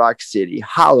 Detroit Rock City,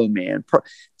 Hollow Man.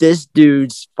 This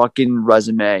dude's fucking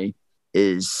resume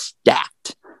is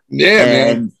stacked. Yeah,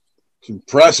 man. It's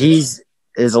impressive.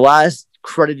 His last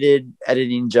credited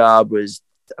editing job was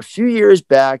a few years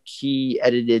back, he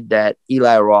edited that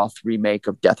Eli Roth remake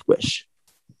of Death Wish.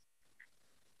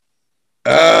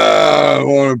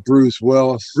 One of Bruce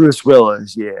Willis. Bruce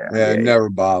Willis, yeah. Yeah, never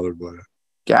bothered with it.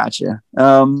 Gotcha.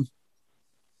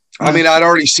 I mean, I'd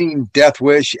already seen Death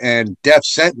Wish and Death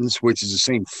Sentence, which is the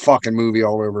same fucking movie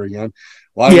all over again.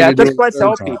 Yeah, that's what I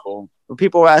tell people. When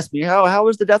people ask me, how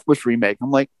was the Death Wish remake?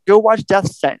 I'm like, go watch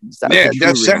Death Sentence.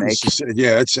 Death Sentence.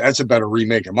 Yeah, that's a better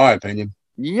remake in my opinion.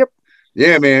 Yep.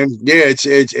 Yeah, man. Yeah,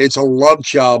 it's a love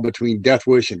child between Death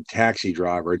Wish and Taxi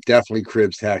Driver. It definitely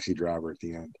cribs Taxi Driver at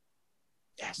the end.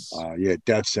 Yes. Yeah,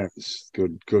 Death Sentence.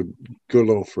 Good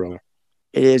little thriller.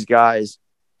 It is, guys.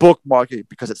 Bookmark it,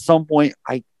 because at some point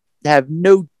I have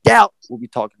no doubt we'll be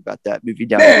talking about that movie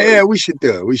down there. Yeah, we should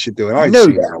do it. I ain't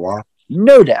seen it in a while.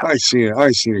 No doubt. I ain't seen it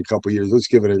in a couple of years. Let's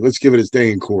give it its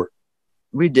day in court.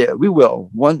 We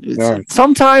will.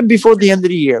 Sometime before the end of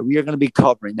the year, we are going to be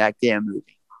covering that damn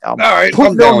movie. All right,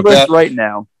 put it on the list right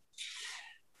now.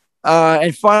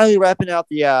 And finally, wrapping out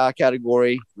the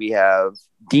category, we have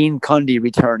Dean Cundey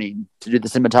returning to do the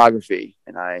cinematography,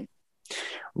 and I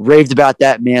raved about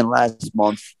that man last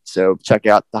month. So check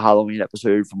out the Halloween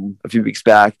episode from a few weeks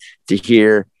back to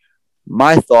hear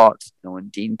my thoughts on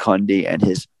Dean Cundey and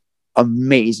his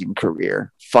amazing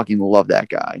career. Fucking love that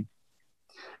guy.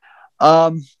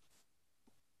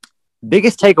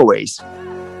 Biggest takeaways.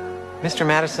 Mr.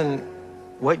 Madison,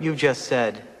 what you just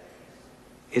said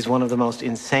is one of the most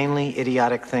insanely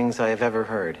idiotic things I have ever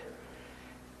heard.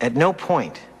 At no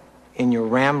point in your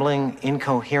rambling,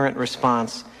 incoherent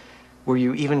response were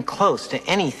you even close to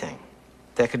anything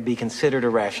that could be considered a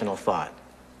rational thought.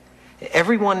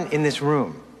 Everyone in this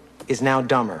room is now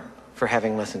dumber for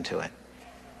having listened to it.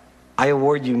 I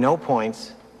award you no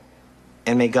points,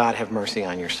 and may God have mercy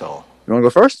on your soul. You want to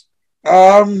go first?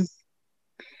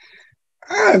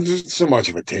 So much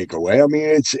of a takeaway. I mean,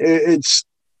 it's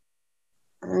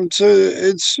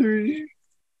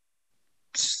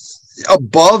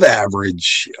above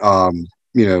average.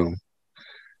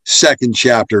 Second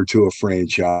chapter to a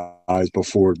franchise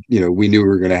before we knew we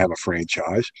were going to have a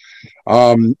franchise.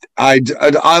 I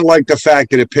like the fact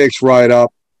that it picks right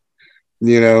up,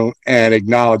 and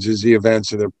acknowledges the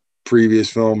events of the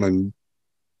previous film and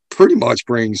pretty much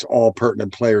brings all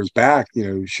pertinent players back,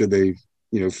 should they,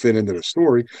 fit into the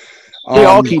story. They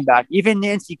all came back. Even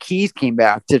Nancy Keys came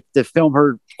back to film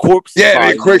her corpse. Yeah,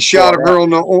 a quick shot of her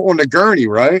on the gurney,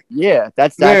 right? Yeah,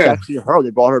 that's actually her. They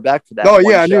brought her back for that. Oh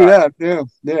yeah, I knew that. Yeah.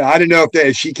 I didn't know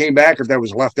if she came back, if that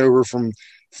was left over from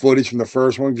footage from the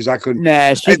first one, because I couldn't.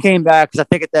 Nah, she came back because I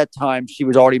think at that time she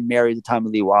was already married at the time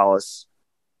of Lee Wallace.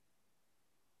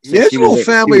 So there's a little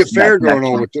family affair going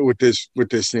on with this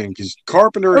thing, because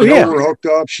Carpenter and Hill were hooked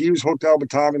up. She was hooked up with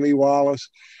Tommy Lee Wallace.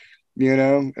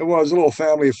 It was a little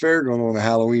family affair going on in the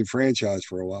Halloween franchise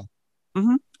for a while.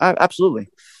 Mm-hmm. Absolutely.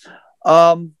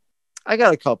 I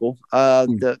got a couple.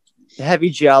 The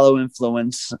heavy Giallo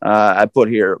influence. I put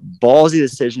here ballsy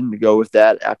decision to go with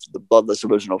that after the bloodless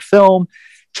original film,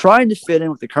 trying to fit in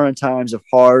with the current times of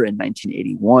horror in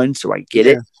 1981. So I get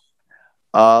it.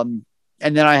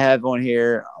 And then I have on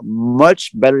here a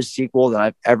much better sequel than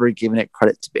I've ever given it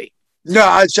credit to be. No,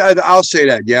 I'll say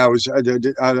that. Yeah,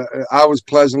 I was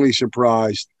pleasantly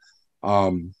surprised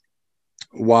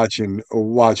watching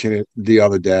it the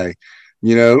other day. A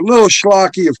little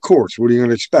schlocky, of course. What are you going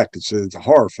to expect? It's a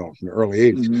horror film from the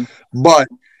early 80s, but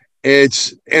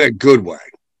it's in a good way.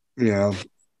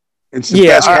 It's the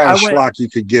best kind of schlock you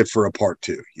could get for a part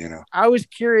two. I was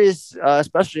curious,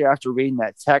 especially after reading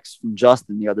that text from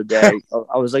Justin the other day.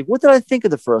 I was like, what did I think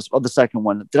of the second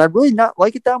one? Did I really not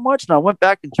like it that much? And I went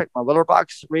back and checked my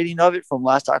Letterboxd rating of it from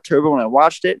last October when I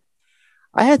watched it.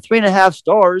 I had 3.5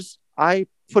 stars. I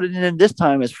put it in this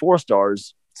time as 4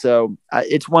 stars. So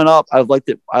it's went up. I liked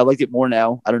it more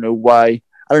now. I don't know why.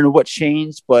 I don't know what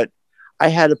changed, but I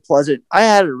had a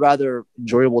rather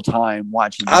enjoyable time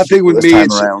watching this. I think with me,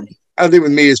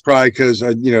 it's probably because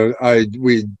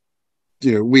we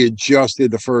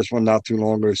adjusted the first one not too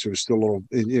long ago, so it was still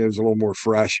it was a little more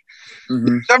fresh.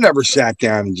 Mm-hmm. I've never sat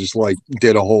down and just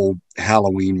did a whole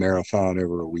Halloween marathon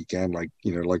over a weekend, like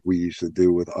we used to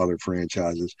do with other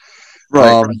franchises.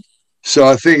 Right. So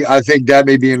I think that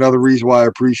may be another reason why I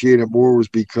appreciate it more, was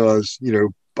because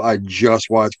I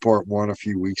just watched part 1 a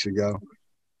few weeks ago,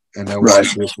 and I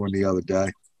watched this one the other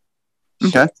day.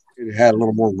 Okay, it had a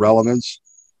little more relevance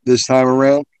this time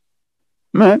around.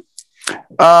 All right.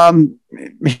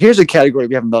 Here's a category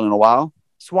we haven't done in a while: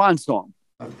 Swan Song.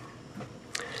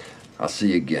 I'll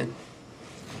see you again.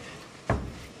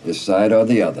 This side or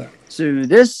the other. So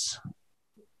this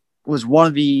was one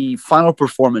of the final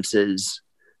performances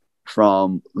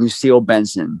from Lucille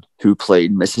Benson, who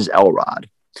played Mrs. Elrod.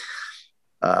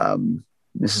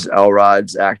 Mrs.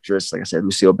 Elrod's actress, like I said,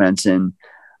 Lucille Benson.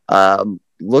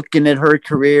 Looking at her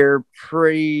career,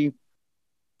 pretty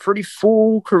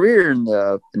full career in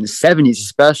the 70s,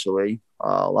 especially.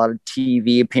 A lot of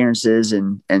TV appearances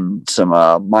and some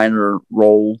minor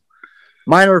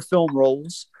film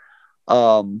roles.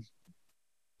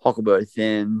 Huckleberry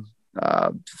Finn,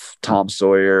 Tom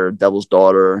Sawyer, Devil's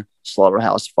Daughter,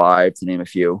 Slaughterhouse-Five, to name a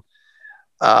few.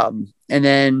 And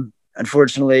then,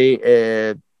 unfortunately,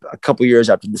 a couple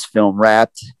years after this film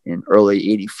wrapped, in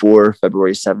early '84,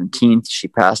 February 17th, she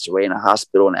passed away in a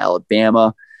hospital in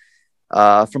Alabama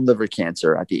from liver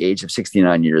cancer at the age of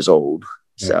 69 years old.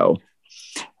 So,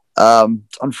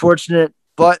 unfortunate,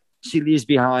 but she leaves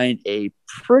behind a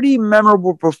pretty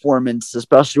memorable performance,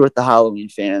 especially with the Halloween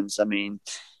fans. I mean,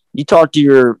 you talk to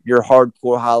your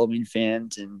hardcore Halloween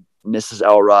fans, and Mrs.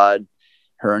 Elrod,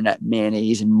 her and that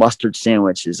mayonnaise and mustard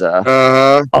sandwich is up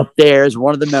there as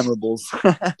one of the memorables.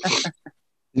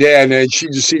 Yeah, and then she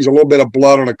just sees a little bit of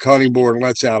blood on a cutting board and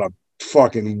lets out a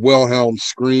fucking Wilhelm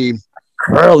scream.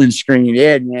 Curling scream,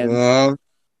 yeah, man. All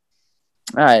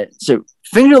right, so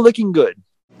finger looking good.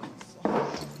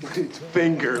 It's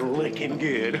finger licking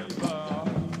good.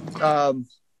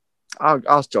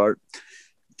 I'll start.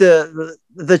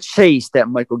 The chase that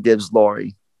Michael gives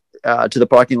Laurie to the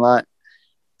parking lot,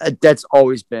 that's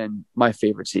always been my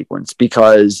favorite sequence,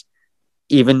 because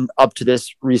even up to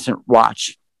this recent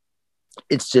watch,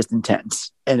 it's just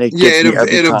intense, and it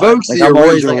evokes like, the I'm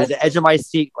always original. like at the edge of my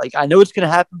seat, like I know it's gonna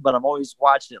happen, but I'm always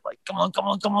watching it like, come on,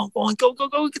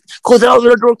 go, close the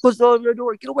elevator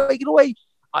door, get away.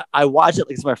 I watch it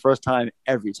like it's my first time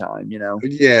every time, you know.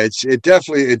 Yeah, it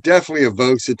definitely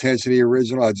evokes attention to the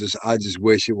original. I just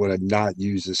wish it would have not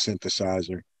used a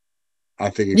synthesizer. I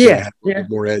think it could have had a little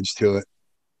more edge to it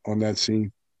on that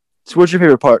scene. So, what's your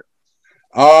favorite part?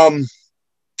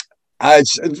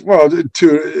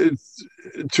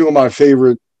 Two of my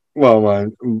favorite.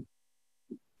 Well,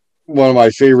 one of my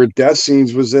favorite death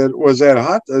scenes was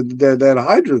that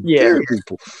Hydra theory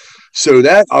people. So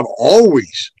that I've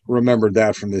always remembered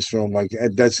that from this film. Like,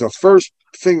 that's the first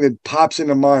thing that pops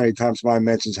into mind anytime somebody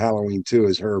mentions Halloween 2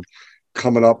 is her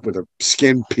coming up with her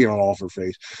skin peeling off her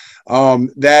face.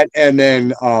 That, and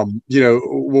then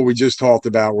what we just talked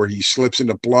about, where he slips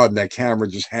into blood and that camera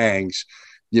just hangs.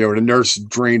 The nurse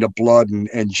drained the blood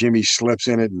and Jimmy slips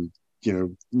in it and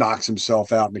knocks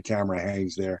himself out and the camera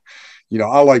hangs there.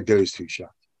 I like those two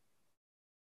shots.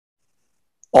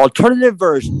 Alternative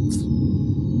versions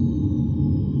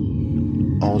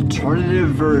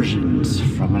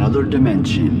from another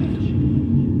dimension.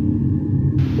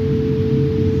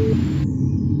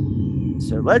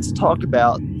 So let's talk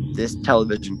about this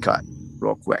television cut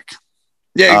real quick.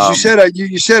 Yeah,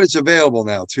 you said it's available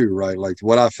now too, right? Like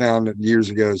what I found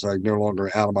years ago is like no longer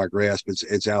out of my grasp.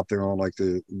 It's out there on like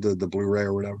the Blu-ray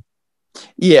or whatever.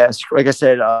 Yes, like I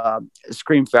said,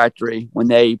 Scream Factory, when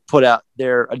they put out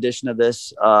their edition of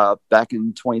this back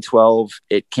in 2012,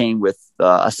 it came with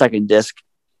a second disc,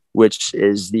 which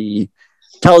is the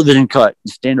television cut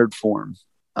in standard form.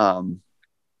 I'm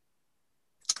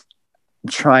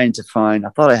trying to find, I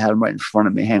thought I had them right in front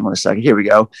of me. Hang on a second. Here we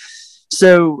go.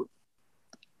 So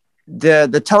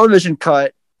the television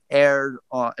cut aired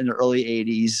in the early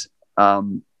 80s.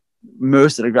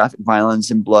 Most of the graphic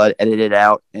violence and blood edited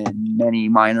out, and many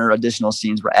minor additional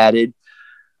scenes were added,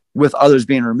 with others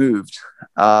being removed.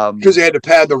 Because they had to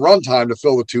pad the runtime to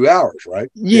fill the 2 hours, right?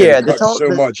 Yeah,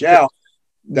 much out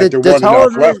that there wasn't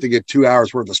enough left to get 2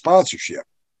 hours worth of sponsorship.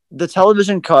 The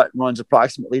television cut runs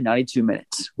approximately 92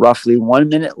 minutes, roughly 1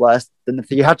 minute less than the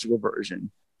theatrical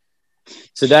version.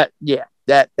 So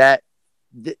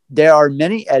there are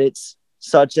many edits,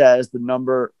 such as the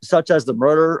murder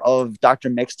of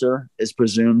Dr. Mixter is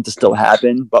presumed to still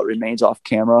happen, but remains off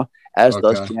camera, as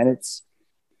does Janet's.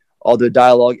 Although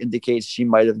dialogue indicates she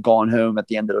might have gone home at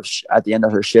the end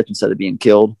of her shift instead of being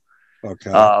killed. Okay.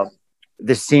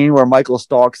 The scene where Michael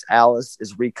stalks Alice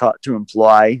is recut to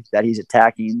imply that he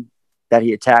attacks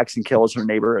and kills her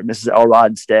neighbor, Mrs.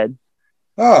 Elrod, instead.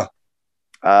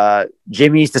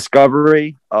 Jimmy's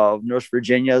discovery of Nurse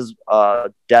Virginia's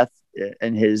death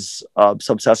and his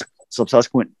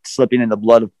subsequent slipping in the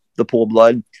pool of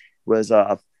blood was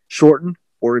shortened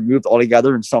or removed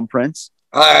altogether in some prints.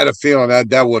 I had a feeling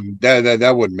that wouldn't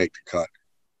make the cut.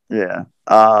 Yeah.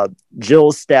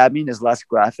 Jill's stabbing is less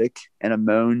graphic, and a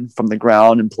moan from the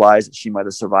ground implies that she might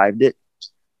have survived it.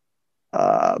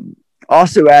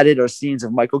 Also added are scenes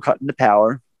of Michael cutting the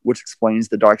power, which explains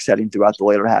the dark setting throughout the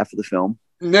later half of the film.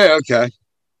 Yeah, okay.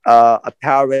 A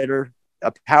power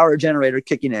generator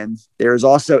kicking in. There is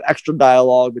also extra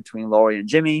dialogue between Laurie and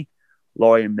Jimmy,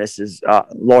 Laurie and Nurse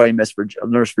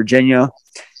Virginia,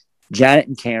 Janet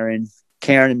and Karen,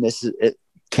 Karen and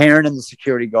the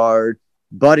security guard,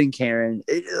 Bud and Karen.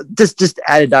 Just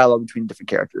added dialogue between different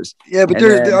characters. Yeah, but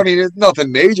it's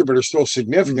nothing major, but it's still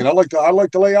significant. I like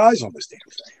to lay eyes on this damn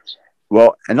thing.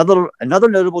 Well, another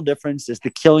notable difference is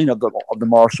the killing of the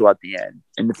marshal at the end.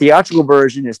 In the theatrical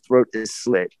version, his throat is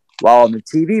slit, while in the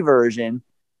TV version,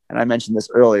 and I mentioned this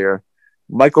earlier,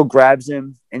 Michael grabs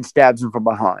him and stabs him from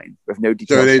behind with no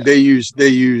details. So they didn't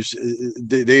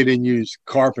use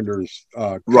Carpenter's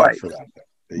cut for that.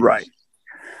 Right.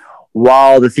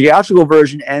 While the theatrical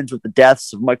version ends with the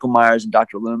deaths of Michael Myers and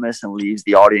Dr. Loomis and leaves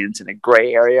the audience in a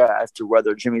gray area as to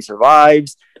whether Jimmy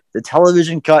survives, the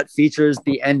television cut features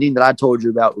the ending that I told you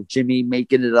about, with Jimmy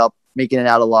making it out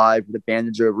alive with a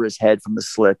bandage over his head from the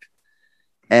slip.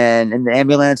 And in the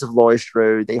ambulance of Laurie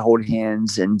Strode, they hold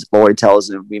hands and Laurie tells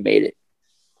him, "We made it."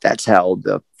 That's how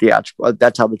the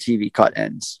TV cut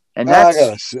ends. And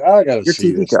that's I gotta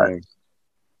see this thing.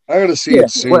 I gotta see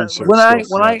it soon. When I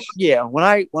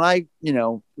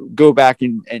go back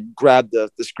and grab the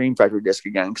Scream Factory disc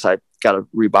again, because I gotta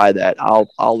rebuy that.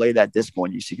 I'll lay that disc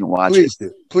on you so you can watch it.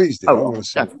 Please do. Oh,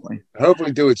 definitely.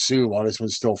 Hopefully do it soon while this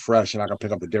one's still fresh and I can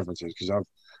pick up the differences, because I've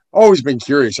always been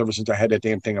curious ever since I had that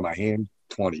damn thing in my hand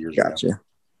 20 years ago.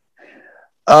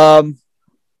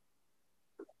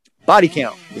 Body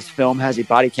count. This film has a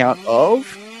body count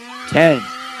of 10.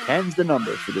 10's the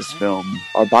number for this film.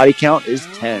 Our body count is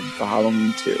 10 for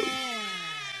Halloween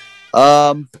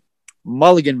 2.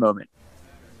 Mulligan moment.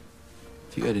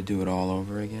 If you had to do it all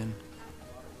over again,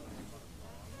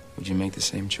 would you make the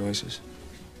same choices?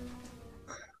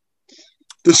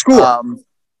 The score.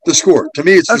 The score. To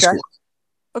me, it's the score.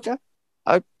 Okay.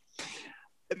 Like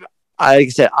I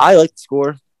said, I like the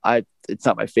score. It's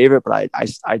not my favorite, but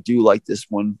I do like this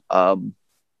one.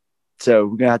 So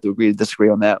we're gonna have to agree to disagree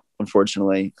on that,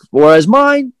 unfortunately. Whereas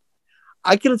mine,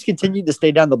 I could have continued to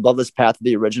stay down the bloodless path of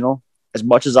the original. As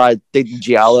much as I think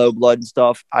Giallo blood and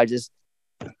stuff, I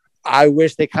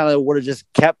wish they kind of would have just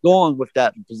kept going with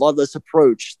that bloodless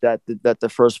approach that the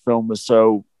first film was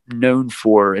so known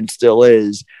for and still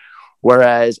is.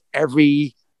 Whereas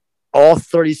all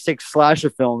 36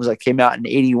 slasher films that came out in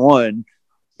 1981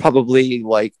 probably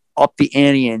like up the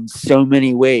ante in so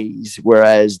many ways,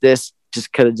 whereas this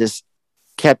just could have just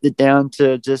kept it down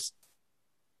to just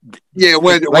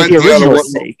went the the other original way.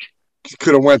 sake.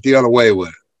 Could have went the other way with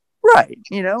it. Right.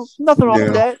 Nothing wrong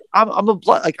with that. I'm a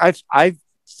blood, like I've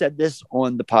said this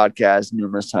on the podcast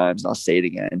numerous times and I'll say it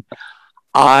again.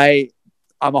 I'm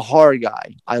a horror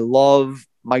guy. I love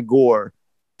my gore,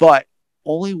 but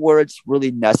only where it's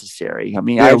really necessary. I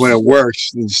mean, when it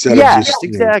works instead of just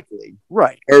exactly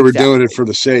right. Overdoing it for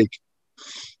the sake.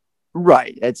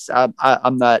 Right.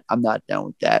 I'm not down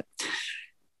with that.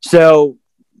 So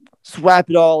let's wrap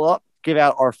it all up. Give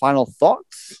out our final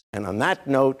thoughts. And on that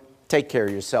note, take care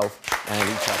of yourself and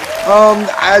each other.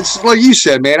 As like you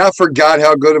said, man, I forgot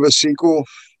how good of a sequel,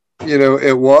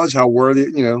 it was, how worthy,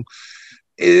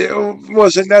 it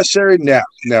wasn't necessary.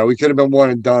 No, we could have been one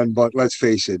and done, but let's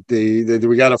face it,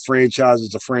 we got a franchise.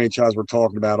 It's a franchise we're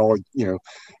talking about all,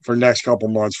 for next couple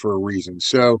months for a reason.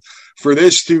 So for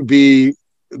this to be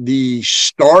the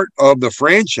start of the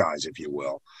franchise, if you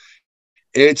will,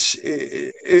 it's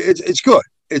good.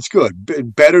 It's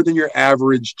good. Better than your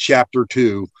average chapter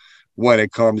 2 when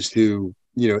it comes to,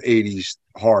 80s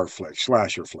horror flicks,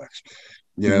 slasher flicks.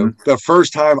 The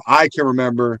first time I can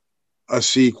remember a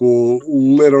sequel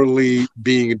literally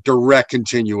being a direct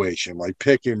continuation, like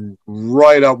picking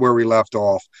right up where we left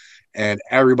off and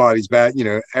everybody's back,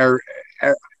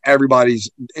 everybody's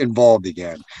involved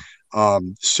again.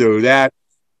 So that's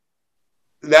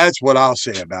what I'll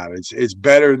say about it. It's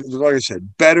better, like I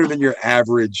said, better than your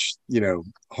average,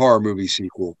 horror movie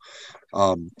sequel,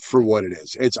 for what it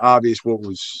is. It's obvious what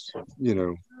was,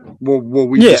 what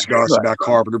we discussed about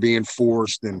Carpenter being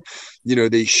forced and,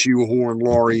 they shoehorn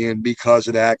Laurie in because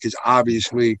of that. Because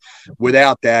obviously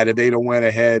without that, if they'd have went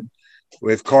ahead,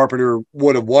 if Carpenter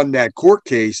would have won that court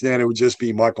case, then it would just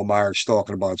be Michael Myers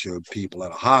stalking a bunch of people at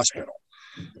a hospital,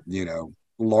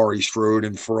 Laurie Strode,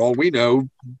 and for all we know,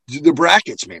 the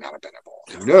Brackets may not have been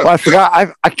involved. Well, I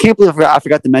forgot. I can't believe I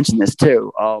forgot to mention this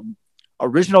too.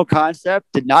 Original concept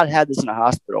did not have this in a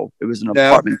hospital. It was an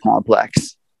apartment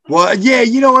complex. Well, yeah,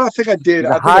 you know what? I think I did.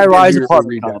 A high-rise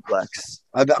apartment complex.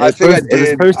 I think I did.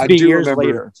 It was supposed to be years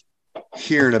later.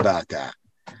 Hearing about that.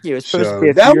 Yeah, it was supposed to be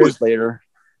a few years later.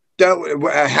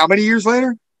 How many years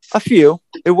later? A few.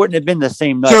 It wouldn't have been the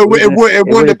same night. So it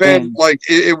wouldn't have been like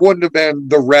it wouldn't have been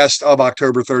the rest of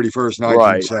October 31st,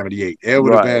 1978. It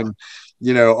would have been,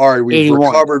 all right, we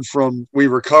recovered from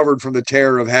the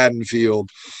terror of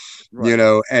Haddonfield. you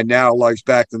know, and now life's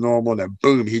back to normal, and then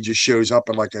boom, he just shows up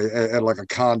in like a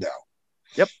condo.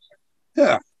 Yep.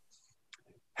 Yeah.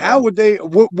 How would they?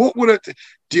 What would it?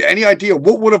 Do you any idea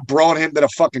what would have brought him to the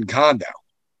fucking condo?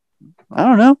 I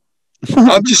don't know.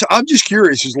 I'm just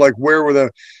curious. Is like what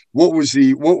was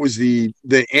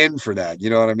the end for that? You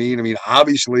know what I mean? I mean,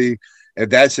 obviously, if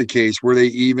that's the case, were they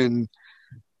even,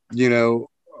 you know?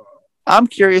 I'm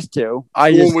curious too.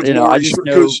 I just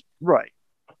know, right.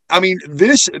 I mean,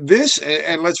 this,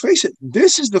 and let's face it,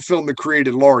 this is the film that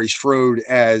created Laurie Strode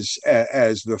as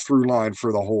the through line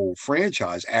for the whole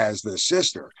franchise as the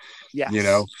sister. Yeah, you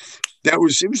know,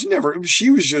 she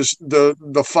was just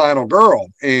the final girl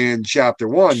in chapter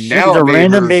 1. She was a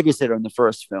random babysitter in the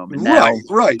first film, and now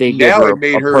right. They now it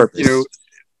made her, purpose. you know,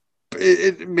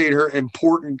 it made her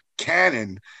important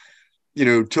canon, you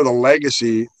know, to the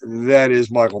legacy that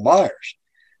is Michael Myers.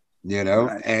 You know,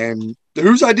 right. And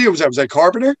whose idea was that? Was that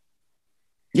Carpenter?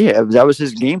 Yeah, that was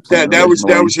his game plan. That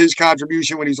was his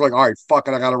contribution when he's like, all right, fuck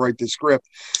it, I gotta write this script.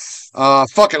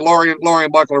 Fuck it, Laurie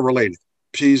and Michael are related.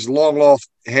 She's long lost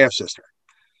half sister.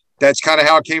 That's kind of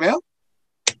how it came out.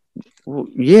 Well,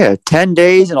 yeah, 10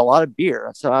 days and a lot of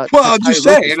beer. So I'm just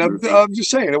saying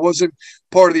it wasn't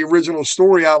part of the original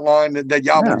story outline that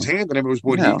Yalman was handing him. It was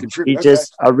what he contributed.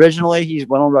 He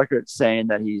went on record saying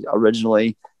that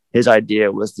his idea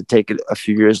was to take it a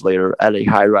few years later at a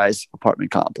high-rise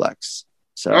apartment complex.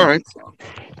 So, all right,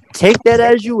 take that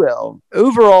as you will.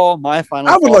 Overall, my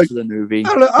final thoughts of the movie.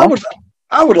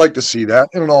 I would like to see that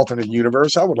in an alternate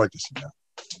universe. I would like to see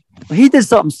that. He did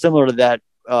something similar to that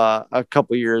a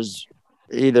couple years,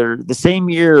 either the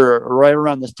same year or right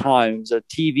around this time. It was a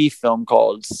TV film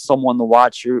called "Someone to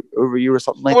Watch Over You" or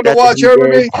something like that. To watch over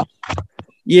me.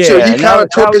 Yeah, so he kind of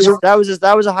took his. That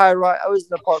was a high rise. I was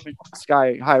an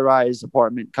high rise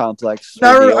apartment complex.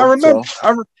 I remember.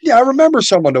 I remember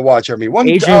Someone to Watch Over Me.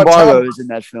 Adrian Barbeau is in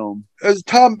that film.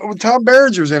 Tom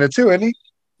Berenger's in it too, isn't he?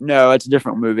 No, it's a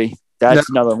different movie. That's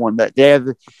another one that they have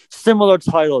similar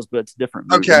titles, but it's a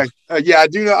different movie. Okay, yeah, I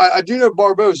do know. I do know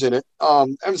Barbeau's in it. I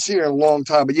haven't seen it in a long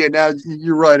time, but yeah, now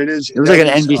you're right. It is. It was like an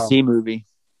NBC movie.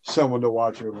 Someone to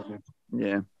Watch Over Me.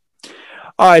 Yeah.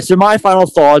 All right. So my final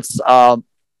thoughts.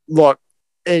 Look,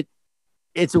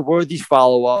 it's a worthy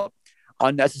follow-up,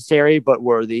 unnecessary but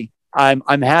worthy.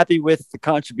 I'm happy with the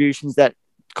contributions that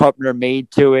Carpenter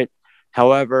made to it.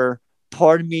 However,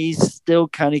 part of me is still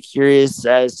kind of curious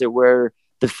as to where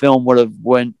the film would have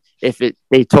went if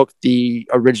they took the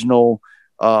original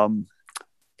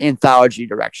anthology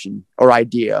direction or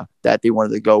idea that they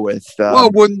wanted to go with. Well,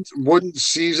 wouldn't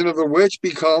Season of the Witch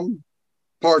become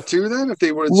Part 2 then, if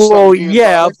they would have? Well,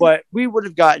 yeah, but we would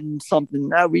have gotten something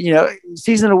that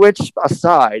Season of Witch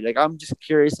aside. Like, I'm just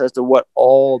curious as to what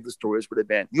all the stories would have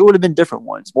been. It would have been different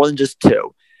ones, more than just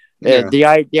 2. Yeah. The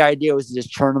idea was to just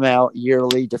churn them out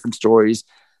yearly, different stories.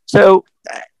 So,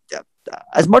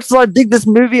 as much as I dig this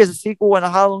movie as a sequel and a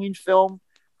Halloween film,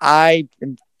 part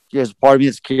of me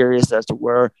is curious as to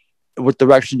what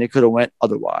direction they could have went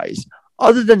otherwise.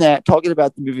 Other than that, talking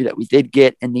about the movie that we did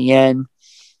get in the end.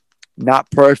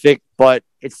 Not perfect, but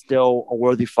it's still a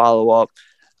worthy follow-up.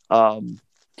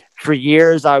 For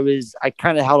years, I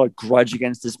kind of held a grudge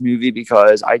against this movie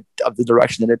because of the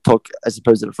direction that it took, as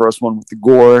opposed to the first one with the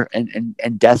gore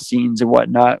and death scenes and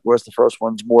whatnot. Whereas the first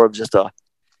one's more of just a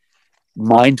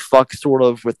mind fuck, sort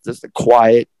of, with just a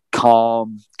quiet,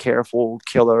 calm, careful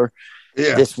killer.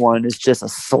 Yeah. This one is just a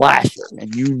slasher,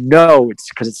 and it's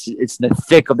because it's in the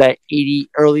thick of that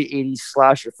early 80s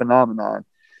slasher phenomenon.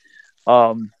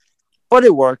 But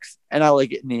it works, and I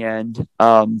like it in the end.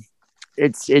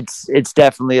 It's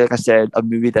definitely, like I said, a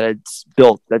movie that's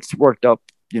worked up,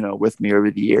 with me over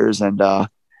the years, and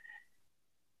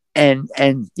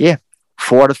yeah,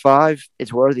 4 out of 5.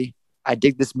 It's worthy. I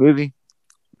dig this movie.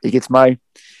 It gets my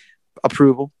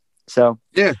approval. So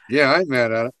yeah, I ain't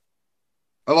mad at it.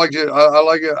 I liked it. I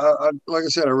like it. Like I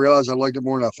said, I realized I liked it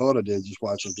more than I thought I did just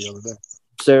watching it the other day.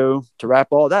 So to wrap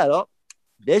all that up,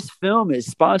 this film is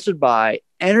sponsored by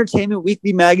Entertainment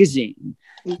Weekly magazine.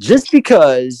 Just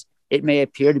because it may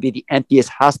appear to be the emptiest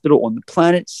hospital on the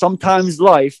planet, sometimes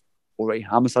life, or a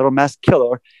homicidal mass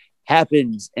killer,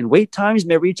 happens, and wait times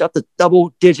may reach up to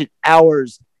double-digit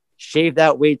hours. Shave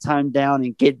that wait time down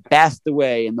and get basked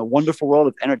away in the wonderful world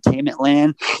of entertainment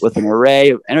land with an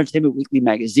array of Entertainment Weekly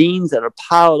magazines that are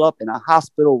piled up in a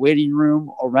hospital waiting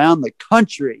room around the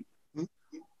country.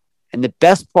 And the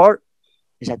best part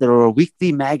is that they're a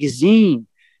weekly magazine,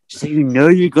 so you're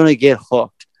going to get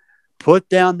hooked. Put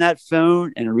down that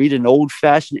phone and read an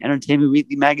old-fashioned Entertainment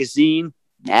Weekly magazine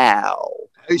now.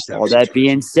 All that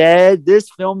being said, this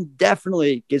film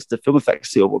definitely gets the Film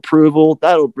Effects seal of approval.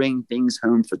 That'll bring things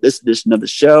home for this edition of the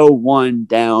show. One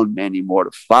down, many more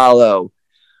to follow.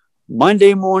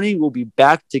 Monday morning, we'll be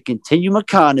back to continue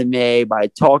McConaughey by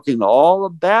talking all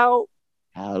about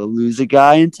How to Lose a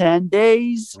Guy in 10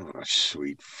 Days. Oh,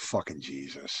 sweet fucking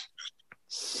Jesus.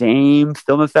 Same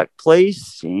Film Effect place,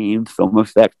 same Film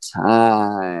Effect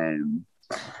time.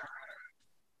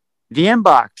 The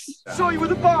inbox. Saw you with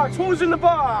the box. What was in the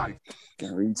box?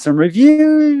 Gonna read some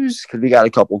reviews because we got a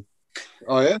couple.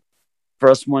 Oh, yeah?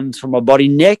 First one's from my buddy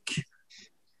Nick.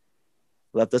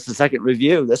 Left us a second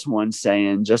review. This one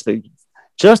saying just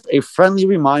a friendly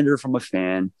reminder from a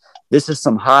fan. This is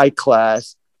some high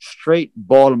class, straight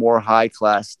Baltimore high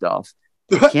class stuff.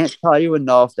 I can't tell you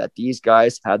enough that these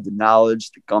guys have the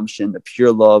knowledge, the gumption, the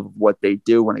pure love of what they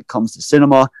do when it comes to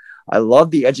cinema. I love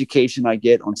the education I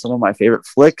get on some of my favorite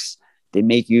flicks. They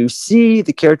make you see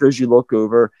the characters you look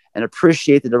over and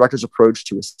appreciate the director's approach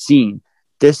to a scene.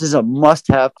 This is a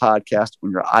must-have podcast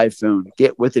on your iPhone.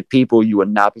 Get with it, people. You will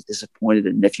not be disappointed.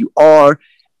 And if you are,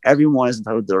 everyone is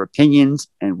entitled to their opinions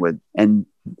and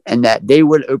that they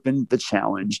would open the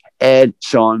challenge. Ed,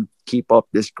 Sean, keep up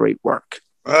this great work.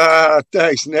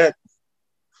 Thanks, Nick.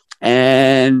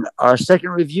 And our second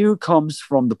review comes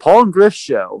from the Paul and Griff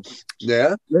Show.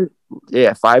 Yeah?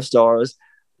 Yeah, 5 stars.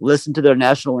 Listen to their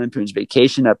National Lampoon's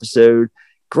Vacation episode.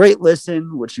 Great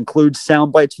listen, which includes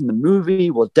sound bites from the movie.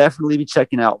 We'll definitely be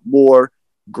checking out more.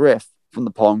 Griff from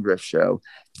the Paul and Griff Show.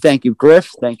 Thank you,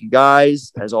 Griff. Thank you,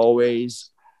 guys. As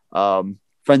always, friends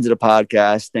of the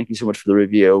podcast, thank you so much for the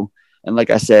review. And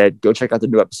like I said, go check out the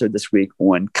new episode this week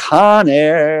on Con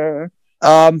Air.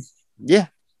 Yeah.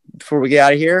 Before we get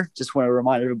out of here, just want to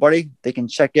remind everybody they can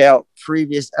check out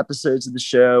previous episodes of the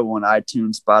show on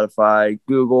iTunes, Spotify,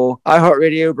 Google,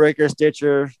 iHeartRadio, Breaker,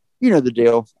 Stitcher. You know the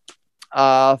deal.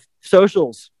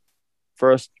 Socials.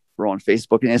 First, we're on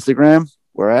Facebook and Instagram.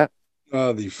 We're at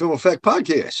the Film Effect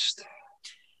Podcast.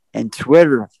 And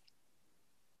Twitter.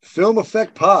 Film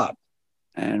Effect Pod.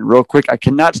 And real quick, I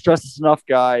cannot stress this enough,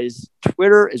 guys.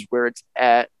 Twitter is where it's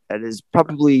at. That is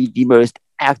probably the most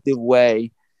active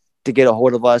way to get a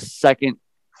hold of us. Second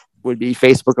would be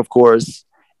Facebook, of course.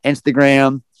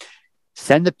 Instagram.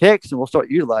 Send the pics and we'll start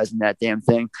utilizing that damn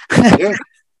thing. Yeah.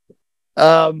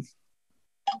 And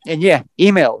yeah,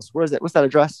 emails. Where is it? What's that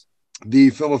address?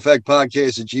 The Film Effect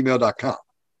Podcast at gmail.com.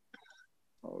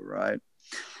 All right.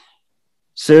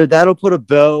 So that'll put a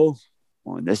bow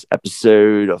on this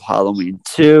episode of Halloween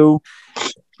 2.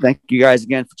 Thank you guys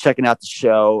again for checking out the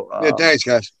show. Yeah, thanks,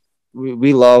 guys.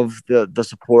 We love the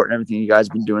support and everything you guys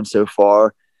have been doing so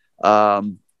far.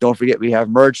 Don't forget we have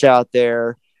merch out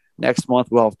there. Next month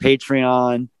we'll have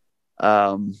Patreon.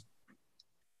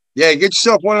 Yeah, get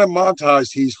yourself one of them montage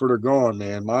tees for they're gone,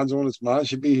 man. Mine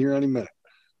should be here any minute.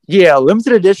 Yeah,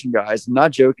 limited edition, guys. I'm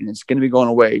not joking. It's going to be going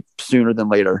away sooner than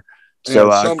later.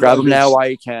 So grab them now while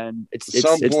you can. It's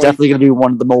definitely going to be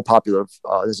one of the more popular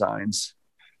designs.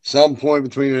 Some point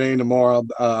between today and tomorrow,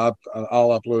 I'll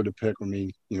upload a pic of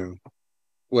me,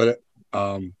 with it.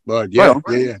 But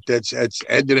yeah, that's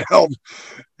Ed did a hell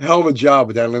of a job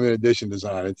with that limited edition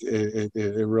design. It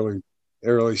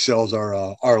really sells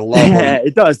our love. Yeah,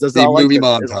 it does. The movie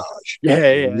montage.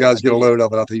 Yeah. You guys get a load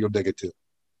of it. I think you'll dig it too.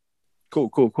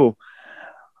 Cool. All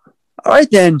right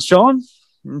then, Sean,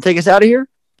 take us out of here.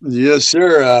 Yes,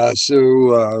 sir.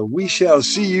 So we shall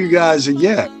see you guys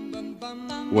again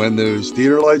when those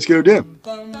theater lights go dim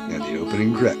and the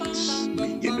opening credits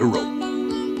begin to roll.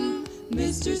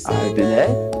 I've been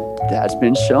Ed. That's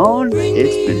been Sean.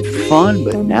 It's been fun,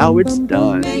 but now it's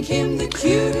done.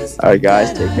 All right,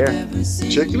 guys, take care.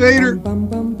 Check you later.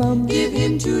 Give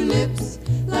him 2 lips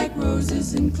like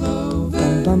roses and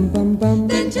clover.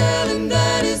 Then tell him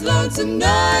that his lonesome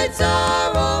nights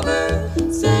are over.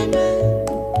 Sandman,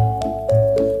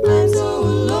 I'm so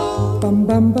alone.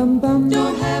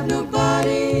 Don't have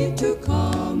nobody to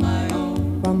call my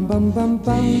own.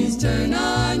 Please turn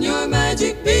on your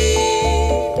magic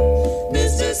beam,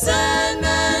 Mr.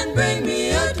 Sandman, bring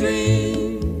me a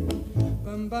dream.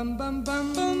 Bum bum bum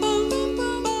bum bum bum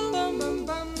bum bum bum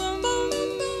bum bum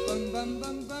bum bum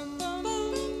bum bum.